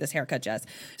you to see this haircut, Jess.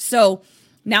 So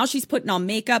now she's putting on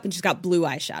makeup and she's got blue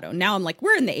eyeshadow. Now I'm like,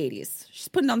 we're in the 80s. She's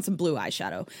putting on some blue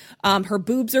eyeshadow. Her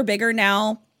boobs are bigger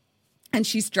now, and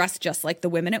she's dressed just like the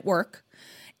women at work.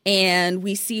 And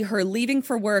we see her leaving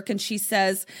for work, and she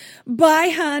says, "Bye,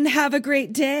 hun, have a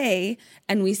great day."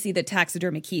 And we see that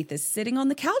Taxidermy Keith is sitting on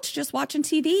the couch just watching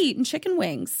TV, eating chicken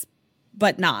wings.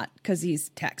 But not, because he's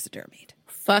taxidermied.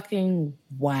 Fucking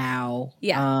wow.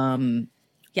 Yeah.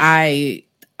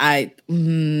 I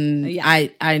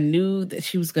knew that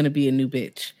she was going to be a new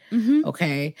bitch. Mm-hmm.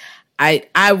 Okay.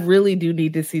 I really do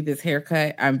need to see this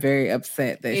haircut. I'm very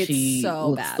upset that she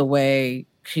looks the way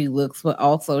she looks, but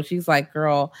also she's like,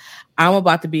 girl, I'm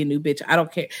about to be a new bitch. I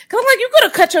don't care. Cause I'm like, you could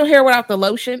have cut your hair without the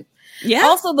lotion. Yeah.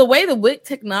 Also, the way the wig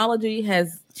technology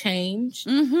has changed,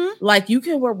 like you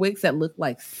can wear wigs that look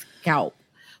like scalp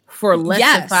for less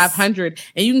than $500,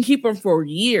 and you can keep them for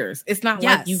years. It's not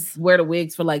like you wear the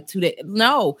wigs for like 2 days.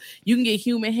 No, you can get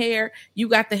human hair. You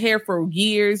got the hair for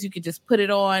years. You could just put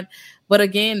it on. But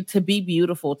again, to be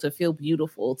beautiful, to feel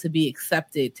beautiful, to be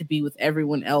accepted, to be with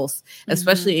everyone else,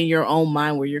 especially in your own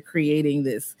mind where you're creating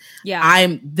this. Yeah,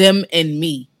 I'm them and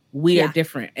me. We are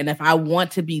different. And if I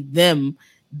want to be them,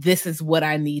 this is what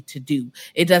I need to do.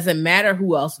 It doesn't matter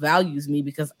who else values me,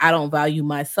 because I don't value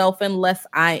myself unless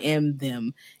I am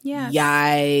them. Yeah.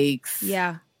 Yikes.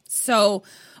 Yeah. So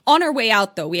on her way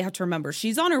out, though, we have to remember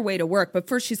she's on her way to work, but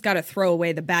first she's got to throw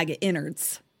away the bag of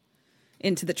innards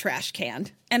into the trash can.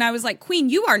 And I was like, Queen,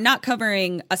 you are not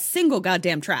covering a single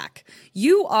goddamn track.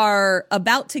 You are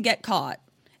about to get caught,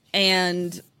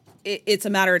 and it's a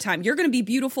matter of time. You're going to be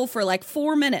beautiful for like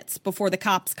 4 minutes before the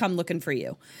cops come looking for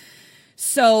you.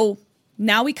 So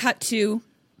now we cut to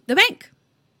the bank.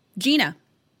 Gina,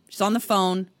 she's on the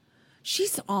phone.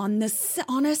 She's on a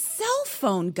cell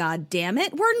phone, God damn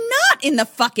it. We're not in the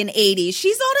fucking 80s.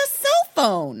 She's on a cell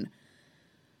phone.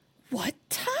 What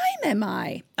time am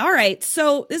I? All right,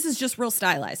 so this is just real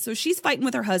stylized. So she's fighting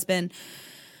with her husband,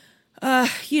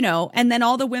 and then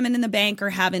all the women in the bank are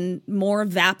having more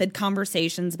vapid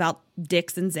conversations about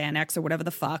dicks and Xanax or whatever the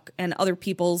fuck, and other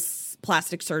people's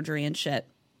plastic surgery and shit.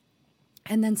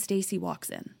 And then Stacy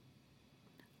walks in,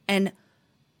 and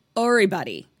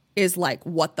everybody is like,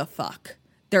 what the fuck?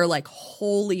 They're like,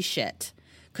 holy shit,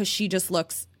 because she just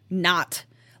looks not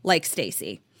like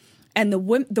Stacy. And the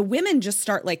women just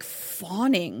start like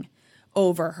fawning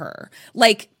over her.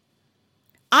 Like,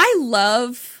 I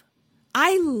love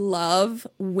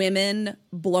women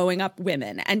blowing up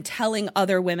women and telling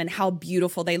other women how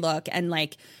beautiful they look, and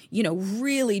like,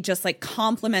 really just like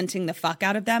complimenting the fuck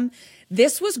out of them.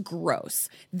 This was gross.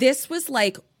 This was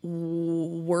like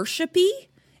worshipy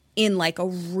in like a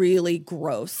really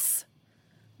gross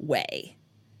way.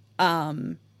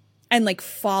 And like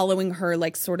following her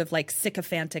like sort of like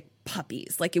sycophantic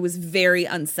puppies. Like, it was very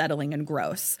unsettling and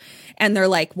gross. And they're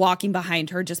like walking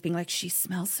behind her just being like, she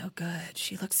smells so good.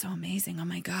 She looks so amazing. Oh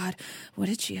my God. What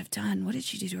did she have done? What did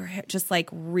she do to her hair? Just like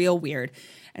real weird.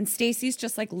 And Stacy's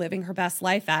just like living her best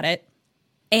life at it.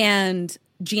 And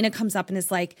Gina comes up and is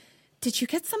like, did you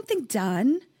get something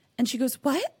done? And she goes,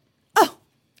 what? Oh,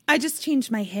 I just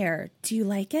changed my hair. Do you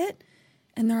like it?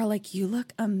 And they're all like, you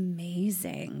look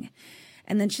amazing.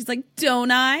 And then she's like,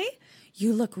 don't I?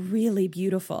 You look really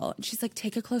beautiful. And she's like,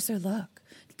 take a closer look.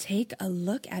 Take a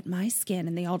look at my skin.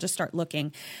 And they all just start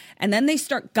looking. And then they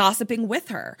start gossiping with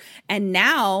her. And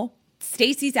now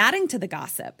Stacy's adding to the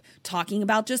gossip, talking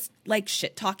about just like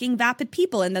shit-talking vapid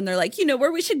people. And then they're like, you know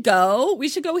where we should go? We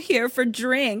should go here for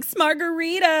drinks,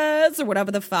 margaritas, or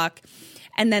whatever the fuck.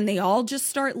 And then they all just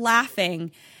start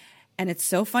laughing. And it's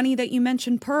so funny that you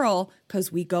mentioned Pearl,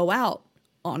 because we go out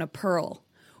on a Pearl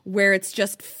where it's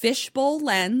just fishbowl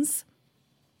lens,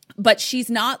 but she's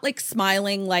not like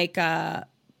smiling like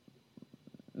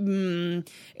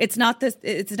it's not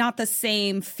the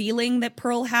same feeling that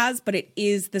Pearl has, but it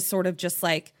is the sort of just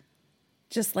like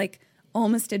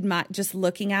almost just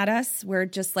looking at us, where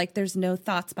just like there's no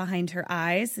thoughts behind her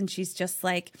eyes, and she's just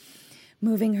like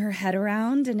moving her head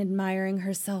around and admiring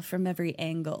herself from every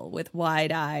angle with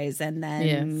wide eyes, and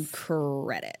then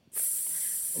credits.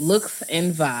 Looks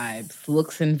and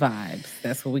vibes.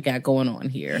 That's what we got going on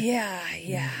here.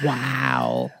 Yeah.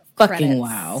 Wow. Fucking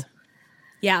wow.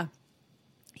 Yeah.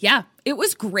 It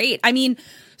was great. I mean,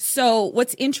 so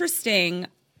what's interesting,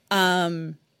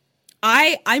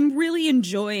 I'm really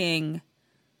enjoying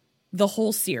the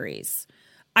whole series.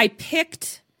 I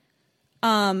picked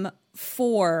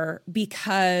 4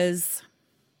 because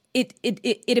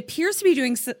it appears to be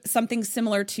doing something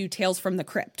similar to Tales from the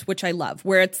Crypt, which I love,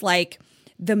 where it's like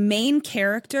the main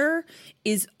character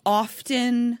is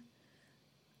often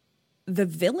the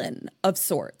villain of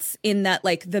sorts, in that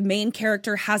like the main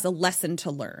character has a lesson to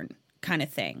learn kind of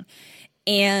thing.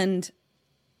 And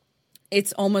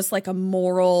it's almost like a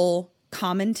moral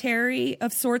commentary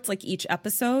of sorts, like each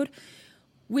episode,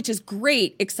 which is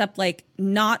great, except like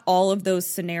not all of those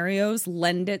scenarios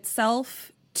lend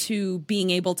itself to being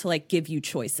able to like give you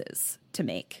choices to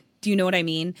make. Do you know what I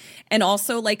mean? And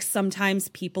also like sometimes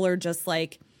people are just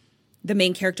like, the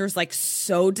main character is like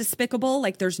so despicable,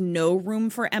 like there's no room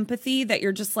for empathy, that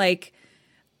you're just like,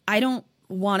 I don't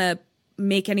want to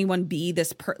make anyone be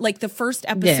this like the first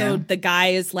episode, the guy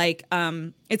is like,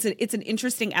 it's an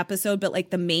interesting episode, but like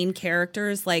the main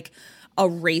character is like a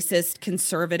racist,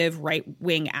 conservative,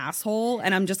 right-wing asshole,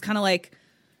 and I'm just kind of like,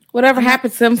 whatever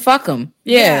happens to him, fuck him.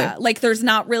 Yeah, like there's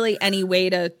not really any way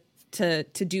to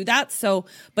do that. So,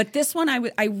 but this one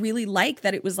I really like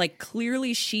that it was like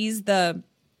clearly she's the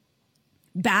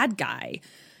bad guy.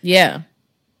 Yeah.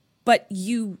 But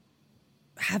you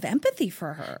have empathy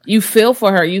for her. You feel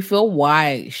for her. You feel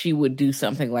why she would do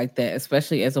something like that,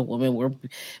 especially as a woman where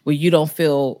you don't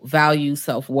feel value,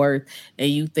 self-worth, and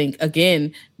you think,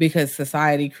 again, because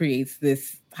society creates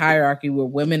this hierarchy where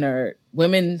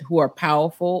women who are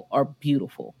powerful are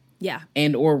beautiful. Yeah.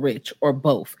 And or rich or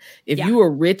both. If you are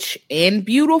rich and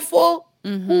beautiful,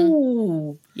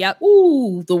 ooh,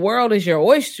 ooh, the world is your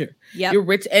oyster. Yep. You're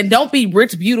rich, and don't be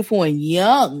rich, beautiful, and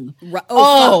young.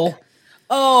 Yeah.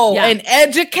 And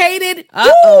educated.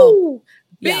 Uh-oh.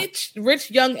 Bitch, rich,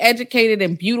 young, educated,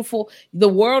 and beautiful. The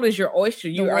world is your oyster.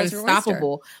 You are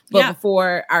unstoppable. But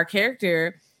before our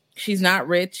character, she's not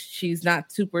rich. She's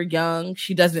not super young.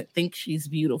 She doesn't think she's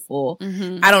beautiful.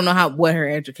 I don't know what her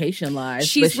education lies.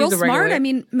 She's real smart. I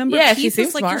mean, remember, Keith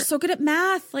was like, smart. You're so good at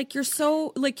math. Like you're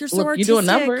so artistic. You're doing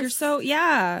numbers. You're so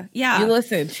yeah. You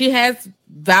listen. She has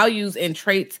values and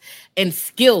traits and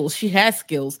skills. She has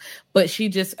skills, but she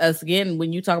just, again,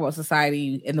 when you talk about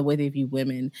society and the way they view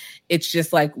women, it's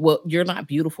just like, well, you're not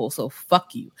beautiful, so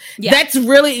fuck you. Yeah. That's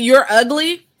really, you're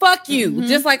ugly. Fuck you.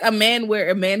 Just like a man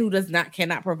who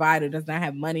cannot provide or does not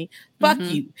have money. Fuck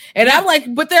you. And I'm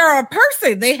like, but they're a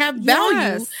person. They have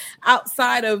value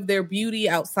outside of their beauty,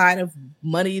 outside of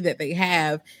money that they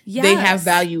have. They have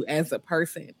value as a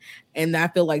person. And I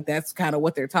feel like that's kind of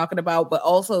what they're talking about. But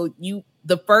also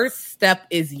the first step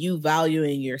is you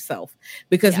valuing yourself,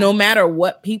 because no matter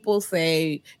what people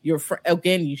say,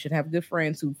 again, you should have good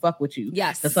friends who fuck with you.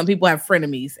 Yes. Because some people have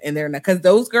frenemies and they're not, because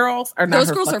those girls are not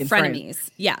her fucking frenemies.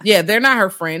 Friends. Yeah. Yeah. They're not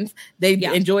her friends. They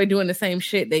enjoy doing the same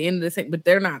shit. They end the same, but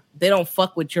they don't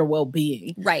fuck with your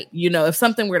well-being. Right. You know, if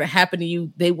something were to happen to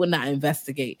you, they would not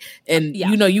investigate. And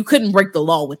you couldn't break the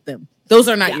law with them. Those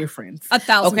are not your friends.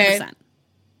 1,000%.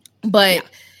 But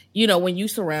when you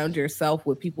surround yourself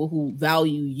with people who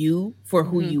value you for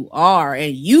who you are,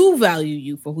 and you value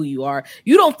you for who you are,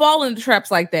 you don't fall into traps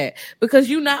like that, because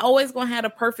you're not always going to have a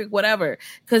perfect whatever.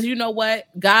 Because you know what?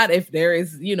 God, if there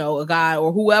is, a God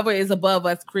or whoever is above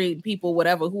us creating people,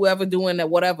 whatever, whoever doing that,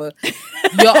 whatever,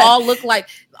 you'll all look like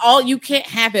you can't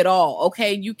have it all.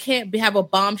 Okay. You can't have a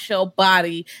bombshell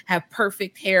body, have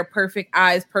perfect hair, perfect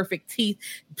eyes, perfect teeth,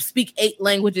 speak 8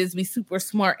 languages, be super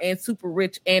smart and super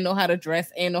rich, and know how to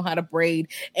dress and know how to braid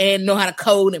and know how to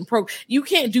code and you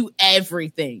can't do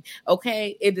everything.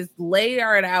 Okay. It is laid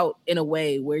out in a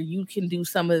way where you can do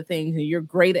some of the things and you're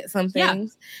great at some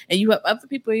things, and you have other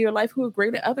people in your life who are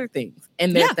great at other things.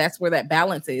 And that's where that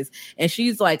balance is. And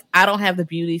she's like, I don't have the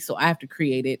beauty, so I have to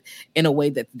create it in a way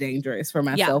that's dangerous for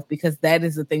myself, because that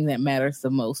is the thing that matters the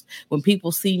most. When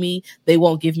people see me, they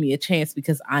won't give me a chance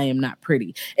because I am not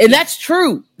pretty. And that's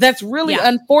true. That's really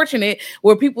unfortunate,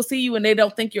 where people see you and they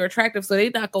don't think you're attractive, so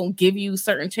they're not going to give you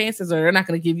certain chances, or they're not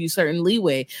going to give you certain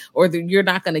leeway, or you're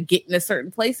not going to get into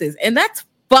certain places. And that's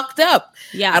fucked up.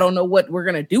 Yeah. I don't know what we're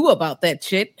going to do about that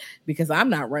shit, because I'm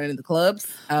not running the clubs.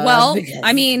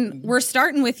 I mean, we're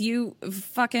starting with you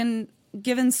fucking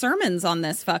giving sermons on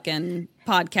this fucking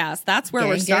podcast. That's where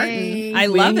we're starting. I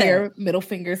love it. Middle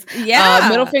fingers. Yeah.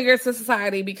 Middle fingers to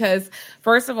society, because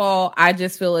first of all, I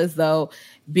just feel as though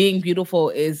being beautiful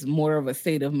is more of a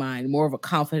state of mind, more of a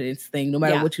confidence thing, no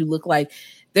matter what you look like.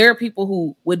 There are people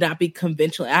who would not be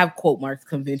conventionally, I have quote marks,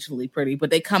 conventionally pretty, but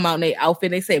they come out in their outfit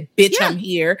and they say, bitch, I'm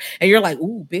here. And you're like,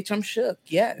 ooh, bitch, I'm shook.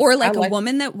 Yes. Or like a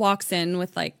woman that walks in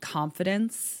with like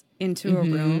confidence into a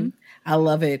room. I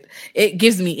love it. It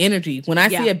gives me energy. When I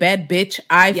see a bad bitch,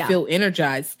 I feel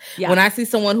energized. When I see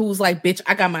someone who's like, bitch,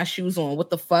 I got my shoes on. What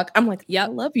the fuck? I'm like, I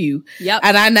love you.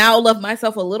 And I now love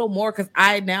myself a little more because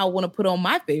I now want to put on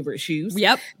my favorite shoes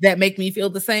that make me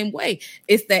feel the same way.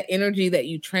 It's that energy that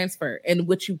you transfer, and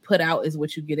what you put out is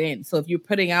what you get in. So if you're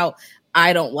putting out,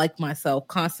 I don't like myself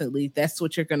constantly, that's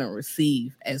what you're going to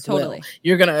receive as well.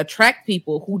 You're going to attract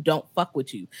people who don't fuck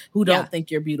with you, who don't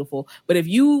think you're beautiful. But if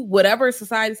you, whatever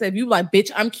society says, if you like, bitch,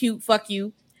 I'm cute, fuck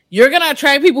you, you're going to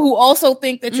attract people who also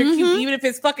think that you're cute, even if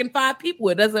it's fucking 5 people,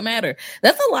 it doesn't matter.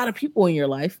 That's a lot of people in your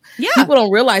life. People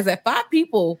don't realize that 5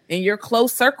 people in your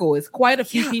close circle is quite a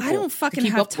few people. I don't fucking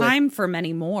have time for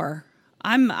many more.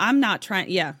 I'm not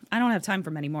trying. I don't have time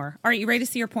for many more. All right, you ready to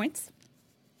see your points?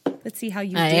 Let's see how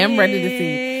you did. I am ready to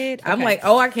see. Okay. I'm like,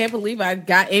 oh, I can't believe I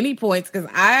got any points, because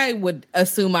I would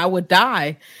assume I would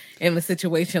die in a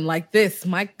situation like this.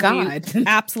 My God. You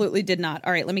absolutely did not.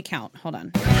 All right, let me count. Hold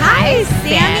on. Hi,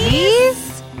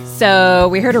 Sammys. So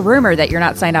we heard a rumor that you're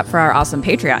not signed up for our awesome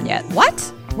Patreon yet. What?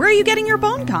 Where are you getting your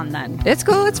BoneCon then? It's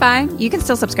cool. It's fine. You can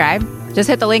still subscribe. Just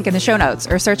hit the link in the show notes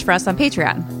or search for us on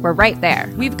Patreon. We're right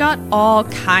there. We've got all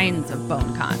kinds of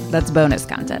BoneCon. That's bonus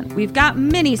content. We've got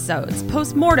mini-sodes,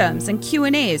 postmortems, and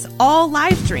Q&As, all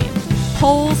live streamed.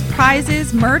 Polls,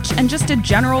 prizes, merch, and just a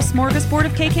general smorgasbord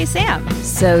of KK Sam.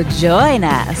 So join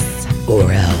us.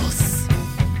 Or else.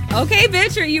 Okay,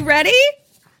 bitch, are you ready?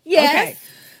 Yes. Okay.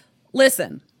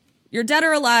 Listen, you're dead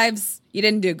or alives, you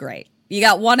didn't do great. You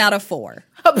got 1 out of 4.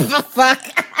 Fuck.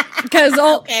 Because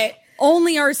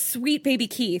only our sweet baby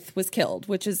Keith was killed,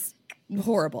 which is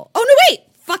horrible. Oh, no, wait.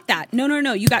 Fuck that. No.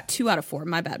 You got 2 out of 4.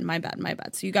 My bad.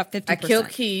 So you got 50%. I killed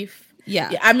Keith.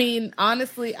 Yeah. I mean,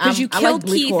 honestly, because you killed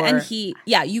like Keith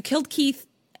and you killed Keith.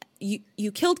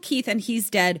 You killed Keith and he's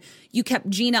dead. You kept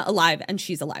Gina alive and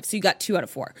she's alive. So you got 2 out of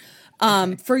 4.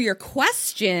 For your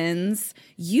questions,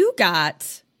 you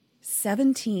got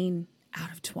 17 out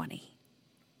of 20.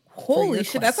 Holy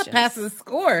shit, that's a passing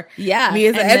score. Yeah. Me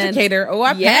as an educator.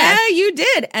 I passed. Yeah, you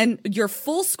did. And your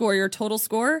full score, your total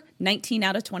score, 19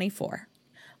 out of 24.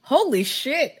 Holy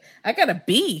shit. I got a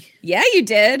B. Yeah, you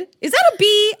did. Is that a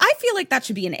B? I feel like that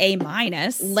should be an A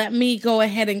minus. Let me go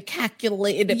ahead and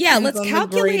calculate it. Yeah, let's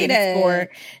calculate it. Score.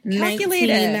 Calculate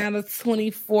 19 out of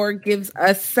 24 gives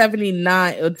us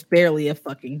 79. It's barely a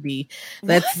fucking B.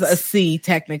 That's a C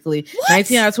technically. What?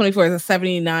 19 out of 24 is a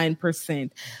 79%.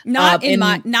 Not in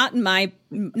my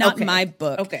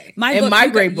book. Okay. In my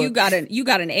grade book. You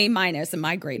got an A minus in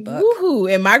my grade book.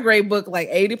 Woohoo. In my grade book, like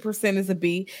 80% is a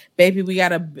B. Baby, we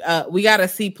got a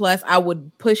C plus. I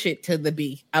would push it to the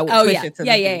B. I would push it to the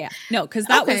B. Yeah. No, because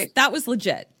that was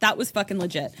legit. That was fucking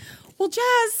legit. Well,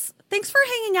 Jazz, thanks for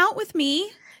hanging out with me.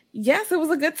 Yes, it was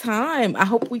a good time. I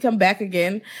hope we come back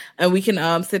again and we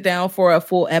can sit down for a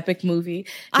full epic movie.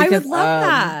 I would love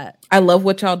that. I love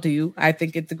what y'all do. I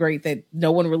think it's great that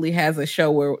no one really has a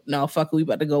show where, no, fuck, we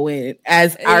about to go in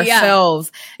as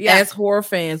ourselves, as horror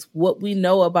fans, what we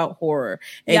know about horror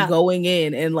and going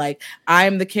in and like,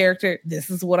 I'm the character. This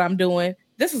is what I'm doing.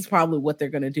 This is probably what they're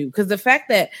going to do. Because the fact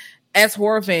that as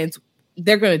horror fans,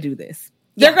 they're going to do this.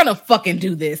 They're going to fucking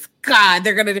do this. God,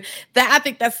 they're going to do that. I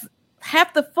think that's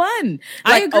half the fun.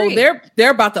 Like, I agree. Oh, they're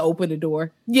about to open the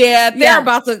door. Yeah, they're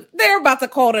about to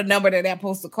call the number that they're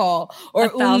supposed to call. Or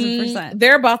 1,000%.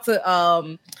 They're about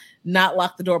to not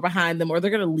lock the door behind them, or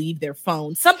they're gonna leave their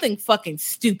phone. Something fucking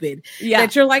stupid. Yeah.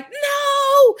 That you're like,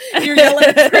 no, you're yelling,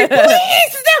 please, no,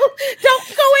 don't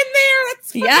go in there.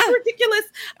 It's fucking ridiculous.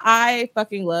 I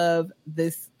fucking love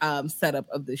this setup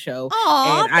of the show.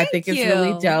 Aww, and I think it's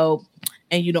really dope.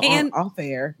 And, you know, off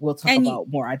air, we'll talk about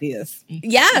more ideas.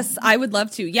 Yes, I would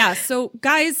love to. Yeah. So,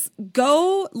 guys,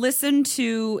 go listen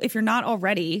to, if you're not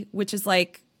already, which is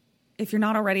like, if you're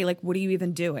not already, like, what are you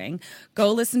even doing?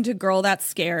 Go listen to Girl That's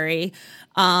Scary.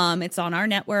 It's on our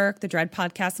network, the Dread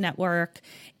Podcast Network.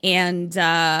 And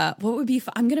what would be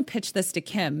I'm going to pitch this to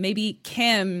Kim. Maybe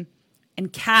Kim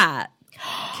and Kat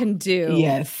can do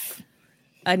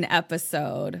an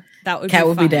episode. That would Kat be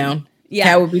would fun. be down. Yeah.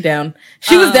 Kat would be down.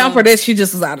 She was down for this. She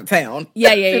just was out of town.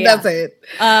 Yeah. That's it.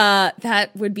 That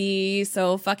would be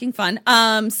so fucking fun.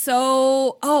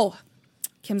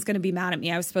 Kim's going to be mad at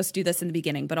me. I was supposed to do this in the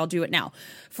beginning, but I'll do it now.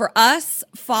 For us,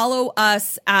 follow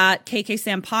us at KK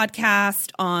Sam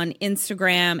Podcast on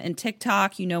Instagram and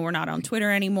TikTok. You know we're not on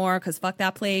Twitter anymore because fuck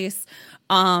that place.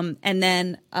 And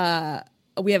then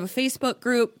we have a Facebook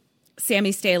group,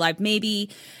 Sammy Stay Alive Maybe.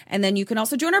 And then you can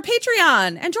also join our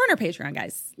Patreon and join our Patreon,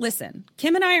 guys. Listen,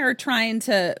 Kim and I are trying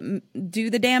to do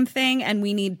the damn thing and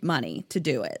we need money to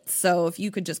do it. So if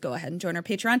you could just go ahead and join our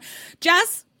Patreon.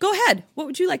 Jazz, go ahead. What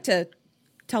would you like to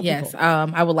Tell yes, people.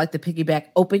 I would like to piggyback.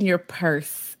 Open your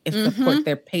purse and support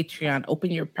their Patreon.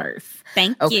 Open your purse.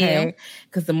 Thank you.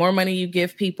 Because the more money you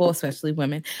give people, especially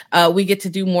women, we get to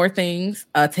do more things,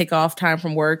 take off time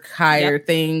from work, hire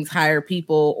things, hire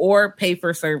people, or pay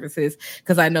for services.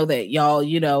 Because I know that y'all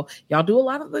do a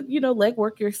lot of the,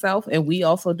 legwork yourself. And we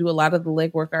also do a lot of the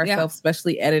legwork ourselves,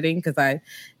 especially editing. Because I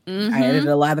edited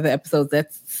a lot of the episodes.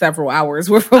 That's several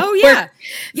hours worth of work.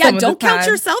 Yeah, don't count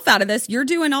yourself out of this. You're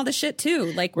doing all the shit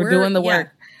too. Like we're doing the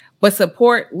work. But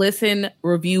support, listen,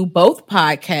 review both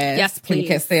podcasts. Yes, please.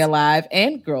 Can Stay Alive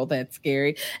and Girl That's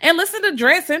Scary. And listen to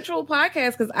Dread Central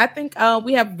podcast because I think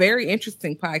we have very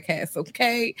interesting podcasts,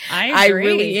 okay? I agree. I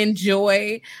really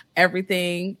enjoy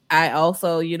everything. I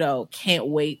also, can't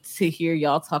wait to hear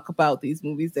y'all talk about these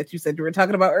movies that you said you were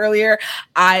talking about earlier.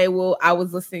 I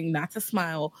was listening, not to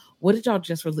smile. What did y'all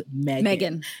just release?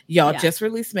 Megan. Y'all just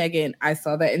released Megan. I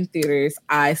saw that in theaters.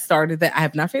 I started that. I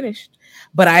have not finished,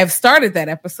 but I have started that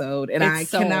episode, and I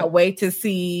cannot wait to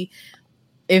see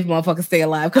if motherfuckers stay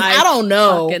alive. Because I don't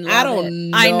know. I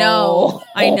don't know.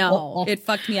 I know. It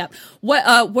fucked me up. What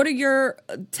are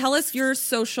tell us your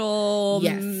social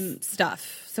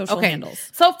stuff. Social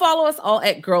handles. So follow us all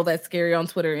at Girl That's Scary on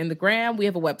Twitter and the gram. We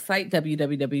have a website,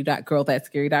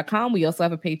 www.girlthatscary.com. We also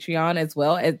have a Patreon as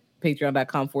well at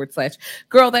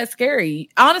patreon.com/Girl That's Scary.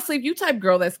 Honestly, if you type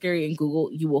Girl That's Scary in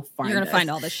Google, you will find You're going to find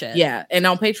all this shit. Yeah. And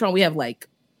on Patreon, we have like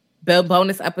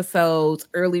bonus episodes,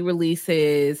 early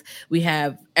releases. We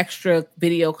have extra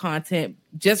video content,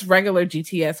 just regular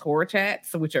GTS horror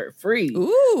chats, which are free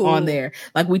on there.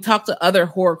 Like we talk to other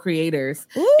horror creators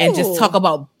and just talk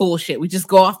about bullshit. We just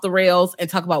go off the rails and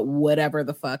talk about whatever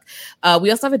the fuck.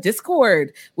 We also have a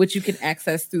Discord, which you can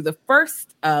access through the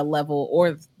first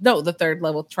level the third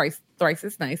level. Thrice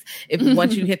is nice. If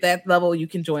once you hit that level, you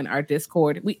can join our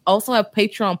Discord. We also have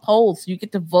Patreon polls. You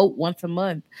get to vote once a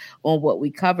month on what we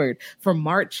covered. For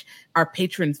March, our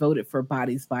patrons voted for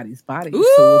Bodies. Ooh!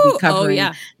 So we'll be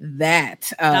covering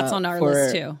that. That's on our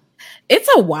list too. It's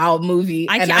a wild movie.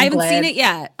 I haven't seen it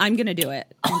yet. I'm going to do it.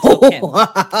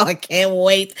 I can't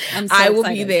wait. I'm so I will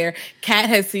excited. be there. Kat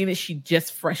has seen it. She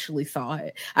just freshly saw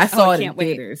it. I saw it in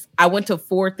theaters. I went to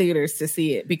 4 theaters to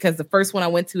see it because the first one I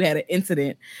went to had an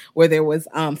incident where there was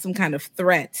some kind of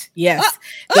threat. Yes.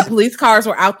 The police cars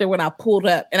were out there when I pulled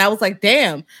up and I was like,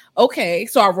 damn, okay.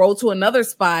 So I rolled to another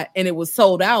spot and it was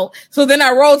sold out. So then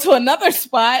I rolled to another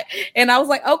spot and I was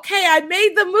like, okay, I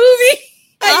made the movie.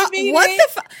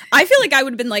 I feel like I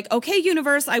would have been like, okay,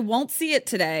 universe, I won't see it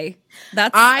today.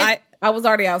 I was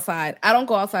already outside. I don't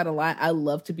go outside a lot. I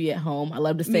love to be at home. I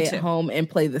love to stay at home and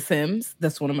play The Sims.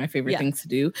 That's one of my favorite things to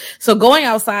do. So going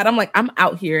outside, I'm like, I'm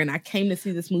out here and I came to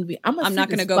see this movie. I'm not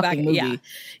going to go back. Movie.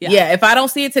 Yeah. If I don't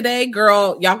see it today,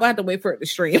 girl, y'all gonna have to wait for it to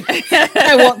stream.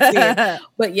 I won't see it.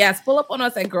 But yes, pull up on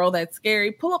us at Girl That's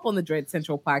Scary. Pull up on the Dread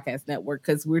Central Podcast Network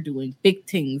because we're doing big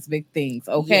things.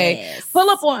 Okay. Yes. Pull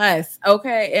up on us.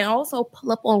 Okay. And also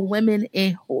pull up on Women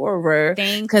in Horror.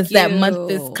 Because that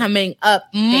month is coming up.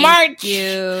 March. Thank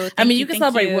you. I mean, you can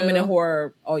celebrate women in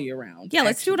horror all year round. Yeah,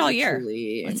 let's do it all year.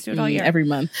 Let's do it all year. Every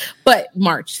month. But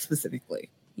March specifically.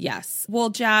 Yes. Well,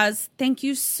 Jazz, thank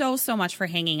you so much for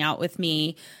hanging out with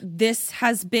me. This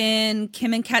has been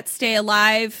Kim and Kat Stay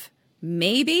Alive,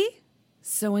 maybe.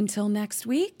 So until next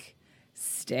week,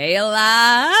 stay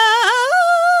alive.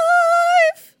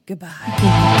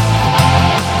 Goodbye.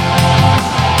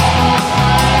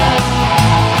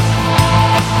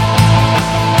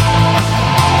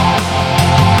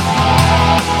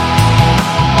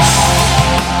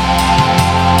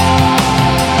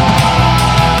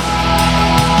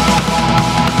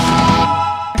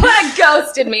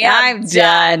 Ghosted me. I'm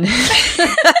done.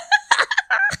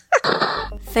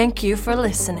 Thank you for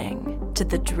listening to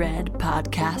the Dread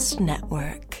Podcast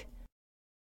Network.